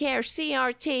affirming care,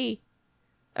 CRT,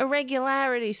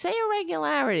 irregularities. Say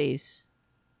irregularities.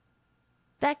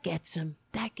 That gets them.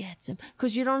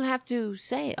 Because you don't have to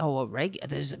say,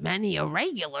 there's many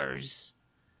irregulars.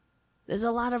 There's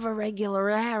a lot of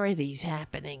irregularities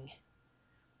happening.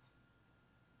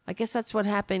 I guess that's what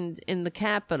happened in the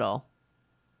Capitol.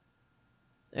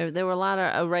 There were a lot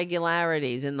of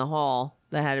irregularities in the hall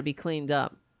that had to be cleaned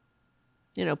up.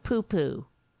 Poo-poo,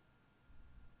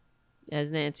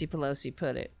 as Nancy Pelosi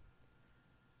put it.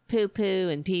 Poo-poo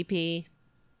and pee-pee.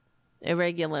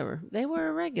 Irregular. They were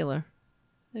irregular.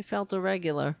 They felt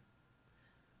irregular.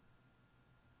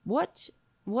 What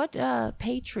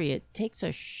patriot takes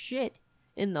a shit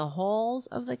in the halls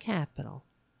of the Capitol?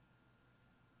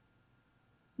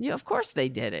 Yeah, of course they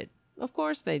did it.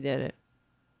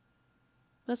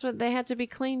 That's what they had to be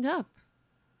cleaned up.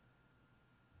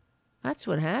 That's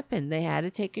what happened. They had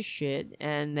to take a shit,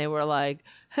 and they were like,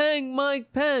 hang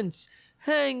Mike Pence,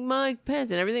 and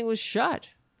everything was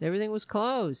shut. Everything was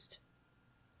closed.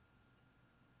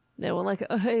 They were like,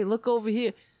 oh, hey, look over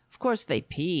here. Of course they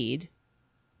peed.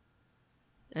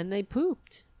 And they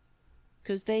pooped.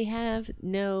 Because they have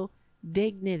no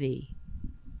dignity.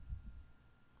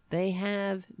 They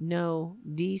have no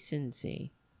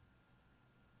decency.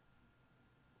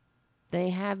 They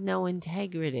have no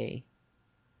integrity.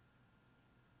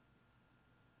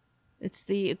 It's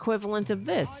the equivalent of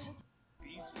this.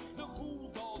 The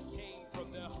fools all came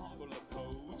from their humble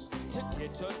abodes to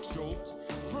get a jolt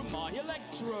from my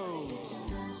electrodes.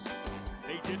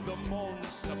 They did the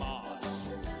monster mash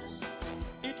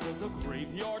was a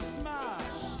graveyard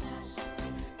smash.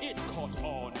 It caught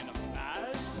on in a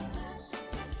flash.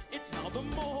 It's now the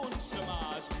Monster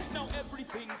Mash. Now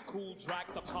everything's cool.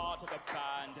 Drag's a part of the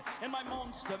band, and my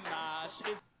Monster Mash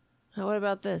is. What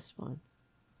about this one?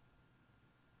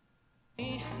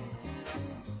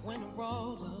 When the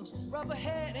road looks rough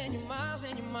ahead and your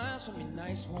miles from your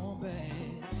nice warm bed,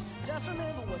 just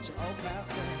remember what your old pal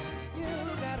said. You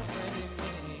got a friend in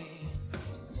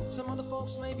me. Some other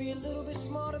folks may be a little bit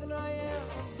smarter than I am,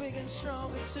 big and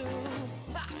stronger too,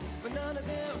 but none of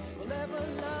them will ever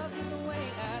love you the way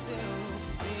I do.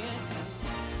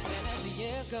 And as the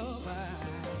years go by,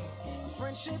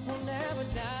 friendship will never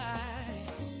die.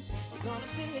 You're gonna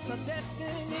see it's our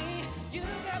destiny. You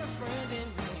got a friend in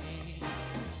me.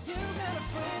 You got a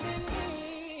friend in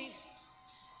me.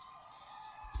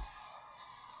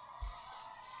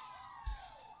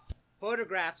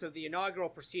 Photographs of the inaugural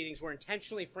proceedings were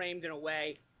intentionally framed in a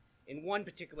way, in one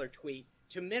particular tweet,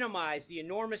 to minimize the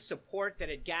enormous support that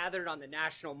had gathered on the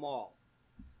National Mall.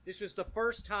 This was the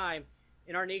first time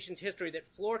in our nation's history that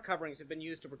floor coverings have been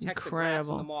used to protect the grass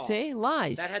in the mall. See?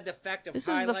 Lies. That had the effect of This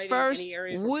was the highlighting first any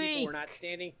areas where people week. were not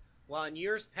standing, while in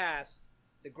years past,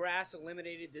 the grass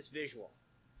eliminated this visual.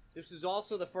 This was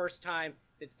also the first time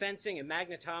that fencing and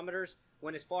magnetometers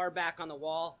went as far back on the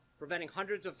wall, preventing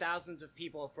hundreds of thousands of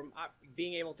people from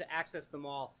being able to access the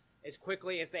mall as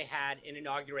quickly as they had in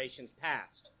inaugurations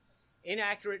past.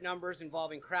 Inaccurate numbers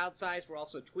involving crowd size were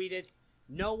also tweeted.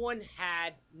 No one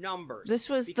had numbers. This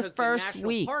was the because first National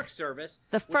week. Park Service,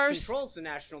 The which first controls the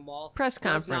National Mall, press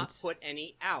does not conference. put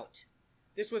any out.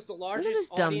 This was the this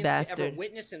largest dumb audience to ever bastard.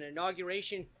 witness an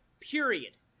inauguration,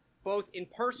 period, both in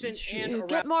person and around.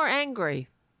 Get more angry.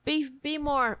 Be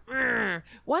more.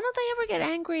 Why don't they ever get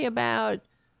angry about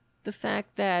the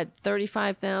fact that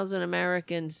 35,000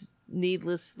 Americans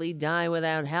needlessly die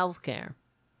without health care?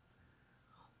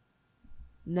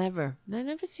 Never. I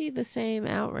never see the same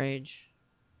outrage.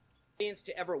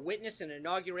 To ever witness an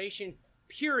inauguration,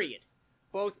 period,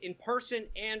 both in person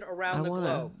and around the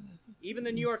globe. Even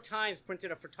the New York Times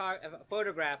printed a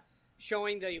photograph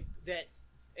showing that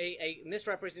a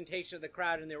misrepresentation of the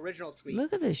crowd in the original tweet.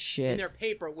 Look at this shit. In their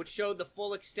paper, which showed the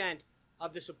full extent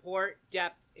of the support,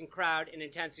 depth, and crowd and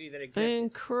intensity that existed.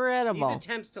 Incredible. These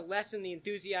attempts to lessen the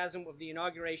enthusiasm of the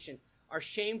inauguration are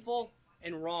shameful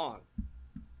and wrong.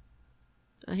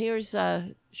 Here's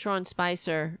Sean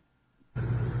Spicer.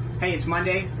 Hey, it's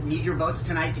Monday. Need your votes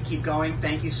tonight to keep going.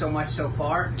 Thank you so much so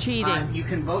far. Cheating. You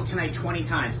can vote tonight 20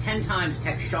 times. 10 times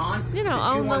text Sean You know, to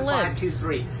own the lips.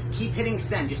 21523. Keep hitting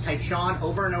send. Just type Sean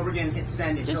over and over again. Hit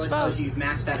send until Just it tells vote you you've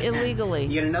maxed out at 10. illegally.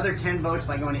 You get another 10 votes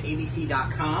by going to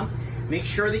abc.com. Make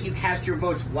sure that you cast your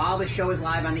votes while the show is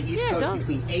live on the East Coast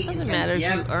between 8 and 10 doesn't matter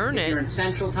p.m. if you earn If it. you're in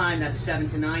Central Time, that's 7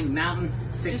 to 9. Mountain,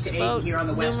 6 Just to 8 vote here on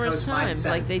the West numerous Coast, 5 to times,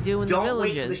 7. like they do in the Don't wait for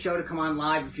the villages. show to come on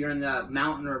live if you're in the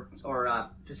Mountain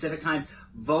or Pacific Time.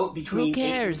 Vote between Who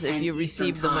cares 8 and if 10 you Eastern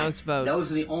receive the time. most votes?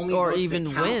 Those are the only Or votes even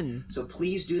that count. win. So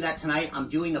please do that tonight. I'm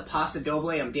doing the Paso Doble.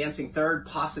 I'm dancing third.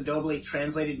 Paso Doble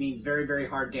translated means very, very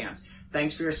hard dance.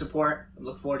 Thanks for your support. I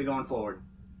look forward to going forward.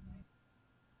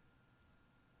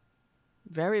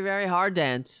 Very, very hard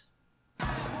dance.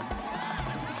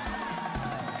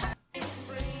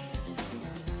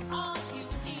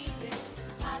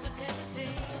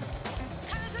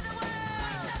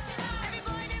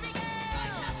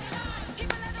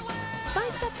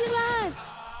 Spice up your life.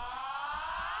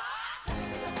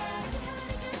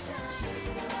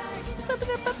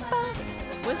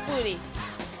 With booty.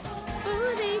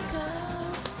 Booty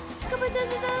call.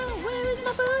 Scooby-Doo, where is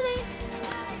my booty?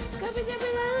 Scooby-Doo,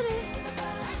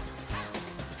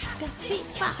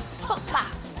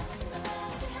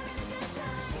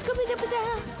 Scooby-Doo.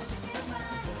 Scooby-Doo.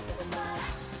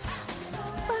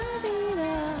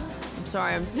 I'm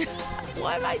sorry,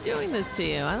 why am I doing this to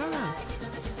you? I don't know.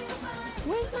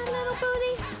 Where's my little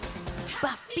booty?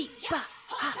 Ba, beep, ba,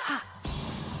 ha, ha.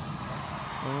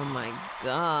 Oh my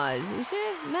God. You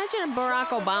see? Imagine Barack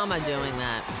Obama doing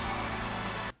that.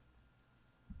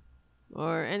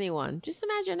 Or anyone. Just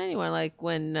imagine anyone. Like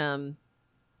when,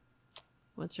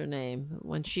 what's her name?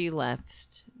 When she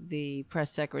left, the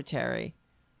press secretary.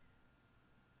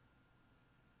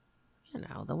 You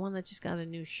know, the one that just got a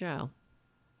new show.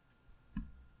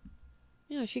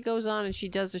 You know, she goes on and she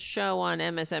does a show on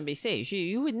MSNBC.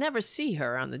 You would never see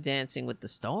her on the Dancing with the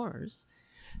Stars.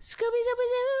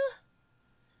 Scooby-Dooby-Doo.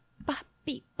 Ba,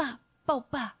 beep, ba, bo,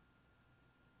 ba.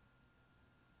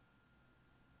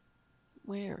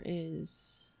 Where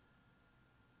is...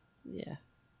 Yeah.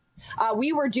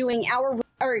 we were doing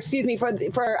for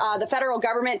the federal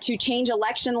government to change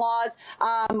election laws,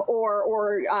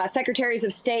 or secretaries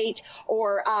of state,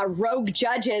 or rogue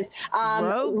judges.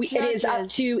 It is up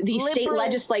to the state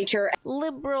legislature.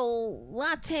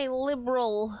 Latte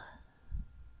liberal,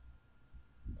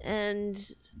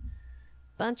 and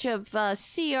bunch of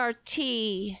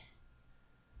CRT.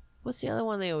 What's the other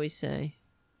one they always say?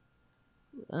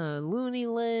 Loony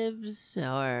libs,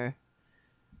 or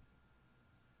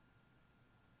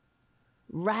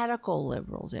radical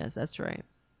liberals. Yes, that's right.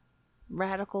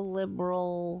 Radical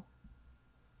liberal.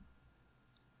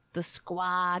 The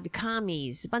squad.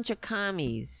 Commies. A bunch of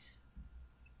commies.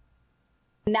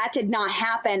 And that did not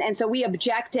happen. And so we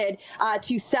objected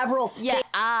to several states.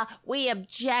 Yeah, we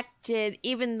objected,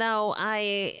 even though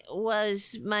I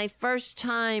was my first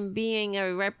time being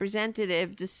a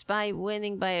representative, despite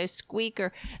winning by a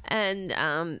squeaker. And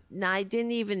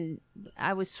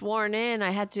I was sworn in. I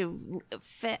had to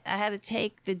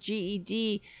take the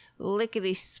GED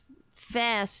lickety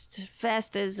fast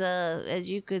as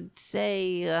you could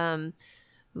say.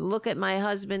 Look at my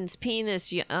husband's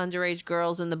penis, you underage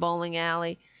girls in the bowling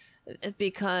alley,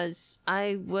 because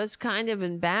I was kind of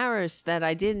embarrassed that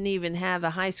I didn't even have a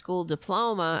high school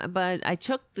diploma, but I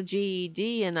took the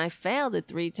GED and I failed it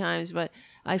 3 times, but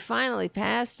I finally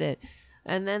passed it.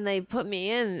 And then they put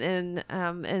me in,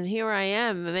 and here I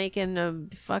am making a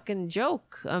fucking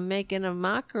joke. I'm making a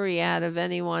mockery out of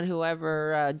anyone who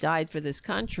ever died for this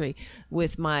country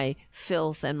with my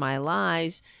filth and my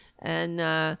lies. And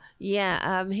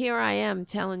here I am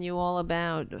telling you all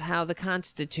about how the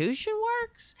Constitution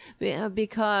works,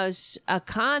 because a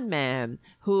con man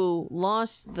who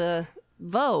lost the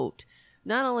vote,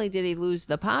 not only did he lose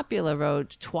the popular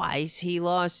vote twice, he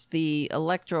lost the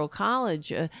Electoral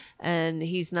College, and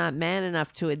he's not man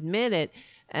enough to admit it.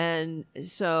 And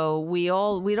so we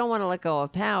don't want to let go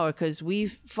of power, because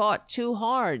we've fought too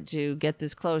hard to get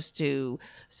this close to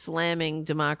slamming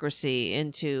democracy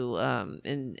into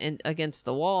against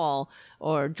the wall,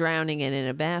 or drowning it in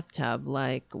a bathtub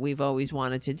like we've always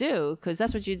wanted to do, because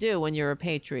that's what you do when you're a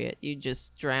patriot. You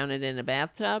just drown it in a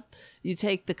bathtub. You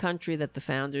take the country that the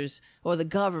founders, or the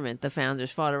government the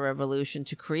founders fought a revolution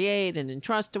to create and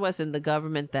entrust to us, and the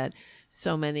government that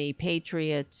so many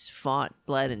patriots fought,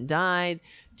 bled, and died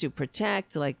to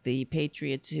protect, like the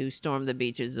patriots who stormed the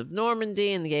beaches of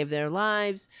Normandy and gave their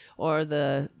lives, or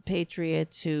the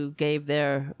patriots who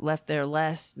left their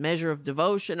last measure of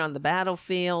devotion on the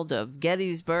battlefield of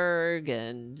Gettysburg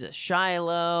and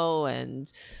Shiloh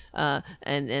and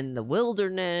the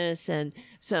wilderness. And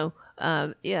so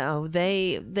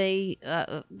they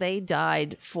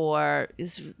died for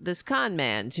this con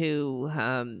man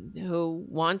who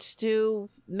wants to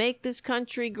make this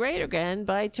country great again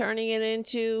by turning it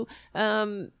into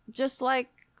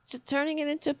turning it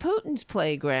into Putin's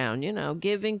playground.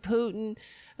 Giving Putin.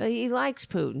 He likes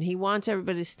Putin. He wants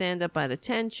everybody to stand up at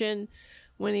attention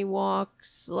when he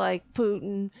walks like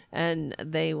Putin, and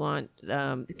they want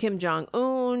Kim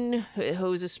Jong-un,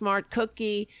 who's a smart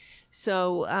cookie.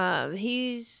 So I'm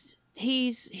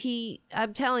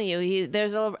telling you,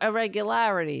 there's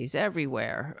irregularities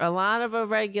everywhere. A lot of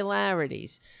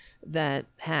irregularities that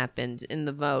happened in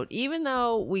the vote, even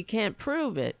though we can't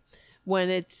prove it. When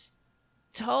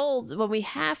we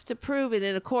have to prove it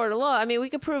in a court of law. I mean, we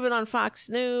could prove it on Fox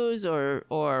News or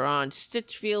on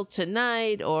Stitchfield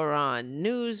Tonight or on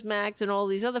Newsmax and all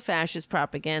these other fascist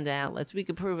propaganda outlets. We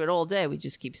could prove it all day. We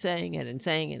just keep saying it and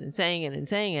saying it and saying it and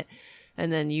saying it.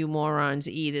 And then you morons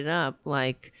eat it up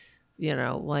like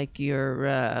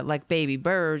you're like baby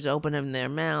birds opening their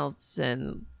mouths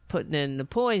and putting in the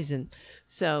poison.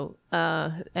 So,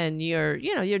 and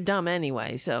you're dumb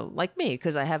anyway. So like me,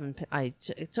 because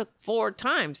it took 4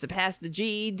 times to pass the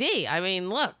GED. I mean,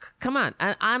 look, come on.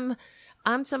 I'm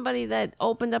somebody that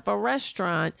opened up a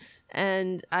restaurant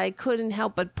and I couldn't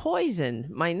help but poison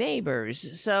my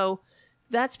neighbors. So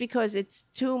that's because it's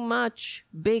too much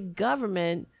big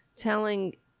government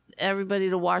telling everybody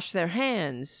to wash their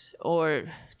hands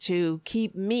or to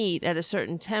keep meat at a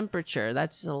certain temperature.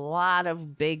 That's a lot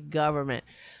of big government.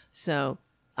 So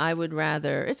I would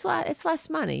rather, it's less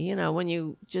money, when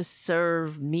you just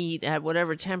serve meat at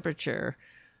whatever temperature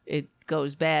it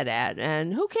goes bad at.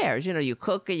 And who cares? You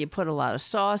cook it, you put a lot of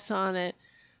sauce on it,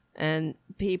 and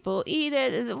people eat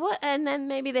it, and then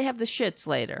maybe they have the shits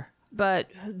later. But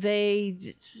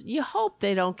you hope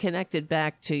they don't connect it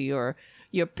back to your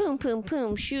poom poom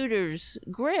poom shooter's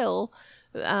grill.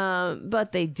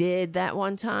 But they did that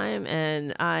one time,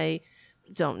 and I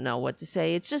don't know what to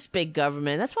say. It's just big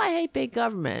government. That's why I hate big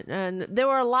government. And there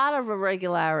were a lot of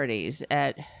irregularities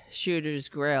at Shooter's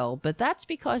Grill, but that's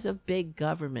because of big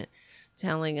government.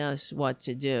 telling us what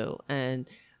to do. And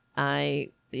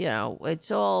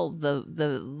it's all the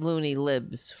loony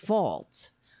libs' fault,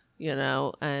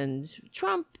 and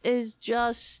Trump is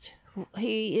just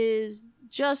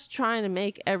trying to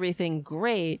make everything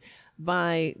great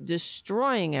by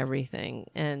destroying everything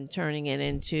and turning it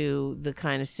into the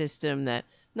kind of system that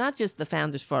not just the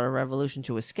founders fought a revolution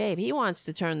to escape. He wants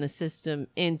to turn the system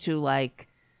into like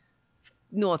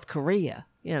North Korea,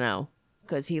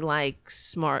 because he likes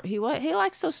smart. He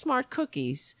likes those smart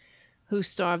cookies who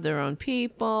starve their own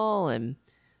people, and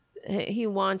he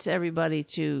wants everybody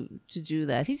to do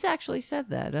that. He's actually said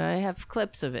that. I have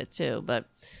clips of it too, but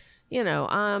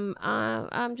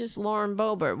I'm just Lauren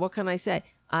Boebert. What can I say?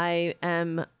 I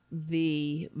am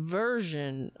the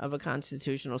version of a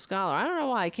constitutional scholar. I don't know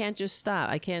why I can't just stop.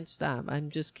 I can't stop. I'm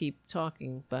just keep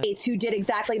talking. But who did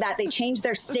exactly that? They changed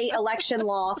their state election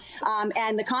law,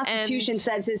 and the Constitution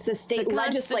says it's the state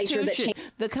legislature that changed.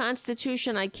 The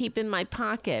Constitution I keep in my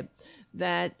pocket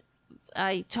that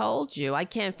I told you I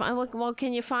can't find. Well,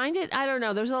 can you find it? I don't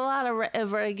know. There's a lot of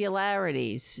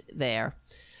irregularities there,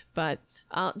 but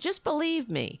just believe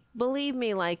me. Believe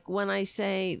me, like when I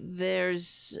say they're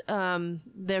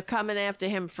coming after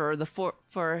him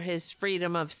for his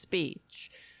freedom of speech.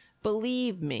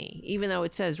 Believe me, even though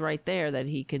it says right there that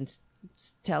he can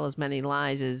tell as many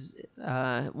lies as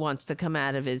wants to come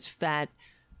out of his fat,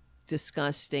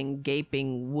 disgusting,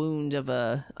 gaping wound of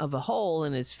a hole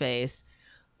in his face,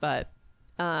 but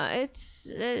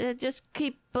just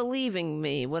keep believing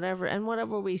me,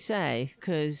 whatever we say,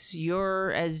 because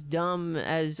you're as dumb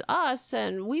as us,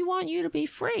 and we want you to be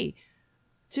free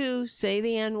to say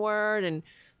the N-word, and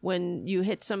when you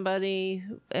hit somebody,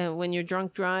 when you're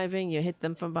drunk driving, you hit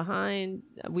them from behind,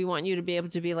 we want you to be able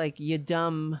to be like, you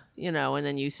dumb, and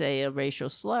then you say a racial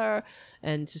slur,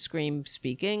 and to scream,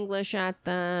 speak English at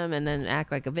them, and then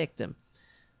act like a victim.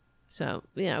 So,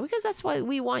 because that's what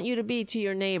we want you to be to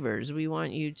your neighbors. We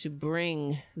want you to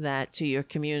bring that to your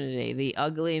community. The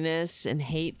ugliness and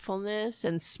hatefulness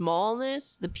and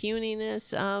smallness, the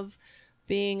puniness of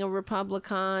being a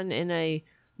Republican in a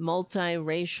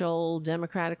multiracial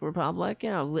democratic republic,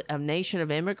 a nation of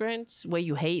immigrants where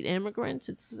you hate immigrants.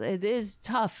 It is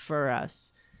tough for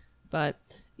us. But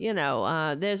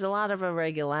there's a lot of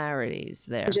irregularities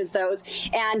there. Those,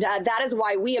 and that is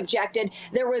why we objected.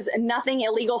 There was nothing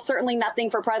illegal, certainly nothing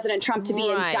for President Trump to be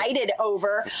indicted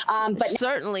over. But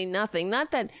certainly nothing. Not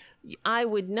that I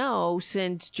would know,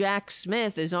 since Jack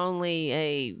Smith is only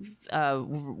a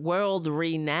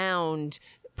world-renowned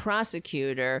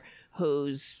prosecutor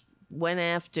who's went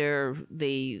after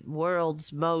the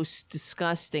world's most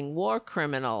disgusting war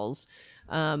criminals.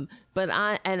 But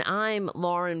I'm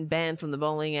Lauren Band from the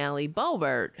Bowling Alley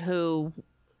Boebert, who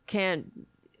can't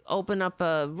open up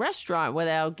a restaurant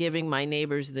without giving my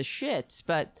neighbors the shits.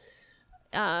 But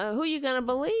who you gonna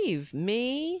believe?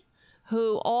 Me,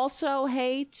 who also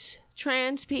hates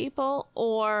trans people,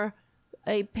 or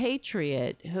a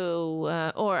patriot who,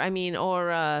 or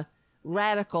a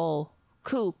radical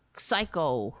kook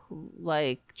psycho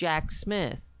like Jack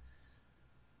Smith,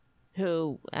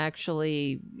 who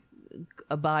actually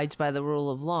abides by the rule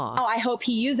of law. I hope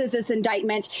he uses this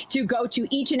indictment to go to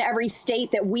each and every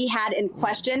state that we had in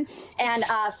question and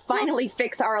finally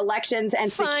fix our elections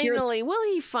and secure.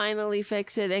 Will he finally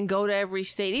fix it and go to every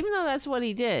state? Even though that's what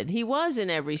he did. He was in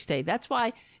every state. That's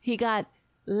why he got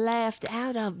laughed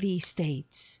out of these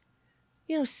states.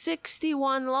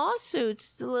 61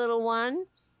 lawsuits, the little one.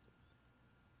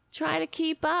 Try to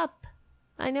keep up.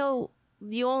 I know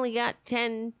you only got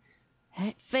 10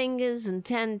 fingers and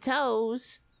 10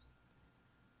 toes,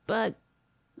 but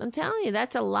I'm telling you,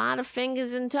 that's a lot of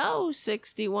fingers and toes.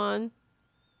 61.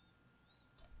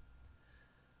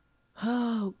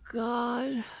 Oh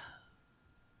God,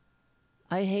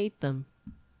 I hate them.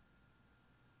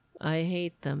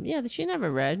 Yeah, she never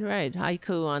read. Right,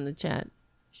 haiku on the chat.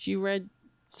 She read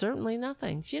certainly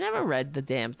nothing. She never read the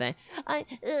damn thing.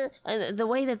 The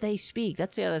way that they speak,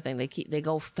 that's the other thing. They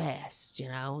go fast.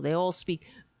 They all speak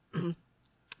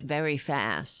very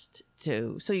fast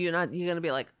too. So you're gonna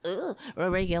be like,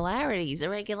 irregularities.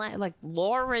 Like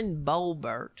Lauren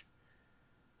Boebert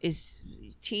is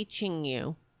teaching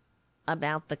you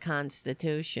about the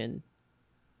Constitution,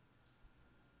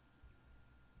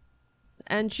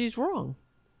 and she's wrong.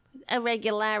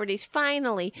 Irregularities.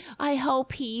 Finally, I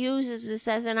hope he uses this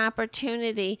as an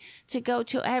opportunity to go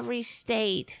to every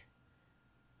state.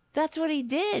 That's what he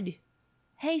did.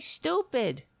 Hey,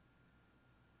 stupid.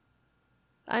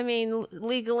 I mean,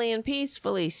 legally and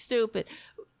peacefully, stupid.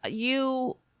 He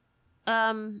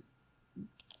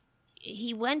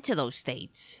he went to those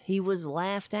states. He was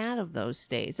laughed out of those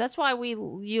states. That's why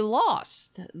you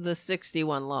lost the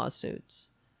 61 lawsuits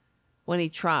when he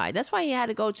tried. That's why he had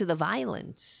to go to the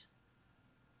violence.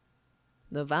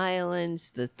 The violence,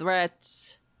 the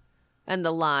threats, and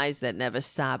the lies that never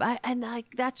stop.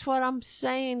 That's what I'm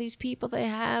saying. These people, they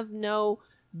have no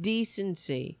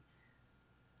decency.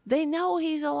 They know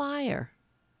he's a liar.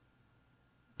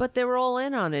 But they're all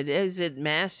in on it. Is it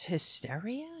mass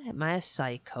hysteria? Mass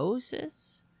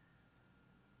psychosis?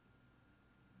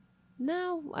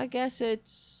 No, I guess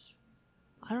it's...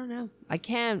 I don't know. I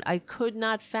could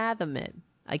not fathom it.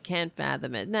 I can't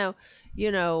fathom it. Now,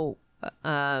 you know,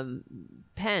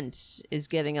 Pence is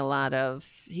getting a lot of...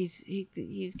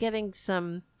 He's getting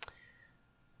some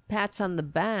pats on the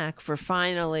back for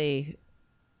finally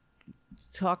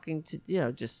talking to, you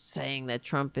know, just saying that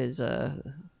Trump is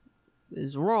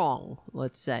wrong,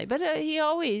 let's say. But he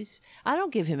always... I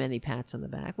don't give him any pats on the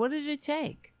back. What did it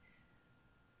take?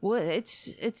 Well,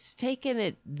 it's taken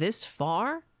it this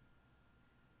far.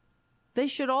 They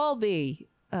should all be...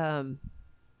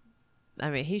 I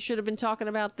mean, he should have been talking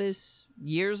about this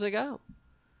years ago.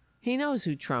 He knows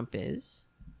who Trump is.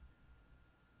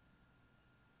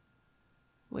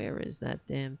 Where is that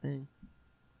damn thing?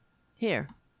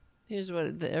 Here's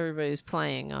what everybody's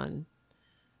playing on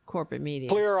corporate media.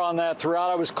 Clear on that throughout.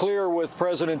 I was clear with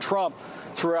President Trump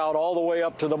throughout, all the way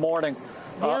up to the morning.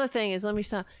 The other thing is, let me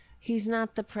stop. He's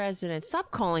not the president.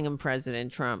 Stop calling him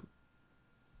President Trump.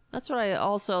 That's what I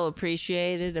also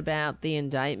appreciated about the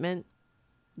indictment.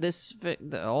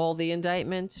 All the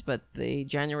indictments, but the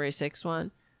January 6th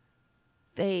one,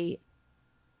 they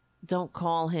don't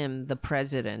call him the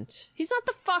president. He's not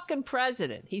the fucking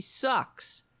president. He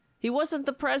sucks. He wasn't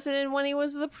the president when he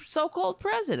was the so-called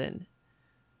president.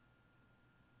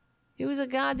 He was a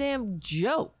goddamn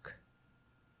joke.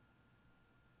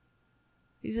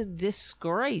 He's a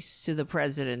disgrace to the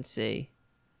presidency.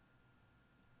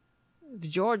 If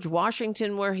George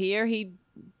Washington were here, he'd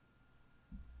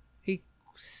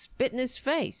spit in his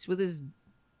face with his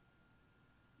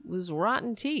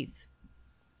rotten teeth.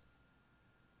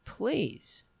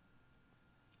 Please.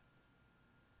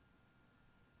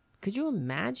 Could you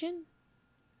imagine?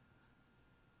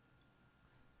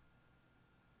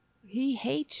 He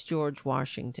hates George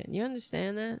Washington. You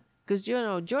understand that? Because, you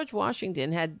know, George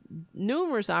Washington had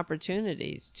numerous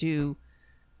opportunities to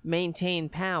maintain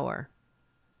power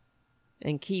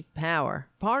and keep power.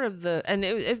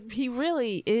 He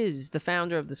really is the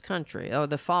founder of this country, or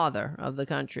the father of the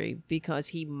country, because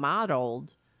he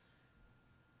modeled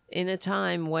in a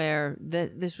time where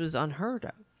this was unheard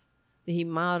of. He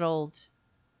modeled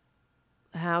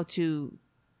how to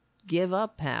give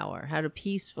up power, how to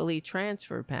peacefully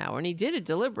transfer power. And he did it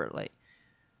deliberately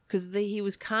because he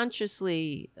was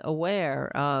consciously aware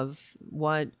of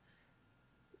what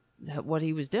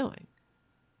he was doing.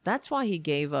 That's why he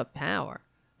gave up power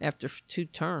after 2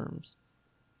 terms.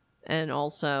 And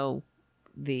also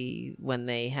when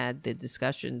they had the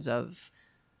discussions at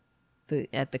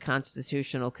the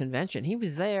Constitutional Convention, he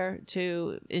was there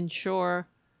to ensure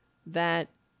that,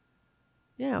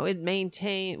 you know, we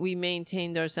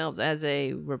maintained ourselves as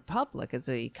a republic, as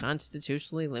a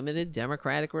constitutionally limited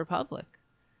democratic republic.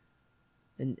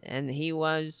 And he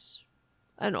was,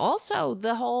 and also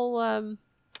the whole,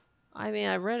 I mean,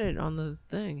 I read it on the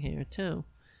thing here too.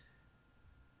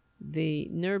 The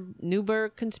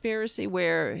Nuremberg conspiracy,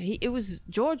 where it was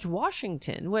George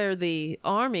Washington, where the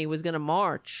army was going to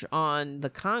march on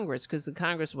the Congress because the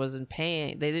Congress wasn't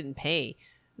paying. They didn't pay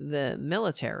the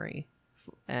military,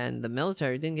 and the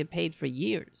military didn't get paid for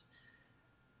years.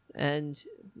 And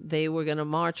they were going to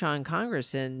march on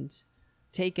Congress and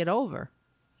take it over.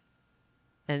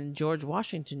 And George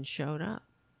Washington showed up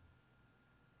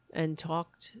and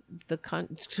talked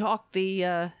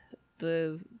the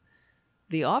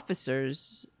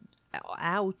officers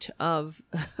out of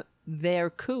their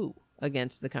coup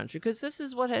against the country, because this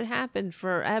is what had happened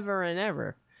forever and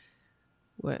ever.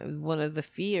 One of the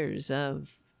fears of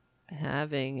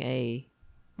having a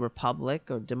republic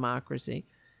or democracy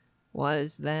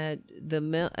was that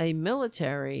a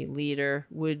military leader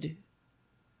would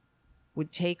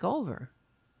take over.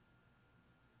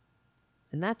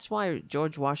 And that's why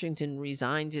George Washington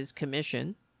resigned his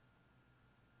commission.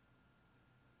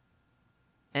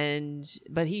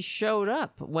 But he showed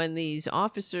up when these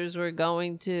officers were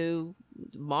going to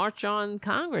march on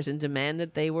Congress and demand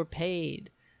that they were paid.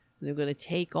 They were going to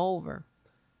take over.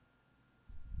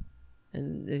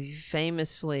 And he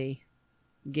famously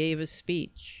gave a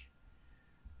speech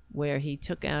where he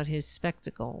took out his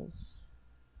spectacles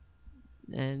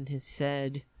and he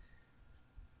said,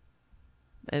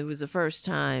 It was the first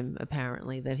time,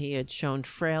 apparently, that he had shown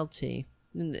frailty,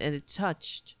 and it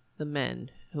touched the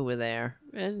men who were there,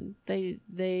 and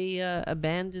they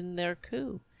abandoned their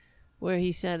coup, where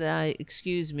he said,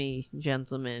 "Excuse me,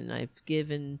 gentlemen, I've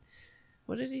given."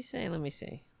 What did he say? Let me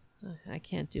see. I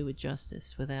can't do it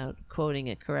justice without quoting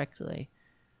it correctly.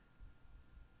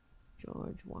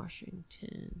 George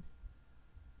Washington,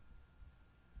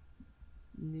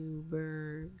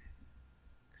 Newburgh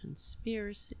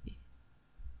conspiracy.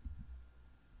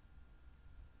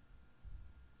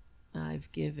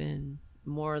 I've given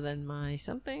more than my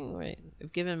something. Wait,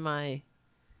 I've given my.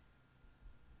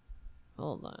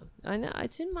 Hold on. I know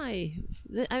it's in my.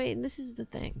 I mean, this is the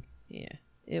thing. Yeah,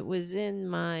 it was in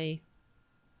my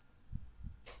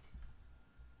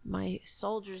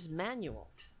soldier's manual.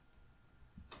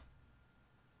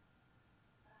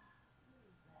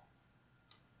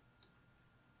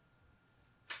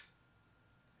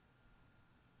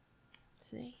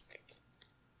 See?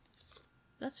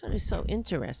 That's what is so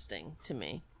interesting to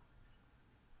me.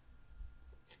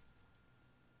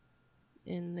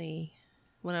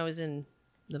 When I was in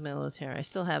the military, I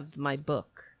still have my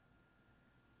book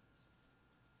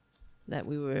that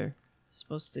we were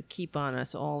supposed to keep on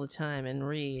us all the time and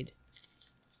read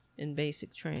in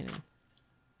basic training.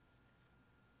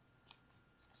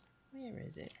 Where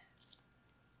is it?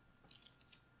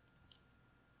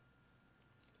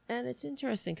 And it's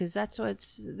interesting because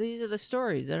these are the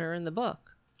stories that are in the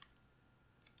book.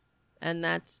 And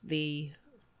that's the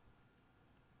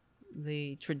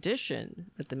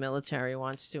tradition that the military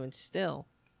wants to instill.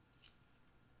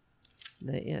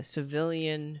 The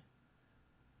civilian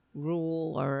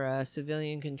rule or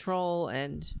civilian control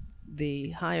and the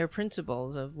higher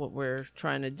principles of what we're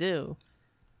trying to do.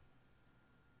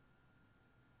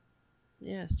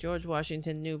 Yes, George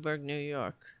Washington, Newburgh, New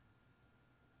York.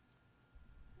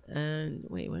 And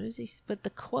wait, what is he? But the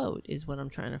quote is what I'm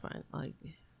trying to find. Like,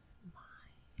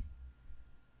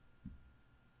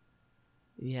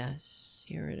 yes,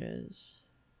 here it is.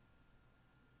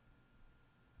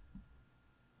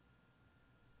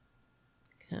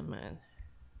 Come on.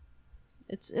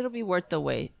 It'll be worth the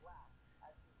wait.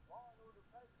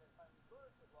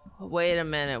 Wait a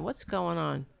minute. What's going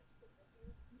on?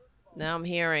 Now I'm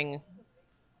hearing.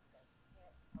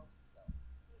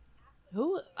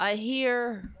 I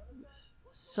hear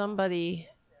somebody.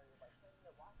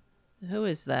 Who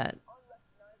is that?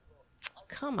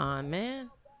 Come on, man.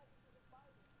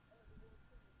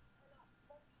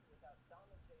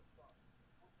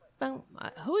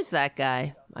 Who is that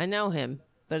guy? I know him,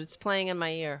 but it's playing in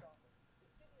my ear.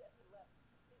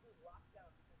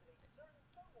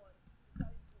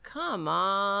 Come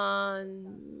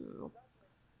on.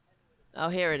 Oh,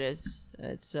 here it is.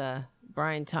 It's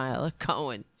Brian Tyler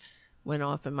Cohen. Went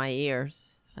off in my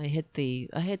ears. I hit the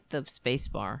space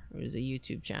bar. It was a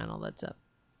YouTube channel that's up.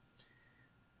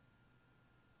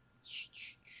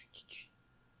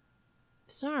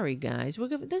 Sorry, guys.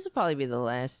 This will probably be the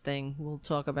last thing we'll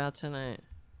talk about tonight.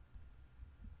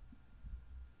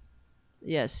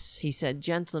 Yes, he said,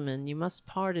 "Gentlemen, you must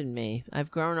pardon me.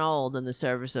 I've grown old in the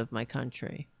service of my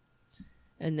country.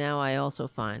 And now I also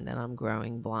find that I'm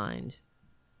growing blind."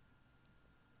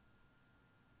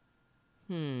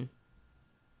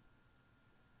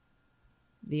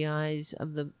 The eyes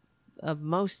of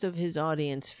most of his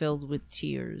audience filled with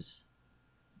tears.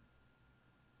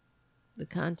 The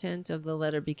content of the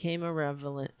letter became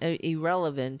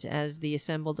irrelevant as the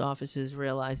assembled officers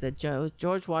realized that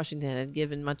George Washington had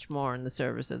given much more in the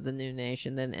service of the new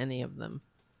nation than any of them.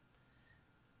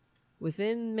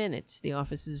 Within minutes, the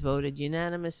officers voted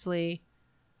unanimously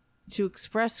to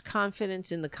express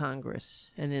confidence in the Congress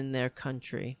and in their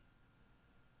country.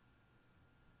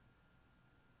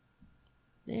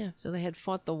 Yeah, so they had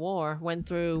fought the war, went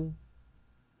through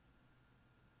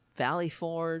Valley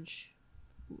Forge.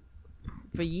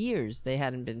 For years, they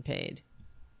hadn't been paid.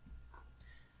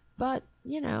 But,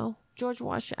 George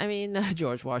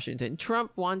Washington.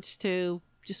 Trump wants to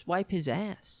just wipe his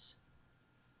ass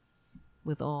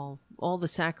with all the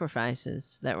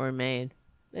sacrifices that were made.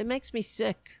 It makes me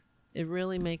sick. It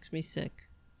really makes me sick.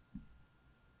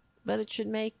 But it should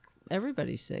make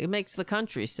everybody sick. It makes the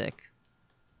country sick.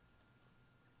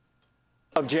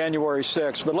 Of January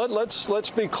 6th. But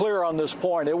let's be clear on this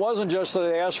point. It wasn't just that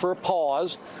they asked for a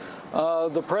pause.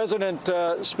 The president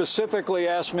specifically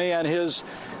asked me, and his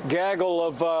gaggle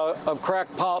of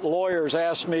crackpot lawyers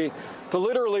asked me to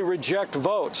literally reject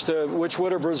votes, which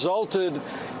would have resulted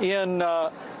in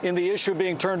the issue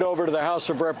being turned over to the House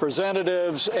of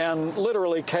Representatives, and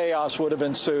literally chaos would have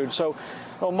ensued. So,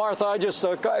 Martha, I just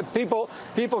people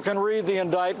can read the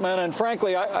indictment, and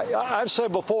frankly, I've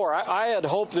said before, I had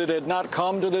hoped it had not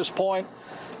come to this point.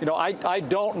 You know, I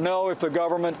don't know if the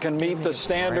government can meet the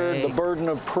standard, the burden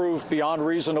of proof beyond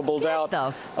reasonable doubt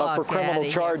for criminal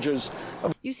charges.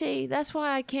 You see, that's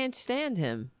why I can't stand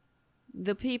him.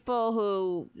 The people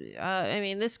who, I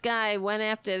mean, this guy went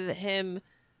after him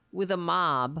with a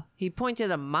mob. He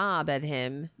pointed a mob at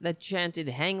him that chanted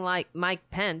 "Hang like Mike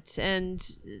Pence" and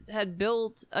had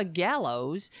built a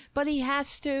gallows, but he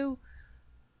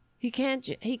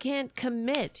can't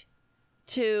commit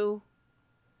to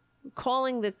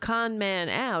calling the con man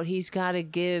out. He's got to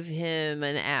give him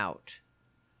an out.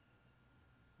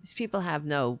 These people have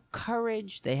no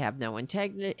courage. They have no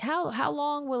integrity. How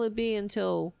long will it be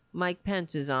until Mike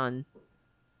Pence is on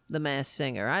The Masked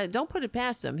Singer? I don't put it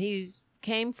past him. He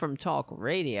came from talk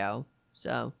radio,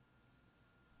 so.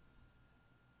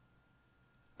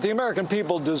 The American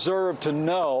people deserve to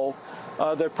know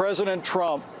that President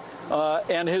Trump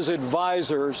and his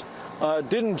advisors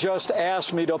didn't just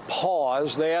ask me to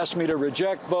pause. They asked me to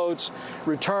reject votes,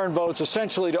 return votes,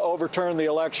 essentially to overturn the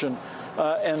election,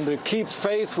 and to keep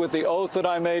faith with the oath that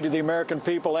I made to the American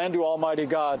people and to Almighty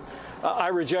God. I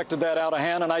rejected that out of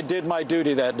hand, and I did my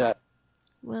duty that day.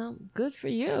 Well, good for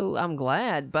you. I'm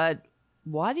glad. But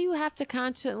why do you have to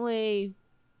constantly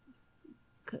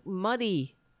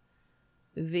muddy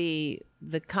the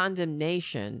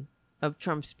condemnation of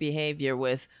Trump's behavior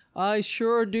with, "I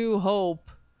sure do hope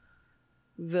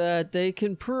that they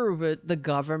can prove it, the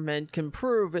government can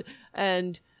prove it,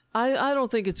 and I don't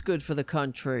think it's good for the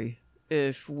country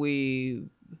if we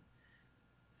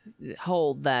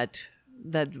hold that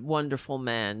wonderful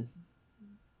man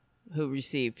who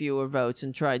received fewer votes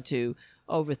and tried to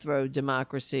overthrow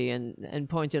democracy and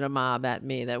pointed a mob at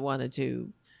me that wanted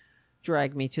to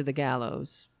drag me to the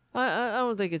gallows. I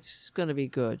don't think it's going to be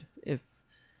good if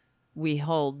we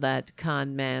hold that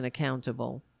con man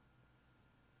accountable.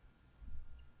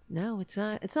 No, it's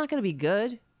not. It's not going to be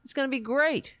good. It's going to be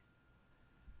great.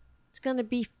 It's going to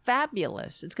be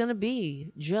fabulous. It's going to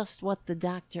be just what the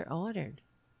doctor ordered.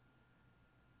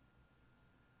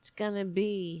 It's going to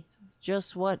be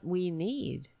just what we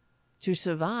need to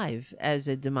survive as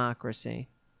a democracy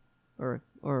or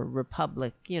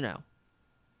republic, you know.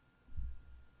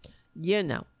 You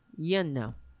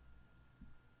know.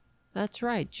 That's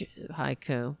right,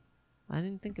 Haiku. I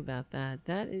didn't think about that.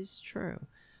 That is true.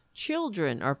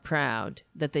 Children are proud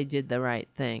that they did the right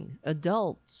thing.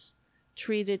 Adults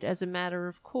treat it as a matter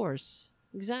of course.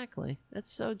 Exactly.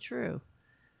 That's so true.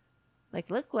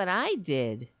 Like, look what I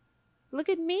did. Look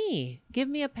at me. Give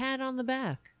me a pat on the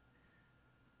back.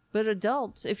 But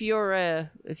adults, if you're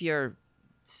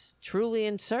truly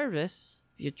in service,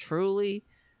 if you're truly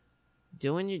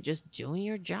doing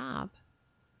your job,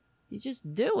 you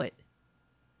just do it.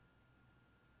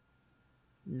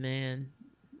 Man.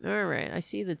 All right, I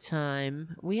see the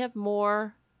time. We have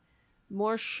more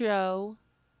show,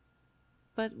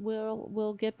 but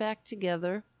we'll get back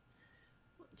together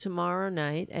tomorrow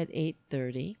night at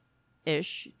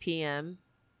 8:30-ish p.m.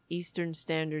 Eastern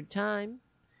Standard Time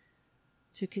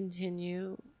to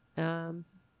continue. I'm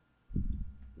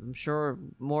sure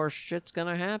more shit's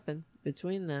gonna happen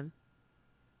between them.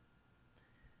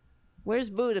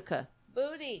 Where's Boudica?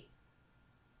 Booty!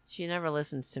 She never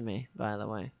listens to me, by the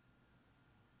way.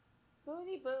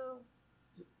 Booty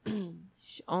boo.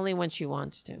 Only when she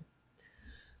wants to.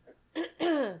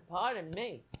 Pardon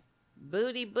me.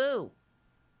 Booty boo.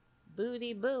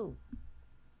 Booty boo.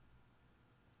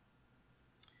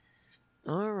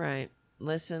 All right.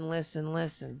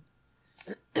 Listen.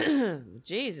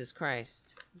 Jesus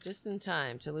Christ. Just in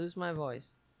time to lose my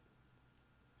voice.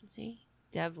 See?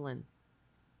 Devlin.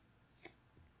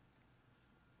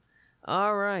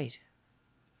 All right.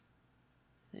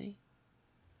 See?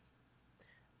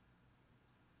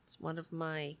 It's one of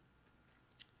my,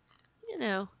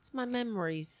 it's my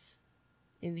memories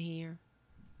in here.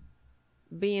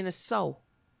 Being a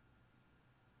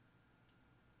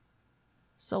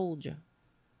soldier.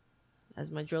 As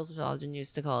my drill sergeant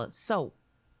used to call it. So.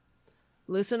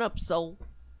 Listen up, soul.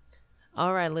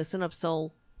 All right, listen up,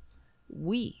 soul.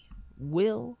 We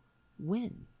will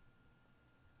win.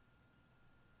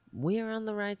 We're on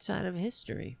the right side of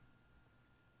history.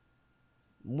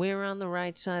 We're on the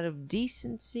right side of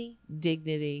decency,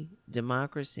 dignity,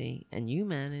 democracy, and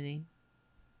humanity.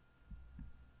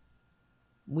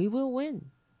 We will win.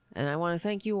 And I want to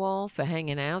thank you all for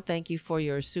hanging out. Thank you for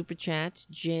your super chats,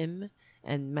 Jim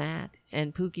and Matt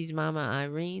and Pookie's mama,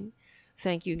 Irene.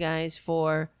 Thank you guys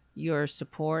for your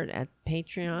support at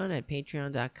Patreon at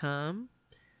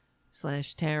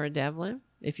patreon.com/TaraDevlin.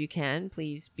 If you can,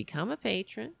 please become a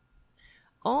patron.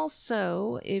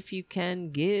 Also, if you can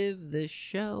give the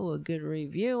show a good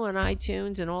review on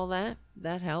iTunes and all that,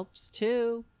 that helps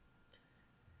too.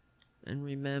 And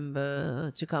remember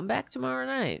to come back tomorrow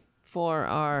night for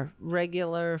our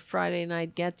regular Friday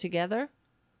night get-together.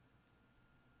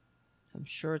 I'm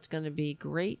sure it's going to be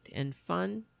great and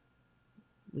fun.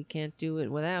 We can't do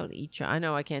it without each other. I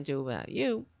know I can't do it without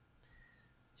you.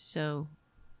 So,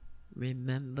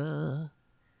 remember,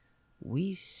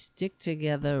 we stick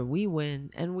together, we win,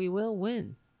 and we will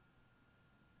win.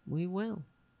 We will.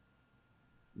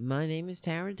 My name is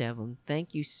Tara Devlin.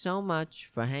 Thank you so much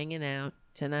for hanging out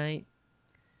tonight.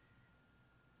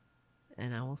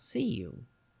 And I will see you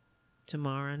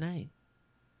tomorrow night.